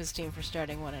proud of his team for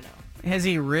starting 1-0. Has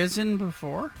he risen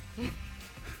before?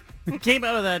 Came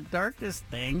out of that darkest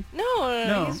thing.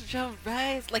 No. He shall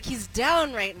rise. Like, he's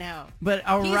down right now. But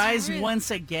I'll He's rise risen.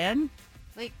 once again?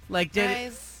 Like did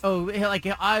rise. it? Oh, like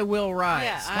I will rise.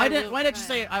 Yeah, why I did will you rise.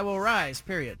 say I will rise,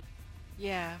 period?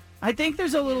 Yeah. I think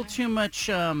there's a little too much,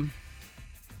 I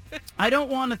don't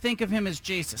want to think of him as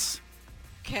Jesus.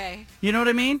 Okay. You know what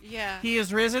I mean? Yeah. He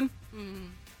is risen. Mm.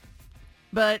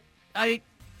 But I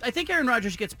think Aaron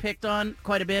Rodgers gets picked on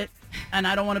quite a bit, and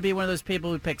I don't want to be one of those people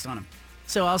who picks on him.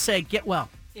 So I'll say get well.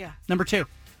 Yeah. Number 2.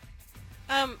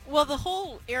 Well, the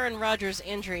whole Aaron Rodgers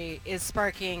injury is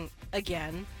sparking,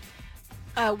 again,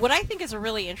 what I think is a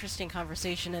really interesting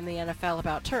conversation in the NFL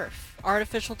about turf.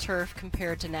 Artificial turf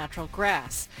compared to natural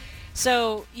grass.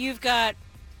 So you've got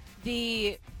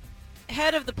the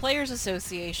head of the Players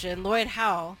Association, Lloyd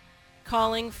Howell,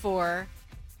 calling for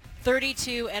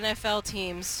 32 NFL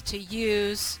teams to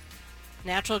use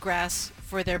natural grass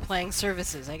for their playing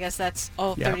services. I guess that's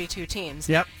all 32 teams.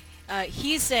 Yep.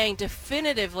 He's saying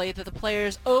definitively that the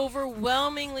players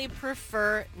overwhelmingly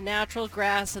prefer natural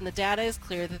grass, and the data is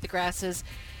clear that the grass is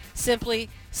simply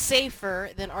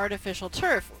safer than artificial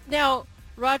turf. Now,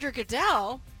 Roger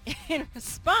Goodell, in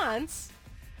response,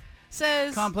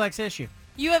 says... Complex issue.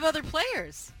 You have other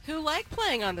players who like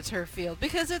playing on the turf field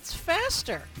because it's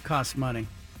faster. It costs money.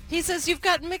 He says you've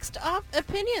got mixed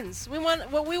opinions.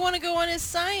 What we want to go on is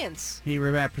science. He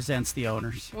represents the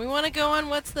owners. We want to go on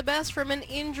what's the best from an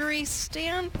injury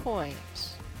standpoint.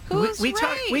 Who's we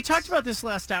right? We talked about this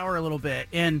last hour a little bit,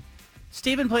 and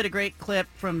Stephen played a great clip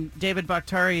from David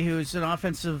Bakhtari, who's an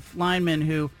offensive lineman,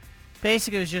 who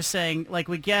basically was just saying, like,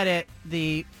 we get it.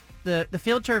 The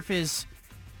field turf is,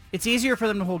 it's easier for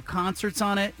them to hold concerts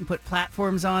on it and put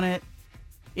platforms on it.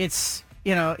 It's,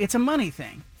 it's a money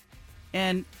thing.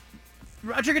 And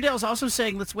Roger Goodell's also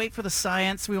saying, let's wait for the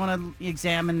science. We want to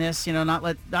examine this, not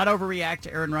overreact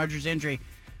to Aaron Rodgers' injury.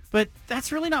 But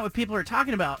that's really not what people are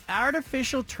talking about.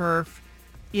 Artificial turf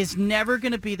is never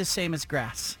going to be the same as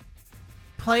grass.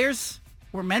 Players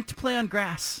were meant to play on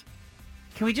grass.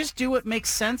 Can we just do what makes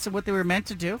sense of what they were meant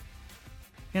to do?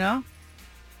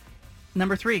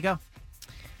 Number 3, go.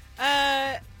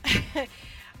 I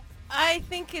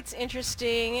think it's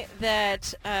interesting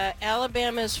that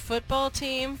Alabama's football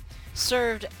team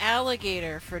served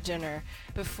alligator for dinner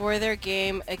before their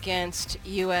game against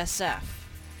USF.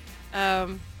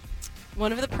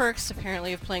 One of the perks,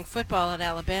 apparently, of playing football at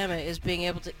Alabama is being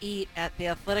able to eat at the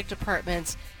athletic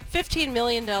department's $15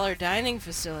 million dining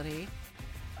facility.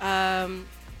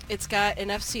 It's got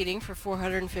enough seating for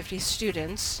 450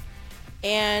 students.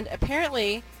 And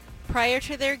apparently, prior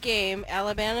to their game,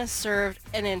 Alabama served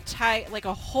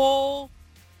a whole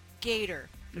gator.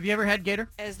 Have you ever had gator?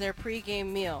 As their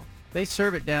pregame meal. They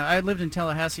serve it down. I lived in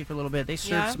Tallahassee for a little bit. They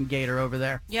serve some gator over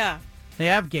there. Yeah. They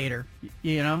have gator.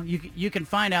 You can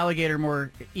find alligator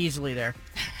more easily there.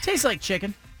 Tastes like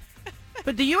chicken.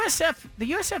 But the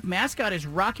USF mascot is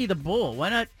Rocky the Bull. Why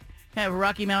not have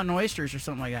Rocky Mountain Oysters or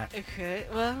something like that? It could.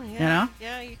 Well, yeah.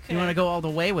 Yeah, you could. You want to go all the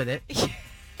way with it.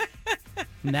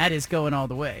 And that is going all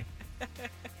the way.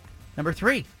 Number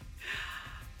 3.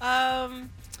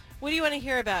 What do you want to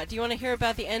hear about? Do you want to hear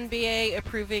about the NBA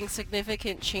approving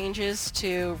significant changes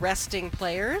to resting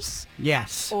players?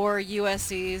 Yes. Or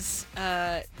USC's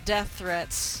death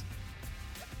threats?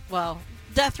 Well,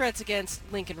 death threats against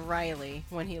Lincoln Riley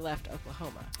when he left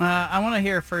Oklahoma. I want to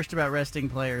hear first about resting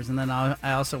players, and then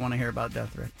I also want to hear about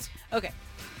death threats. Okay.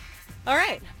 All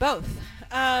right, both.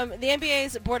 The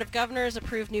NBA's Board of Governors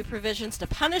approved new provisions to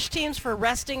punish teams for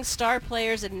resting star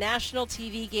players in national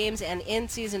TV games and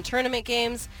in-season tournament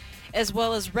games, as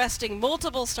well as resting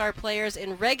multiple star players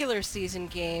in regular season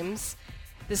games.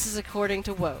 This is according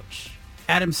to Woj.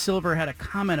 Adam Silver had a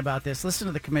comment about this. Listen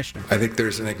to the commissioner. I think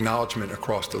there's an acknowledgement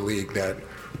across the league that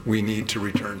we need to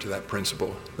return to that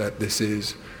principle, that this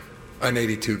is an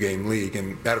 82-game league.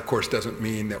 And that, of course, doesn't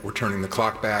mean that we're turning the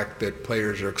clock back, that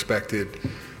players are expected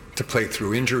to play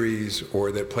through injuries,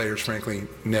 or that players, frankly,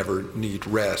 never need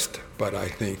rest. But I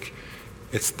think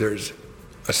there's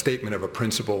a statement of a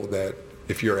principle that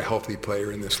if you're a healthy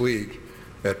player in this league,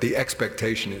 that the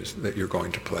expectation is that you're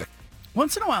going to play.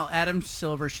 Once in a while, Adam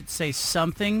Silver should say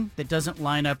something that doesn't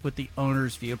line up with the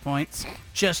owner's viewpoints,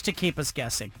 just to keep us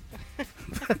guessing.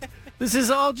 This is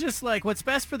all just like what's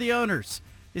best for the owners.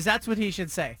 That's what he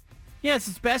should say. Yes,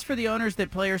 it's best for the owners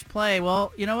that players play.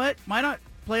 Well, you know what? Why not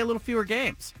play a little fewer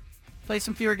games? Play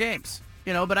some fewer games.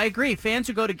 But I agree. Fans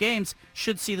who go to games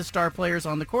should see the star players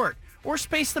on the court, or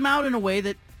space them out in a way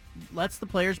that lets the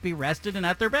players be rested and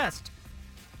at their best.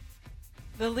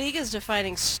 The league is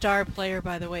defining star player,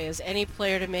 by the way, as any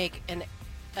player to make an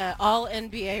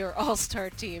all-NBA or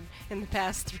all-star team in the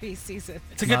past 3 seasons.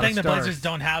 It's a good thing the Blazers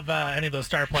don't have any of those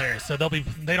star players, so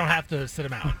they don't have to sit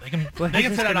them out. They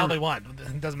can sit out all they want.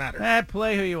 It doesn't matter.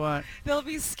 Play who you want. They'll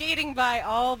be skating by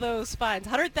all those fines.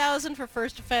 $100,000 for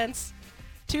first offense,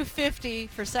 $250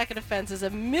 for second offense is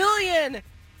 $1 million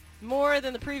more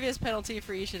than the previous penalty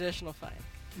for each additional fine.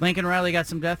 Lincoln Riley got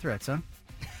some death threats, huh?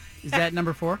 Is that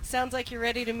number 4? Sounds like you're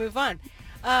ready to move on.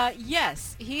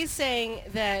 Yes, he's saying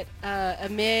that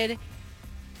amid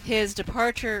his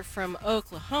departure from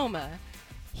Oklahoma,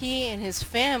 he and his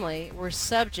family were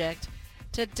subject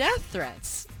to death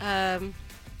threats.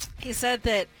 He said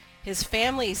that his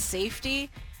family's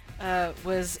safety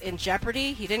was in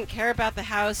jeopardy. He didn't care about the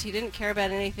house. He didn't care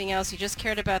about anything else. He just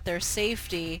cared about their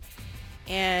safety.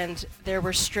 And there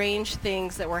were strange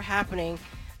things that were happening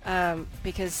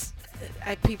because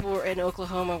people in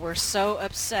Oklahoma were so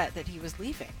upset that he was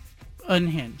leaving.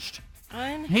 Unhinged.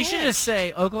 He should just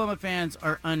say Oklahoma fans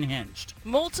are unhinged.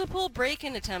 Multiple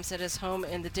break-in attempts at his home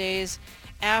in the days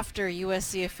after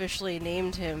USC officially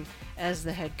named him as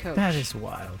the head coach. That is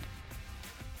wild.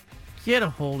 Get a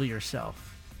hold of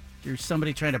yourself. You're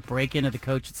somebody trying to break into the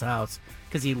coach's house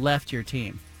because he left your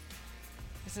team.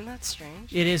 Isn't that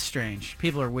strange? It is strange.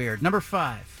 People are weird. Number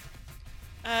 5.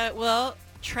 Well,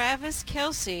 Travis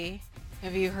Kelce.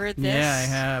 Have you heard this? Yeah, I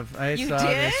have. I saw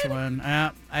this one.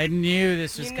 I knew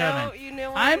this was coming. You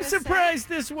know I'm surprised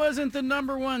this wasn't the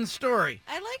number 1 story.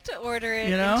 I like to order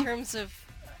it in terms of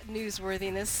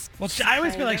newsworthiness. Well, I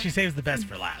always feel like she saves the best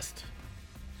for last.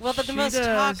 Well, but the most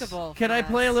talkable. Can I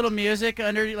play a little music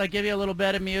give you a little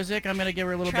bit of music? I'm going to give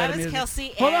her a little bit of music. Travis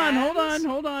Kelce. Hold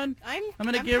on. I'm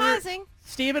going to give pausing. her.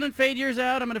 Steven, and fade yours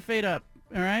out. I'm going to fade up.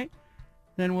 All right.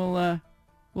 Then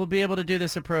we'll be able to do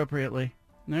this appropriately.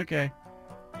 Okay.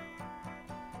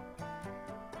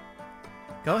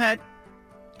 Go ahead.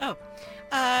 Oh.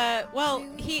 Well,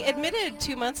 he admitted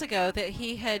 2 months ago that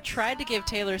he had tried to give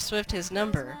Taylor Swift his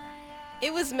number.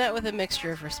 It was met with a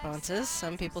mixture of responses.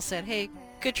 Some people said, hey,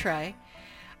 good try.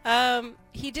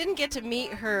 He didn't get to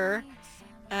meet her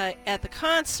at the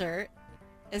concert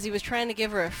as he was trying to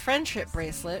give her a friendship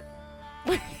bracelet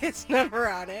with his number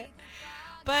on it.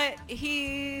 But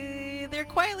they're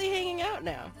quietly hanging out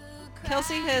now.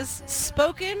 Kelce has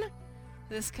spoken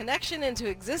this connection into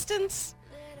existence.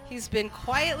 He's been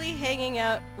quietly hanging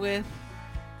out with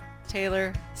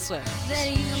Taylor Swift.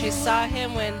 She saw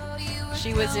him when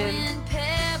she was in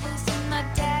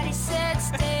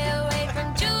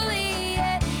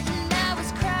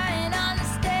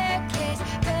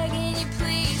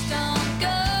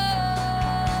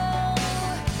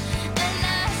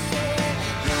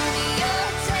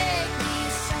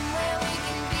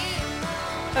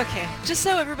Okay, just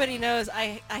so everybody knows,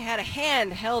 I had a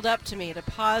hand held up to me to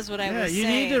pause what I was saying.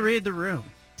 Yeah, you need to read the room.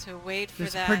 To wait for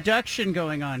There's that production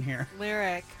going on here.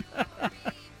 Lyric.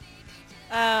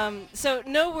 So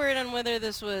no word on whether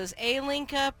this was a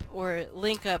link up or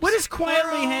link up. What does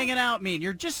quietly hanging out mean?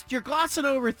 You're glossing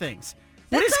over things.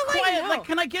 What is quiet? Like,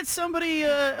 can I get somebody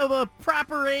of a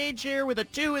proper age here with a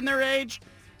 2 in their age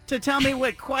to tell me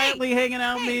what quietly hanging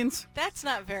out means? That's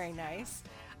not very nice.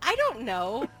 I don't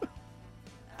know.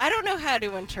 I don't know how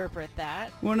to interpret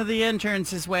that. One of the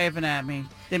interns is waving at me.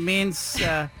 It means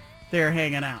they're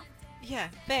hanging out. Yeah,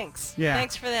 thanks. Yeah.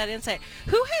 Thanks for that insight.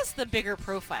 Who has the bigger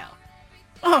profile?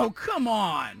 Oh, come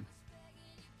on.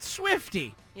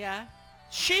 Swifty. Yeah?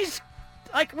 She's,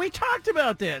 like, we talked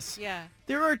about this. Yeah.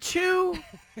 There are two...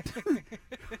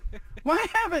 Why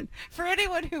haven't... For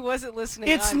anyone who wasn't listening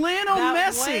It's on Lionel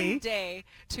that Messi. one day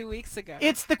 2 weeks ago.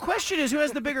 It's the question is who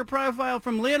has the bigger profile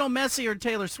from Lionel Messi or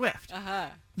Taylor Swift? Uh-huh.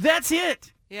 That's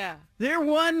it. Yeah. They're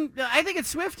one... I think it's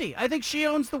Swifty. I think she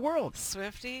owns the world.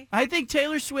 Swifty? I think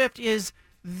Taylor Swift is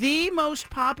the most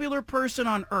popular person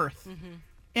on earth. Mm-hmm.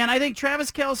 And I think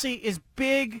Travis Kelce is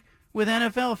big with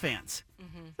NFL fans.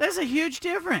 Mm-hmm. That's a huge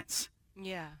difference.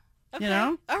 Yeah. You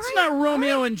know? All It's right, not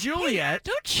Romeo all right. and Juliet.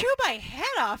 Hey, don't chew my head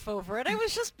off over it. I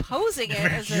was just posing it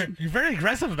as a... You're very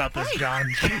aggressive about this, John.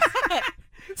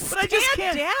 But I just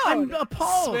can't. down, I'm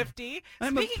appalled. Swifty.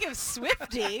 Speaking of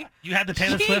Swifty... You had the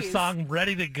Taylor Jeez. Swift song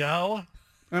ready to go?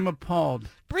 I'm appalled.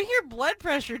 Bring your blood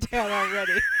pressure down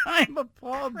already. I'm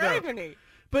appalled, though. Criminy.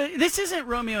 But this isn't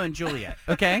Romeo and Juliet,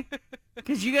 okay?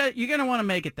 Because you're going to want to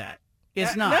make it that.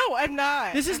 It's not. No, I'm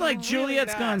not. This is I'm like really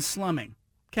Juliet's not. gone slumming,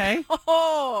 okay?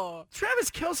 Oh.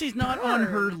 Travis Kelce's not on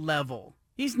her level.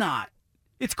 He's not.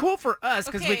 It's cool for us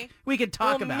because Okay. we could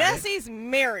talk well, about it. Messi's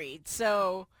married,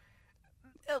 so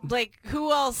like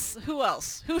who else? Who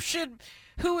else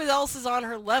is on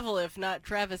her level if not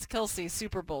Travis Kelce,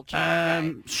 Super Bowl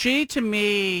champ? She, to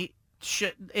me,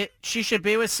 she should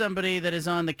be with somebody that is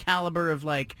on the caliber of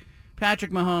like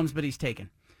Patrick Mahomes, but he's taken.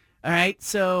 All right,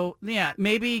 so yeah,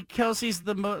 maybe Kelsey's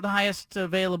the highest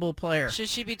available player. Should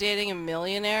she be dating a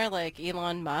millionaire like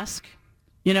Elon Musk?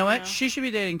 You know what? No. She should be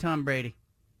dating Tom Brady.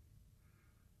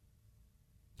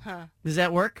 Huh? Does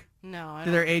that work? No. I Do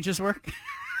don't. their ages work?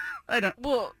 I don't.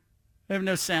 Well, I have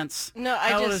no sense. no.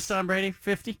 How old is Tom Brady?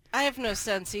 50? I have no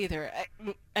sense either.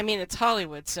 I mean, it's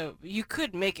Hollywood, so you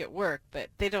could make it work, but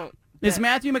they don't. Is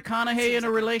Matthew McConaughey in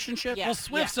a relationship? Yeah. Well,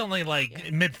 Swift's only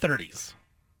like mid-30s.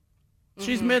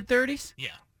 She's mid-30s? Yeah.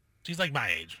 She's like my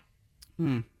age.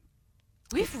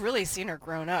 We've really seen her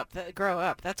grow up.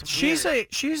 That's weird.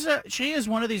 She is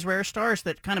one of these rare stars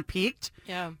that kind of peaked.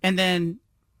 Yeah. And then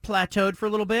plateaued for a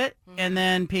little bit, and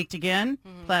then peaked again,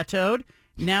 plateaued.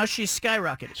 Now she's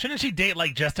skyrocketed. Shouldn't she date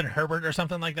like Justin Herbert or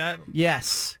something like that?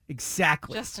 Yes,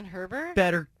 exactly. Justin Herbert?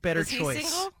 Better Is choice. he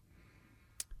single?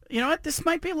 You know what? This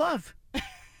might be love.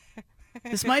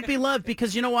 This might be love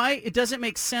because you know why? It doesn't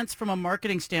make sense from a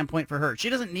marketing standpoint for her. She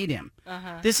doesn't need him.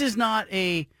 Uh-huh. This is not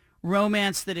a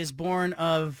romance that is born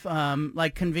of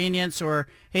like convenience or,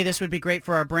 hey, this would be great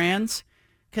for our brands,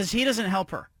 because he doesn't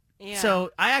help her. Yeah.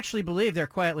 So I actually believe they're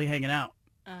quietly hanging out.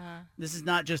 Uh-huh. This is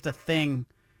not just a thing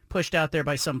pushed out there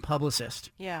by some publicist.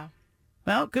 Yeah.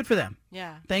 Well, good for them.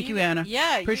 Yeah. Thank you, Anna.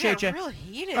 Yeah. Appreciate you. you. Got real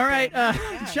heated All right, there.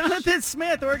 Oh my gosh. Jonathan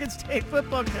Smith, Oregon State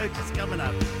football coach, is coming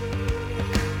up.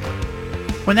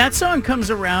 When that song comes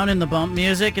around in the bump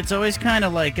music, it's always kind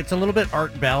of like, it's a little bit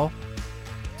Art Bell.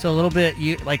 It's a little bit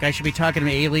like I should be talking to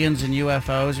aliens and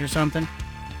UFOs or something.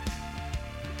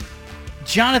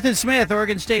 Jonathan Smith,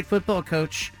 Oregon State football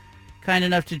coach, kind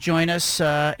enough to join us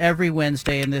every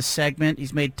Wednesday in this segment.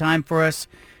 He's made time for us.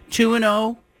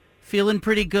 2-0, feeling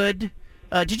pretty good.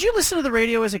 Did you listen to the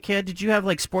radio as a kid? Did you have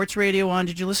like sports radio on?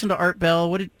 Did you listen to Art Bell?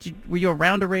 Were you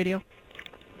around a radio?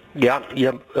 Yeah.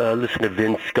 Listen to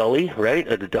Vin Scully, right,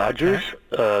 at the Dodgers.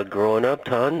 Growing up,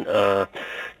 ton.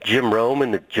 Jim Rome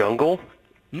in the Jungle.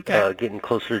 Okay. Getting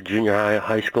closer to junior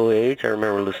high school age. I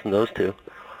remember listening to those two.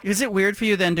 Is it weird for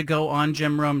you then to go on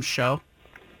Jim Rome's show?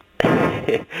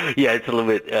 Yeah, it's a little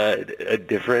bit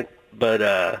different, but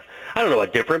I don't know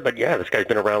about different, but yeah, this guy's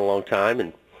been around a long time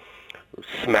and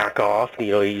smack off.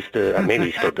 You know, he used to, maybe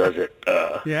he still does it.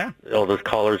 Yeah. All those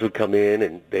callers would come in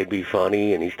and they'd be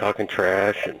funny, and he's talking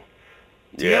trash. And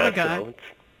Do you have a guy? Do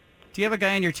you have a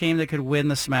guy on your team that could win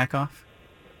the smack off?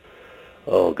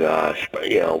 Oh gosh,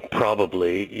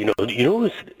 probably. You know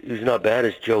who's not bad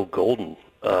is Joe Golden,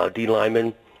 D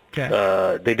lineman.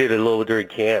 Okay. They did a little during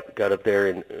camp. Got up there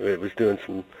and it was doing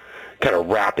some kind of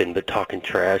rapping but talking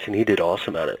trash, and he did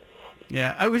awesome at it.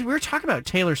 Yeah, we were talking about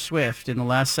Taylor Swift in the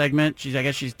last segment. I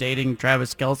guess she's dating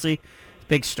Travis Kelce.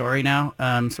 Big story now,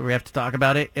 so we have to talk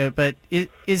about it. But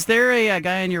is there a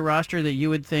guy on your roster that you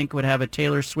would think would have a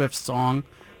Taylor Swift song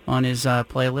on his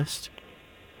playlist?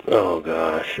 Oh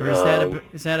gosh, Or is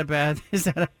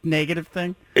that a negative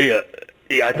thing? Yeah,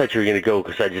 I thought you were gonna go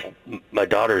because my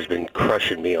daughter's been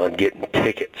crushing me on getting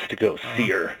tickets to go see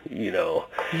her. You know.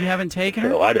 You haven't taken her?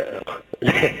 No, I don't.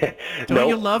 Don't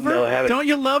you love her? No, I haven't. Don't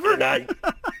you love her?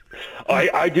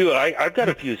 I do. I've got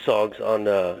a few songs on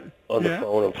the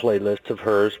phone and playlists of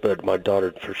hers, but my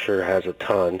daughter for sure has a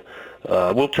ton.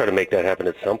 We'll try to make that happen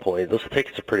at some point. Those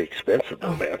tickets are pretty expensive,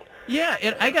 though, man. Yeah,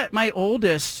 and I got my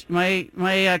oldest,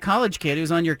 my college kid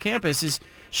who's on your campus.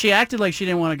 She acted like she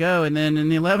didn't want to go, and then in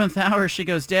the 11th hour she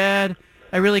goes, "Dad,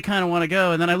 I really kind of want to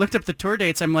go." And then I looked up the tour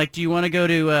dates. I'm like, "Do you want to go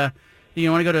to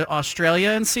Australia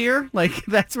and see her? Like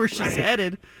that's where she's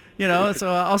headed." So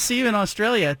I'll see you in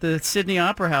Australia at the Sydney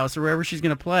Opera House or wherever she's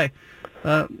going to play.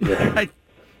 But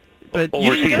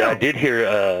overseas, I did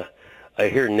hear. I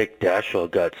hear Nick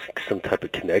Dashwell got some type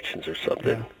of connections or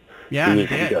something. Yeah,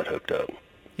 he got hooked up.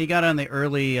 He got on the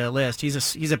early list.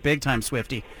 He's a big time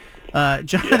Swiftie.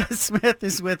 Jonathan Smith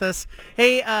is with us.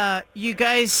 Hey, you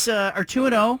guys are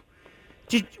 2-0.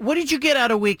 What did you get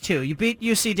out of week 2? You beat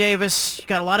UC Davis. You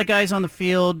got a lot of guys on the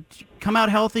field. Come out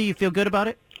healthy. You feel good about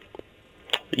it?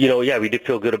 Yeah, we did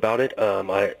feel good about it.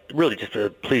 I really just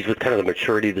pleased with kind of the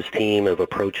maturity of this team of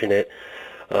approaching it.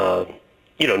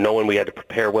 Knowing we had to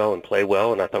prepare well and play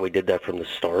well, and I thought we did that from the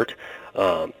start.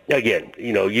 Again,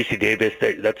 UC Davis,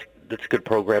 that's a good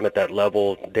program at that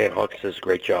level. Dan Hawkins does a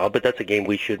great job, but that's a game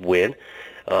we should win.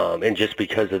 And just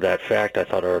because of that fact, I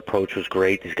thought our approach was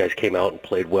great. These guys came out and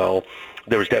played well.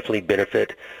 There was definitely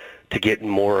benefit to getting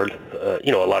more, a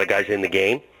lot of guys in the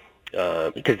game.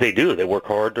 Because they do. They work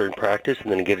hard during practice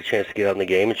and then get a chance to get out in the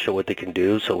game and show what they can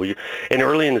do. And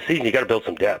early in the season, you got to build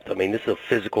some depth. I mean, this is a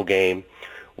physical game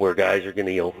where guys are going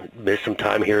to miss some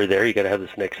time here or there. You got to have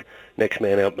this next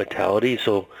man out mentality.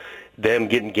 So them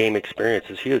getting game experience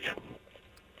is huge.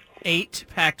 8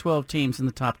 Pac-12 teams in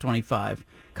the top 25.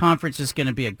 Conference is going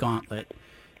to be a gauntlet.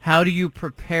 How do you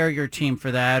prepare your team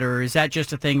for that, or is that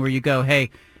just a thing where you go, hey,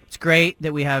 it's great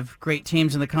that we have great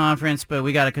teams in the conference, but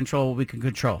we got to control what we can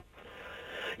control?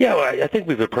 Yeah, well, I think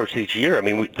we've approached each year. I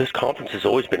mean, this conference has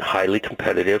always been highly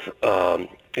competitive,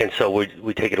 and so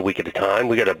we take it a week at a time.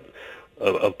 We got a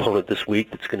opponent this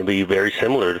week that's going to be very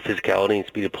similar to physicality and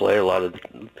speed of play. A lot of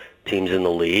teams in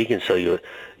the league, and so you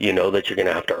know that you're going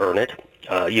to have to earn it.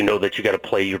 You know that you got to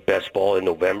play your best ball in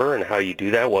November, and how you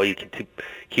do that, well, you can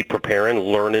keep preparing,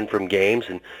 learning from games,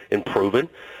 and improving,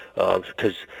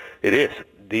 because it is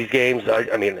these games.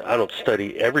 I mean, I don't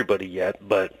study everybody yet,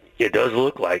 but it does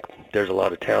look like there's a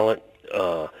lot of talent,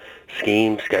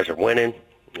 schemes, guys are winning.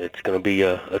 It's going to be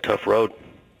a tough road.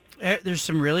 There's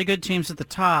some really good teams at the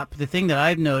top. The thing that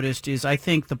I've noticed is I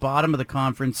think the bottom of the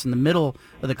conference and the middle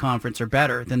of the conference are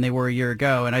better than they were a year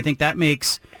ago, and I think that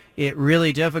makes it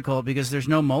really difficult because there's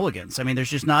no mulligans. I mean,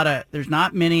 there's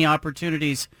not many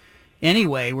opportunities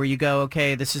anyway where you go,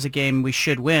 okay, this is a game we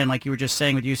should win, like you were just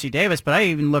saying with UC Davis. But I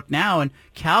even look now, and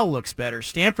Cal looks better.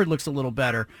 Stanford looks a little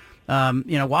better.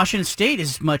 Washington State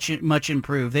is much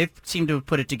improved. They've seemed to have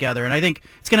put it together, and I think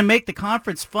it's going to make the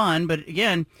conference fun. But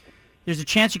again, there's a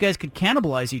chance you guys could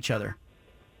cannibalize each other.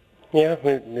 Yeah,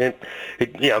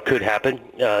 it could happen.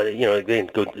 Again,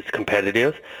 it's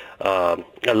competitive. A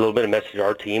little bit of message to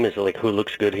our team is like who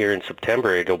looks good here in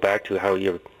September. You go back to how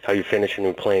you finish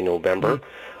and play in November.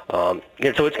 So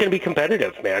it's going to be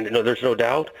competitive, man. There's no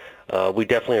doubt. We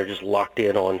definitely are just locked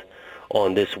in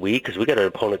on this week because we got an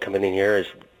opponent coming in here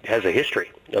has a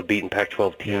history of beating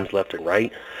Pac-12 teams left and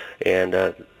right, and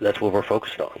that's what we're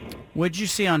focused on. What did you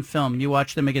see on film? You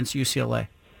watched them against UCLA.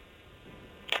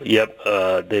 Yep,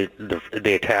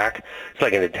 they attack. It's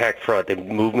like an attack front. The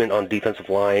movement on defensive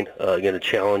line, going to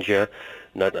challenge you.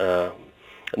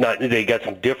 They got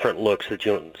some different looks that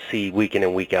you don't see week in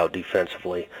and week out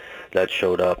defensively. That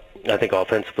showed up. I think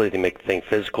offensively they make the thing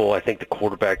physical. I think the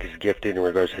quarterback is gifted in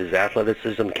regards to his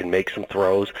athleticism, can make some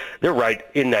throws. They're right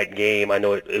in that game. I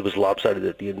know it was lopsided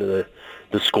at the end of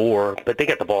the score, but they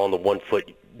got the ball on the 1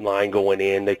 foot line going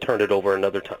in. They turned it over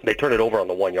another time. They turned it over on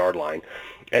the 1 yard line,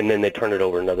 and then they turned it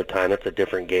over another time. That's a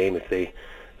different game if they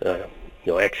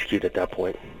execute at that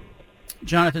point.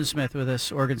 Jonathan Smith with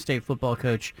us, Oregon State football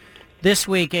coach. This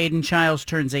week, Aiden Childs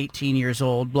turns 18 years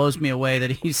old. Blows me away that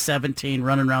he's 17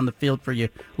 running around the field for you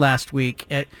last week.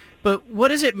 But what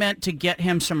has it meant to get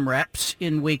him some reps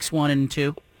in weeks 1 and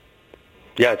 2?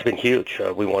 Yeah, it's been huge.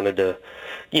 We wanted to,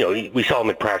 we saw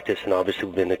him in practice, and obviously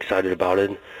we've been excited about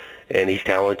it. And he's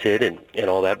talented and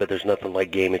all that, but there's nothing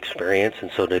like game experience. And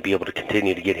so to be able to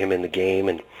continue to get him in the game,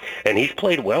 and he's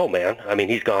played well, man. I mean,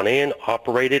 he's gone in,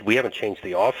 operated. We haven't changed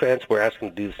the offense. We're asking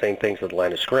him to do the same things at the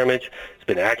line of scrimmage. He's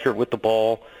been accurate with the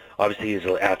ball. Obviously, his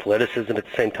athleticism at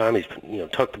the same time. He's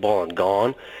tucked the ball and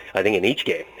gone. I think in each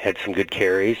game had some good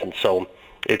carries, and so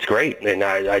it's great. And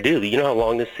I do. You know how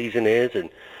long this season is, and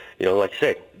like I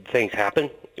said, things happen.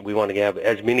 We want to have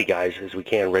as many guys as we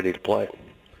can ready to play.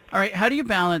 All right, how do you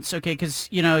balance, okay, because,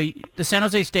 the San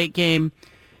Jose State game,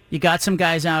 You got some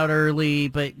guys out early,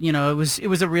 but it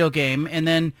was a real game. And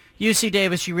then UC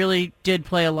Davis, you really did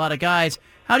play a lot of guys.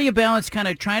 How do you balance kind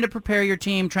of trying to prepare your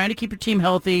team, trying to keep your team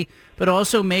healthy, but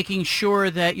also making sure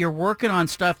that you're working on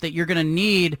stuff that you're going to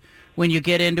need when you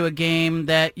get into a game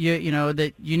that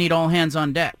that you need all hands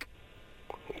on deck?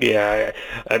 Yeah,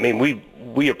 I mean,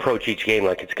 we approach each game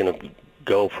like it's going to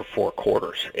go for 4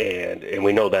 quarters, and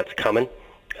we know that's coming.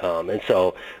 And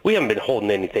so we haven't been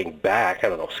holding anything back. I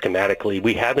don't know, schematically.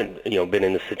 We haven't, been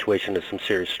in the situation of some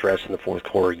serious stress in the fourth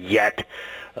quarter yet.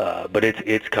 But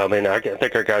it's coming. I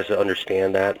think our guys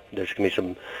understand that. There's going to be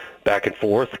some back and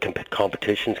forth.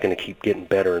 Competition's going to keep getting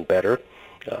better and better.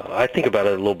 I think about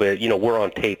it a little bit. We're on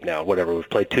tape now. Whatever. We've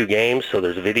played 2 games, so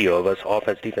there's a video of us,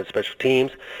 offense, defense, special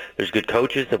teams. There's good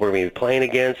coaches that we're going to be playing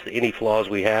against. Any flaws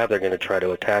we have, they're going to try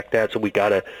to attack that. So we got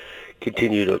to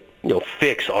continue to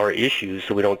fix our issues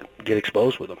so we don't get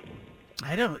exposed with them.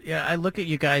 I look at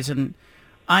you guys and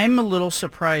I'm a little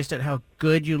surprised at how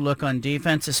good you look on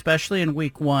defense, especially in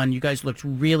week 1. You guys looked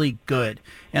really good,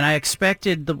 and I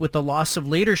expected with the loss of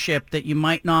leadership that you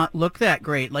might not look that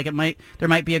great. Like there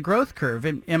might be a growth curve.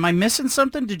 Am I missing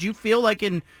something? Did you feel like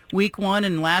in week 1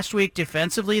 and last week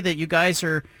defensively that you guys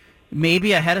are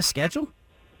maybe ahead of schedule?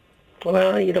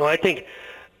 Well, I think.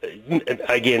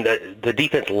 Again, the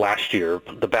defense last year,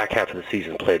 the back half of the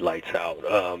season played lights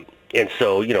out. And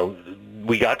so,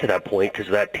 we got to that point because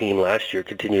that team last year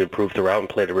continued to improve throughout and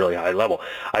played at a really high level.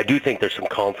 I do think there's some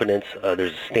confidence.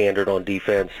 There's a standard on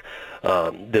defense.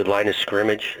 The line of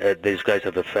scrimmage, these guys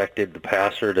have affected the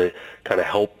passer to kind of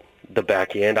help the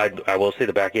back end. I will say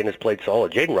the back end has played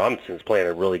solid. Jaden Robinson's playing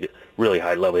at a really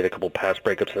high level. He had a couple pass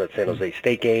breakups in that San Jose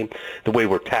State game. The way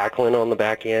we're tackling on the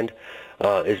back end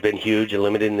has been huge,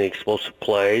 limiting the explosive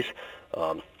plays.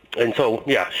 And so,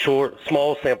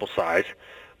 small sample size,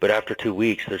 but after 2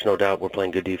 weeks, there's no doubt we're playing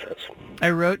good defense.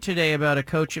 I wrote today about a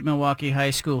coach at Milwaukee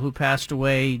High School who passed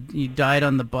away. He died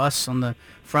on the bus on the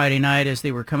Friday night as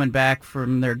they were coming back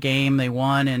from their game. They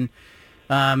won, and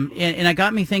it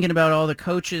got me thinking about all the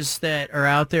coaches that are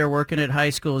out there working at high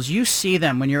schools. You see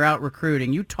them when you're out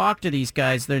recruiting. You talk to these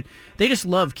guys. They just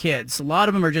love kids. A lot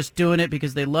of them are just doing it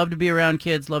because they love to be around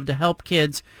kids, love to help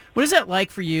kids. What is that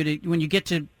like for you when you get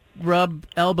to rub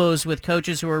elbows with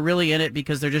coaches who are really in it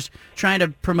because they're just trying to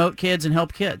promote kids and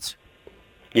help kids?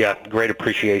 Yeah, great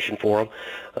appreciation for them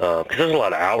because there's a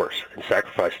lot of hours and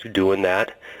sacrifice to doing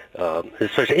that.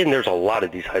 Especially, and there's a lot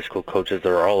of these high school coaches that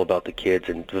are all about the kids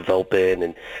and developing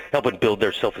and helping build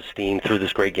their self-esteem through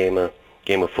this great game of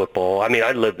football. I mean,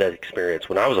 I lived that experience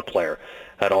when I was a player.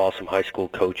 I had awesome high school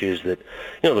coaches that,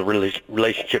 the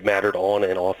relationship mattered on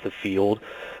and off the field.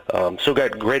 So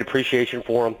got great appreciation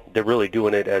for them. They're really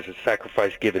doing it as a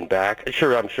sacrifice given back.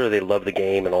 Sure, I'm sure they love the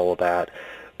game and all of that,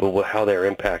 but how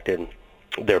they're impacting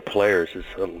their players is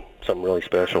something really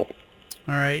special.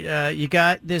 All right, you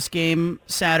got this game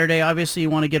Saturday. Obviously, you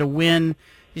want to get a win.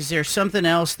 Is there something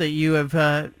else that you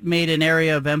have made an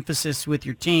area of emphasis with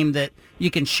your team that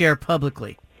you can share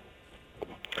publicly?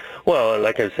 Well,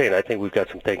 like I was saying, I think we've got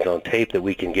some things on tape that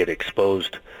we can get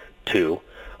exposed to.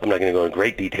 I'm not going to go in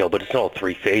great detail, but it's all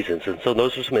 3 phases. And so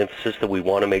those are some emphasis that we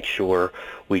want to make sure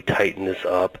we tighten this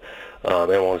up.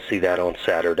 And I want to see that on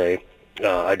Saturday.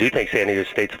 I do think San Diego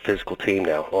State's a physical team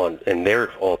now, and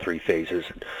they're all 3 phases.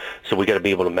 So we got to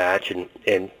be able to match,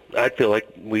 and I feel like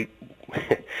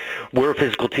we're a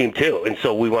physical team too, and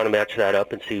so we want to match that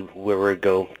up and see where we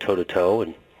go toe-to-toe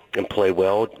and play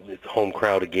well. Home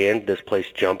crowd again, this place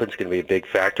jumping is going to be a big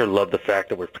factor. Love the fact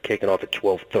that we're kicking off at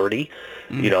 12:30.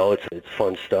 It's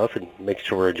fun stuff, and make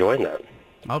sure we're enjoying that.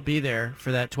 I'll be there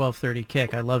for that 12:30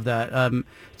 kick. I love that.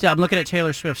 So I'm looking at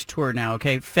Taylor Swift's tour now.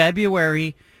 Okay,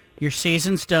 February. Your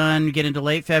season's done. You get into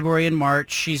late February and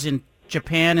March. She's in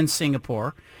Japan and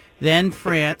Singapore, then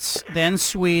France, then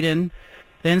Sweden,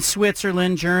 then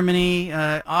Switzerland, Germany,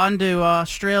 on to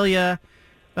Australia.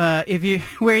 Where are you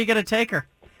going to take her?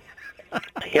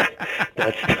 Yeah,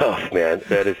 that's tough, man.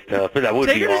 That is tough. That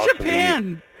would be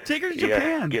awesome. Take her to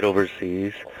Japan. Get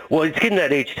overseas. Well, it's getting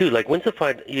that age too. Like, when's the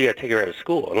fine? You got to take her out of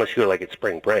school, unless you go like at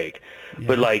spring break. Yeah.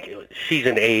 But like, she's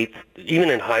in 8th,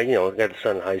 even in high. Got the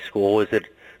son in high school. Is it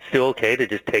still okay to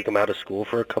just take him out of school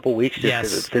for a couple weeks just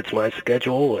because it fits my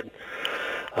schedule? And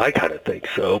I kind of think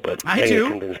so, but I do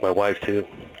convince my wife too.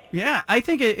 Yeah, I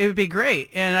think it would be great,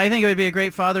 and I think it would be a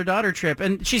great father-daughter trip.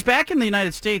 And she's back in the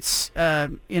United States,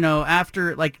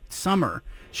 after like summer.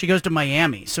 She goes to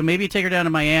Miami, so maybe you take her down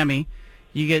to Miami.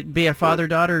 You be a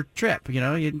father-daughter trip.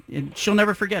 She'll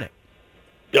never forget it.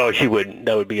 Oh, she wouldn't.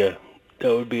 That would be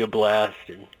a blast,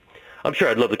 and I'm sure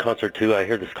I'd love the concert too. I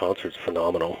hear this concert's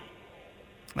phenomenal.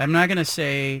 I'm not going to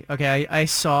say, okay, I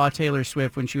saw Taylor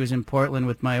Swift when she was in Portland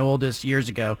with my oldest years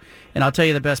ago, and I'll tell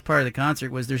you the best part of the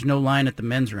concert was there's no line at the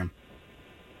men's room.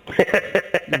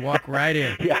 You walk right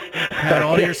in. Yeah. Had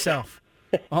all to yourself.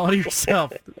 All to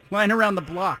yourself. Line around the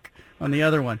block on the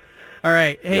other one. All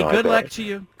right. Hey, No, good I luck bet. to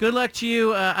you. Good luck to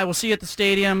you. I will see you at the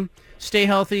stadium. Stay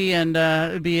healthy, and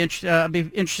be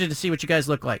interested to see what you guys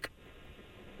look like.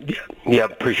 Yeah,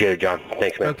 appreciate it, John.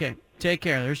 Thanks, man. Okay. Take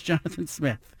care. There's Jonathan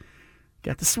Smith.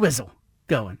 Got the swizzle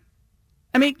going.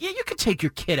 I mean, yeah, you could take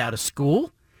your kid out of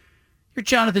school. You're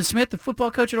Jonathan Smith, the football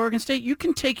coach at Oregon State. You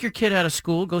can take your kid out of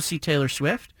school, go see Taylor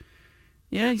Swift.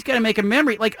 Yeah, he's got to make a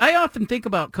memory. Like, I often think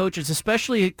about coaches,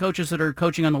 especially coaches that are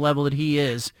coaching on the level that he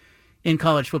is in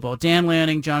college football. Dan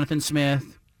Lanning, Jonathan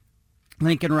Smith,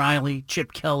 Lincoln Riley,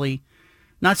 Chip Kelly.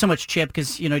 Not so much Chip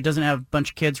because, he doesn't have a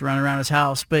bunch of kids running around his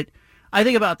house. But I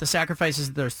think about the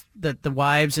sacrifices that the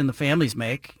wives and the families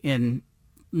make in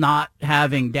not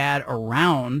having dad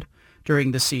around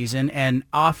during the season and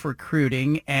off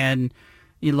recruiting and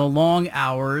long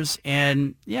hours.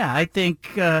 And, yeah, I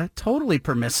think totally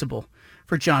permissible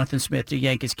for Jonathan Smith to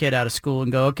yank his kid out of school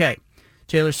and go, okay,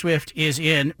 Taylor Swift is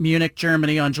in Munich,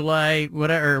 Germany on July,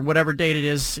 whatever date it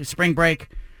is, spring break.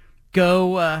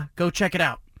 Go check it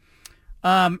out.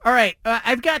 All right,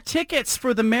 I've got tickets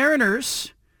for the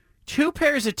Mariners, 2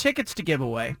 pairs of tickets to give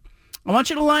away. I want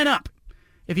you to line up.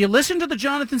 If you listen to the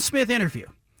Jonathan Smith interview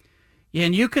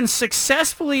and you can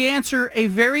successfully answer a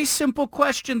very simple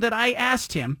question that I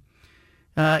asked him,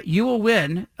 you will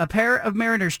win a pair of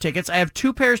Mariners tickets. I have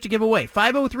 2 pairs to give away.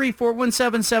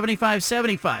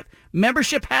 503-417-7575.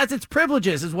 Membership has its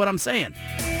privileges, is what I'm saying.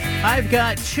 I've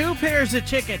got 2 pairs of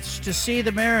tickets to see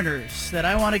the Mariners that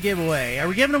I want to give away. Are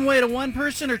we giving them away to one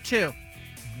person or 2?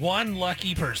 One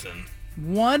lucky person.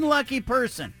 One lucky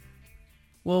person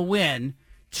will win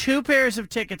 2 pairs of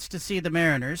tickets to see the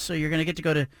Mariners. So you're going to get to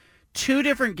go to 2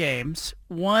 different games,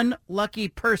 one lucky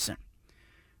person.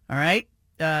 All right?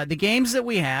 The games that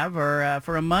we have are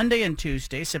for a Monday and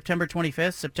Tuesday, September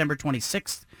 25th, September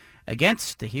 26th,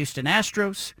 against the Houston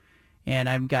Astros. And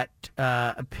I've got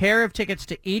a pair of tickets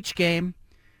to each game.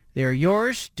 They're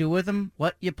yours. Do with them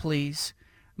what you please.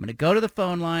 I'm going to go to the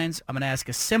phone lines. I'm going to ask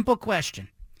a simple question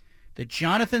that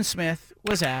Jonathan Smith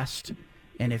was asked.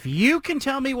 And if you can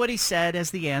tell me what he said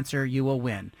as the answer, you will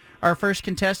win. Our first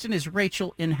contestant is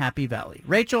Rachel in Happy Valley.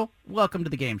 Rachel, welcome to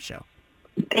the game show.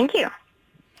 Thank you.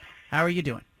 How are you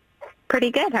doing? Pretty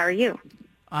good. How are you?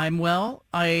 I'm well.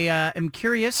 I am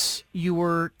curious. You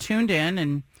were tuned in,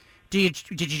 and did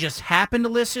you just happen to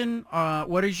listen?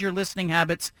 What is your listening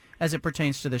habits as it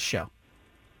pertains to this show?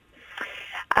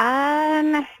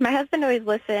 My husband always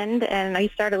listened, and I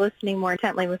started listening more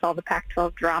intently with all the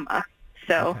Pac-12 drama.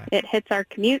 So It hits our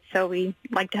commute, so we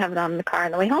like to have it on in the car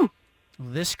on the way home.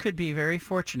 Well, this could be very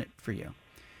fortunate for you.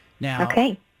 Now,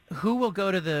 okay. Who will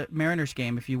go to the Mariners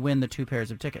game if you win the 2 pairs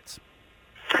of tickets?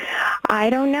 I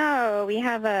don't know. We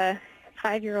have a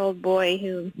 5-year-old boy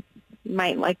who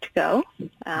might like to go,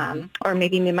 or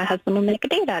maybe me and my husband will make a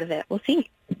date out of it. We'll see.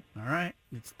 All right.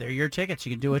 They're your tickets.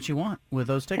 You can do what you want with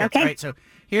those tickets. Okay. All right, so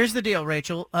here's the deal,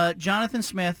 Rachel. Jonathan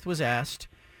Smith was asked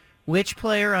which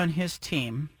player on his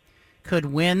team could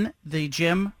win the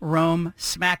Jim Rome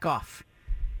smack-off.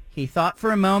 He thought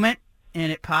for a moment,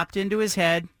 and it popped into his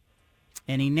head,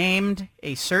 and he named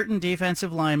a certain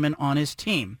defensive lineman on his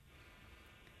team.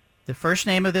 The first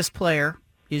name of this player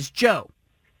is Joe.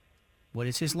 What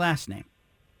is his last name?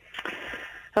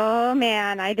 Oh,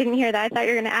 man, I didn't hear that. I thought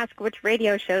you were going to ask which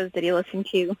radio shows did he listen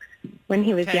to when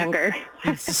he was younger.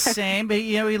 It's the same, but,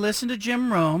 he listened to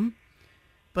Jim Rome.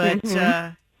 But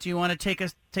do you want to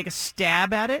take a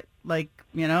stab at it? Like,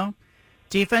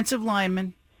 defensive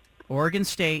lineman, Oregon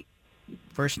State,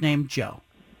 first name Joe.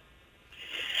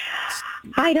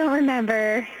 I don't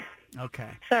remember. Okay.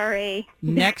 Sorry.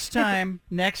 Next time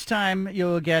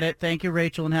you'll get it. Thank you,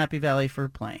 Rachel in Happy Valley, for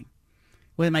playing.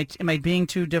 Well, am I being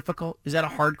too difficult? Is that a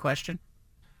hard question?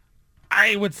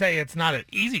 I would say it's not an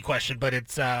easy question, but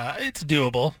it's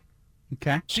doable.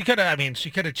 Okay. She could have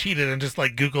cheated and just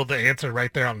Googled the answer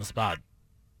right there on the spot.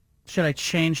 Should I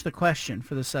change the question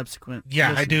for the subsequent? Yeah,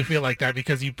 listeners? I do feel like that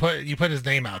because you put his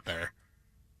name out there.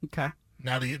 Okay.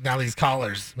 Now these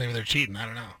callers, maybe they're cheating. I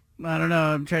don't know.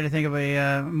 I'm trying to think of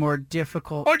a more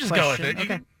difficult Or just question. go with it.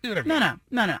 Okay. Do whatever No. you All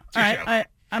It's your right,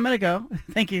 I'm going to go.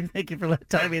 Thank you for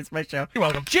telling me it's my show. You're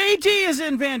welcome. JD is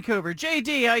in Vancouver.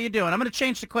 JD, how you doing? I'm going to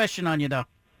change the question on you, though.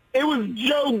 It was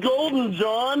Joe Golden,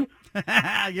 John.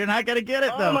 You're not going to get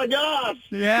it, though. Oh, my gosh.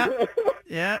 Yeah. How's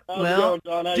Well, it going,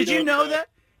 John? How did you doing, know man? that?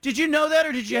 Did you know that,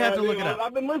 or did you have to look it up?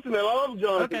 I've been listening. I love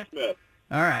Jonathan Smith.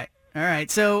 All right.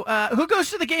 So who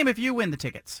goes to the game if you win the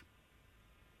tickets?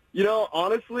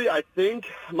 Honestly, I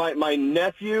think my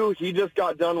nephew, he just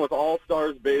got done with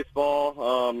All-Stars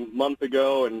baseball a month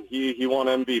ago, and he won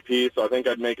MVP, so I think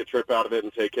I'd make a trip out of it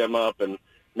and take him up and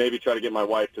maybe try to get my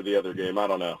wife to the other game. I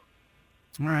don't know.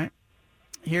 All right.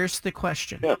 Here's the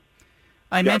question. Yeah.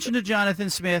 I mentioned to Jonathan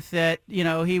Smith that,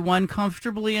 he won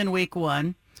comfortably in week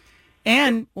 1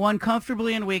 and won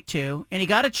comfortably in week 2, and he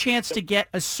got a chance to get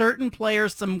a certain player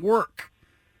some work.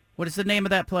 What is the name of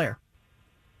that player?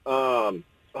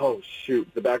 Oh, shoot,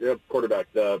 the backup quarterback,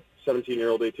 the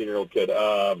 17-year-old, 18-year-old kid.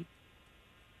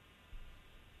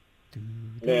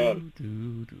 Man.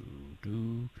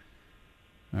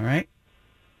 All right.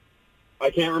 I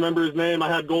can't remember his name. I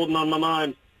had Golden on my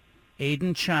mind.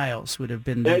 Aiden Childs would have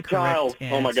been the Ed correct Childs.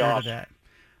 answer Oh, my gosh. to that.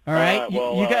 All right,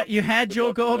 well, you had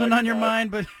Joe Golden on your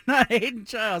mind, but not Aiden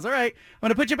Childs. All right, I'm going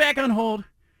to put you back on hold.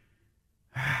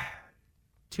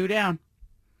 2 down.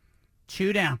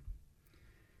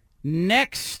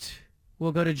 Next,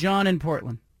 we'll go to John in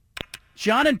Portland.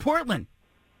 John in Portland.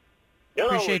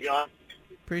 Hello, John.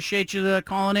 Appreciate you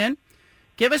calling in.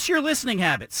 Give us your listening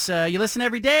habits. You listen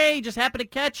every day. You just happen to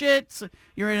catch it. So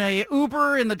you're in a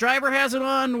Uber and the driver has it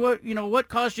on. What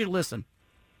caused you to listen?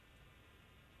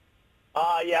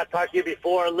 Yeah, I've talked to you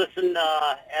before. Listen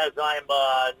as I'm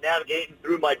navigating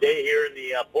through my day here in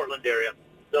the Portland area.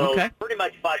 So pretty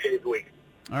much 5 days a week.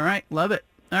 All right, love it.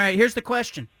 All right, here's the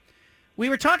question. We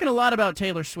were talking a lot about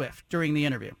Taylor Swift during the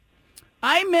interview.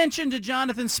 I mentioned to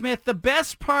Jonathan Smith the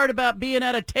best part about being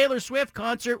at a Taylor Swift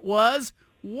concert was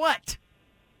what?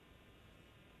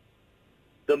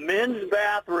 The men's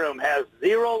bathroom has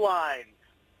 0 lines.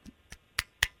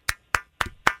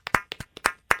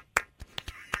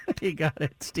 You got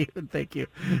it, Stephen. Thank you.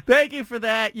 Thank you for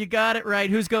that. You got it right.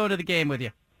 Who's going to the game with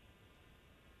you?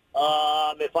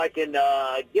 If I can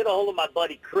get a hold of my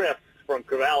buddy Chris from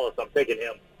Corvallis, I'm taking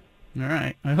him. All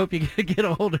right. I hope you get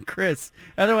a hold of Chris.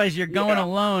 Otherwise, you're going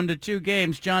alone to 2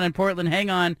 games. John in Portland, hang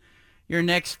on. Your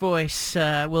next voice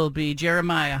will be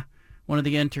Jeremiah, one of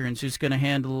the interns who's going to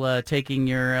handle taking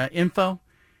your info.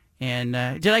 And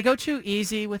did I go too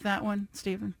easy with that one,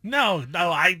 Stephen? No.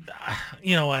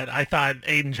 You know what? I thought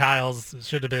Aiden Childs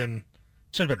should have been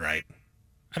right.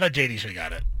 I thought JD should have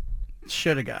got it.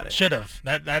 Should have got it. Should have.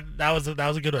 That was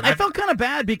a good one. I felt kind of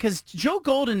bad because Joe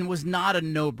Golden was not a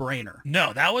no-brainer.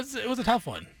 No, it was a tough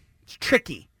one. It's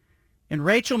tricky. And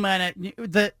Rachel might have,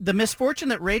 the misfortune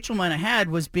that Rachel might have had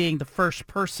was being the first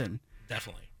person.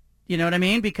 Definitely. You know what I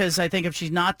mean? Because I think if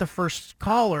she's not the first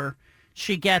caller,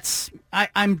 she gets.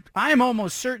 I'm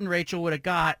almost certain Rachel would have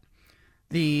got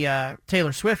the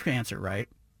Taylor Swift answer right.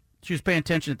 She was paying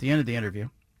attention at the end of the interview.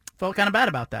 Felt kind of bad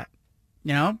about that,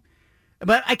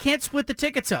 But I can't split the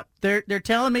tickets up. They're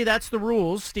telling me that's the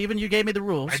rules. Stephen, you gave me the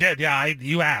rules. I did, yeah.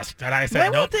 You asked, and I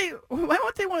said nope. Why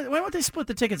won't they split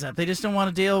the tickets up? They just don't want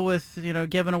to deal with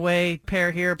giving away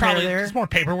pair here, pair probably there. It's more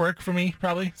paperwork for me,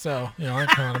 probably. So I want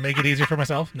to make it easier for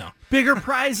myself. No. Bigger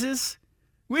prizes.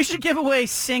 We should give away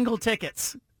single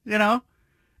tickets.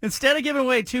 Instead of giving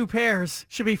away 2 pairs,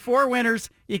 should be 4 winners.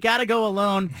 You got to go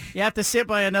alone. You have to sit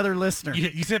by another listener.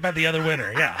 You sit by the other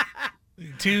winner. Yeah.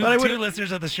 Two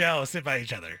listeners of the show sit by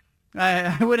each other.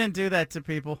 I wouldn't do that to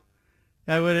people.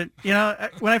 I wouldn't.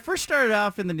 When I first started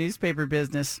off in the newspaper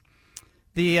business,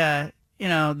 the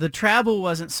travel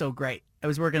wasn't so great. I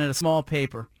was working at a small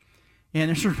paper,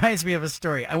 and this reminds me of a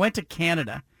story. I went to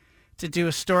Canada to do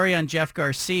a story on Jeff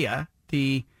Garcia,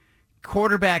 the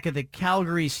quarterback of the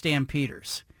Calgary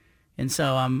Stampeders. And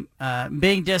so I'm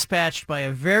being dispatched by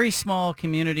a very small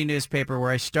community newspaper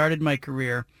where I started my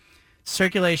career.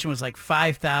 Circulation was like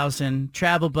 5,000.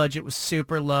 Travel budget was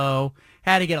super low.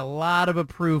 Had to get a lot of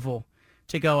approval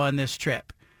to go on this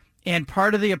trip. And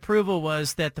part of the approval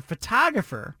was that the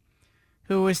photographer,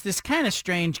 who was this kind of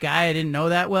strange guy, I didn't know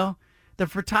that well, the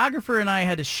photographer and I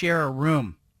had to share a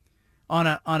room on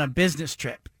a business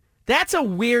trip. That's a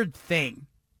weird thing,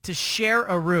 to share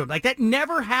a room. Like, that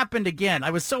never happened again. I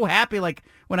was so happy, like,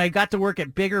 when I got to work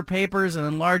at bigger papers and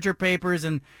then larger papers,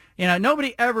 and,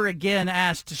 nobody ever again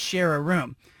asked to share a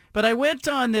room. But I went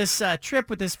on this trip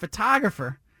with this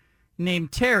photographer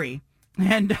named Terry,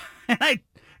 and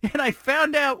I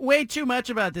found out way too much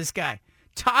about this guy,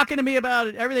 talking to me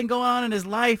about everything going on in his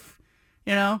life.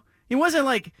 It wasn't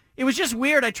like, it was just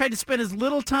weird. I tried to spend as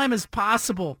little time as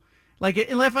possible. Like,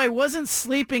 if I wasn't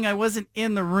sleeping, I wasn't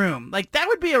in the room. Like, that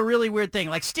would be a really weird thing.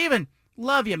 Like, Steven,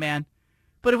 love you, man.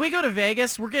 But if we go to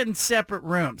Vegas, we're getting separate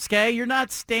rooms, okay? You're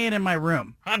not staying in my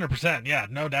room. 100%, yeah,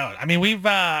 no doubt. I mean, we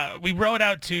rode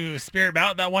out to Spirit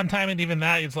Mountain that one time, and even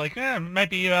that, it's like, it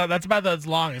might be, that's about as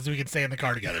long as we can stay in the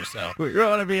car together, so. We don't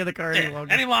want to be in the car any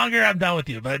longer. Any longer, I'm done with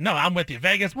you. But no, I'm with you.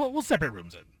 Vegas, we'll separate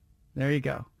rooms in. There you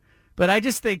go. But I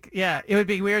just think, it would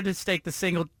be weird to stake the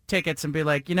single tickets and be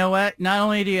like, you know what? Not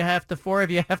only do you have the four of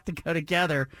you have to go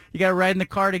together, you got to ride in the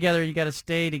car together, you got to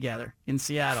stay together in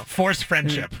Seattle. Forced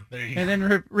friendship. There you go. And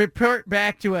then report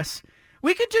back to us.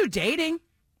 We could do dating.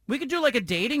 We could do like a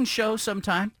dating show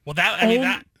sometime. Well,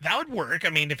 that would work. I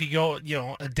mean, if you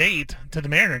go, a date to the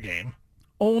Mariner game.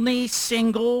 Only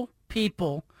single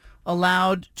people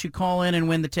allowed to call in and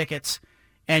win the tickets,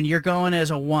 and you're going as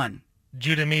a one.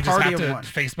 Judah and me just have to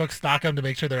Facebook stalk them to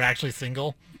make sure they're actually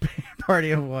single.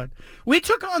 Party of one. We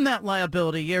took on that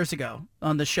liability years ago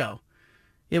on the show.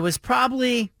 It was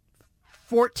probably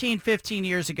 14, 15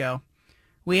 years ago.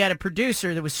 We had a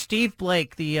producer that was Steve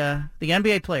Blake, the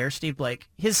NBA player, Steve Blake.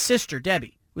 His sister,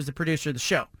 Debbie, was the producer of the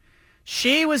show.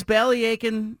 She was belly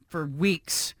aching for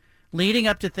weeks leading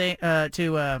up to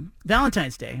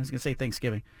Valentine's Day. I was going to say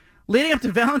Thanksgiving. Leading up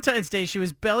to Valentine's Day, she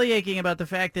was belly aching about the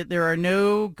fact that there are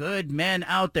no good men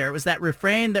out there. It was that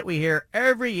refrain that we hear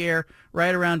every year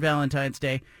right around Valentine's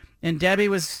Day. And Debbie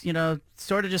was,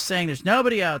 sort of just saying, there's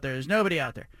nobody out there. There's nobody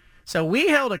out there. So we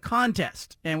held a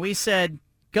contest, and we said,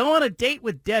 go on a date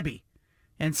with Debbie.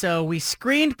 And so we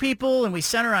screened people, and we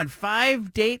sent her on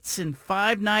 5 dates and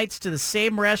 5 nights to the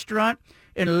same restaurant.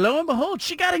 And lo and behold,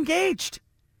 she got engaged.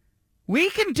 We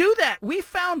can do that. We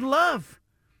found love.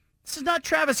 This is not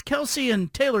Travis Kelce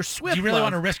and Taylor Swift. Do you really love.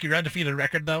 want to risk your undefeated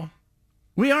record, though?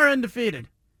 We are undefeated.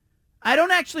 I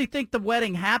don't actually think the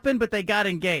wedding happened, but they got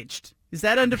engaged. Is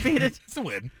that undefeated? It's a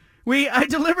win. I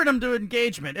delivered them to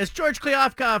engagement. As George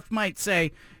Kliavkoff might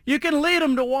say, you can lead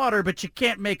them to water, but you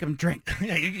can't make them drink.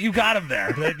 Yeah, you got them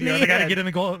there. They got to get in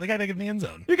the goal. They got to get in the end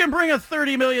zone. You can bring a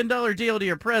 $30 million deal to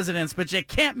your presidents, but you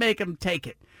can't make them take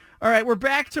it. All right, we're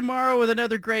back tomorrow with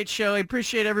another great show. I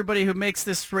appreciate everybody who makes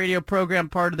this radio program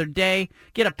part of their day.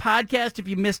 Get a podcast if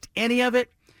you missed any of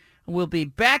it. We'll be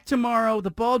back tomorrow.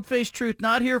 The Bald-Faced Truth,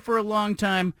 not here for a long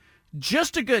time,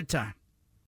 just a good time.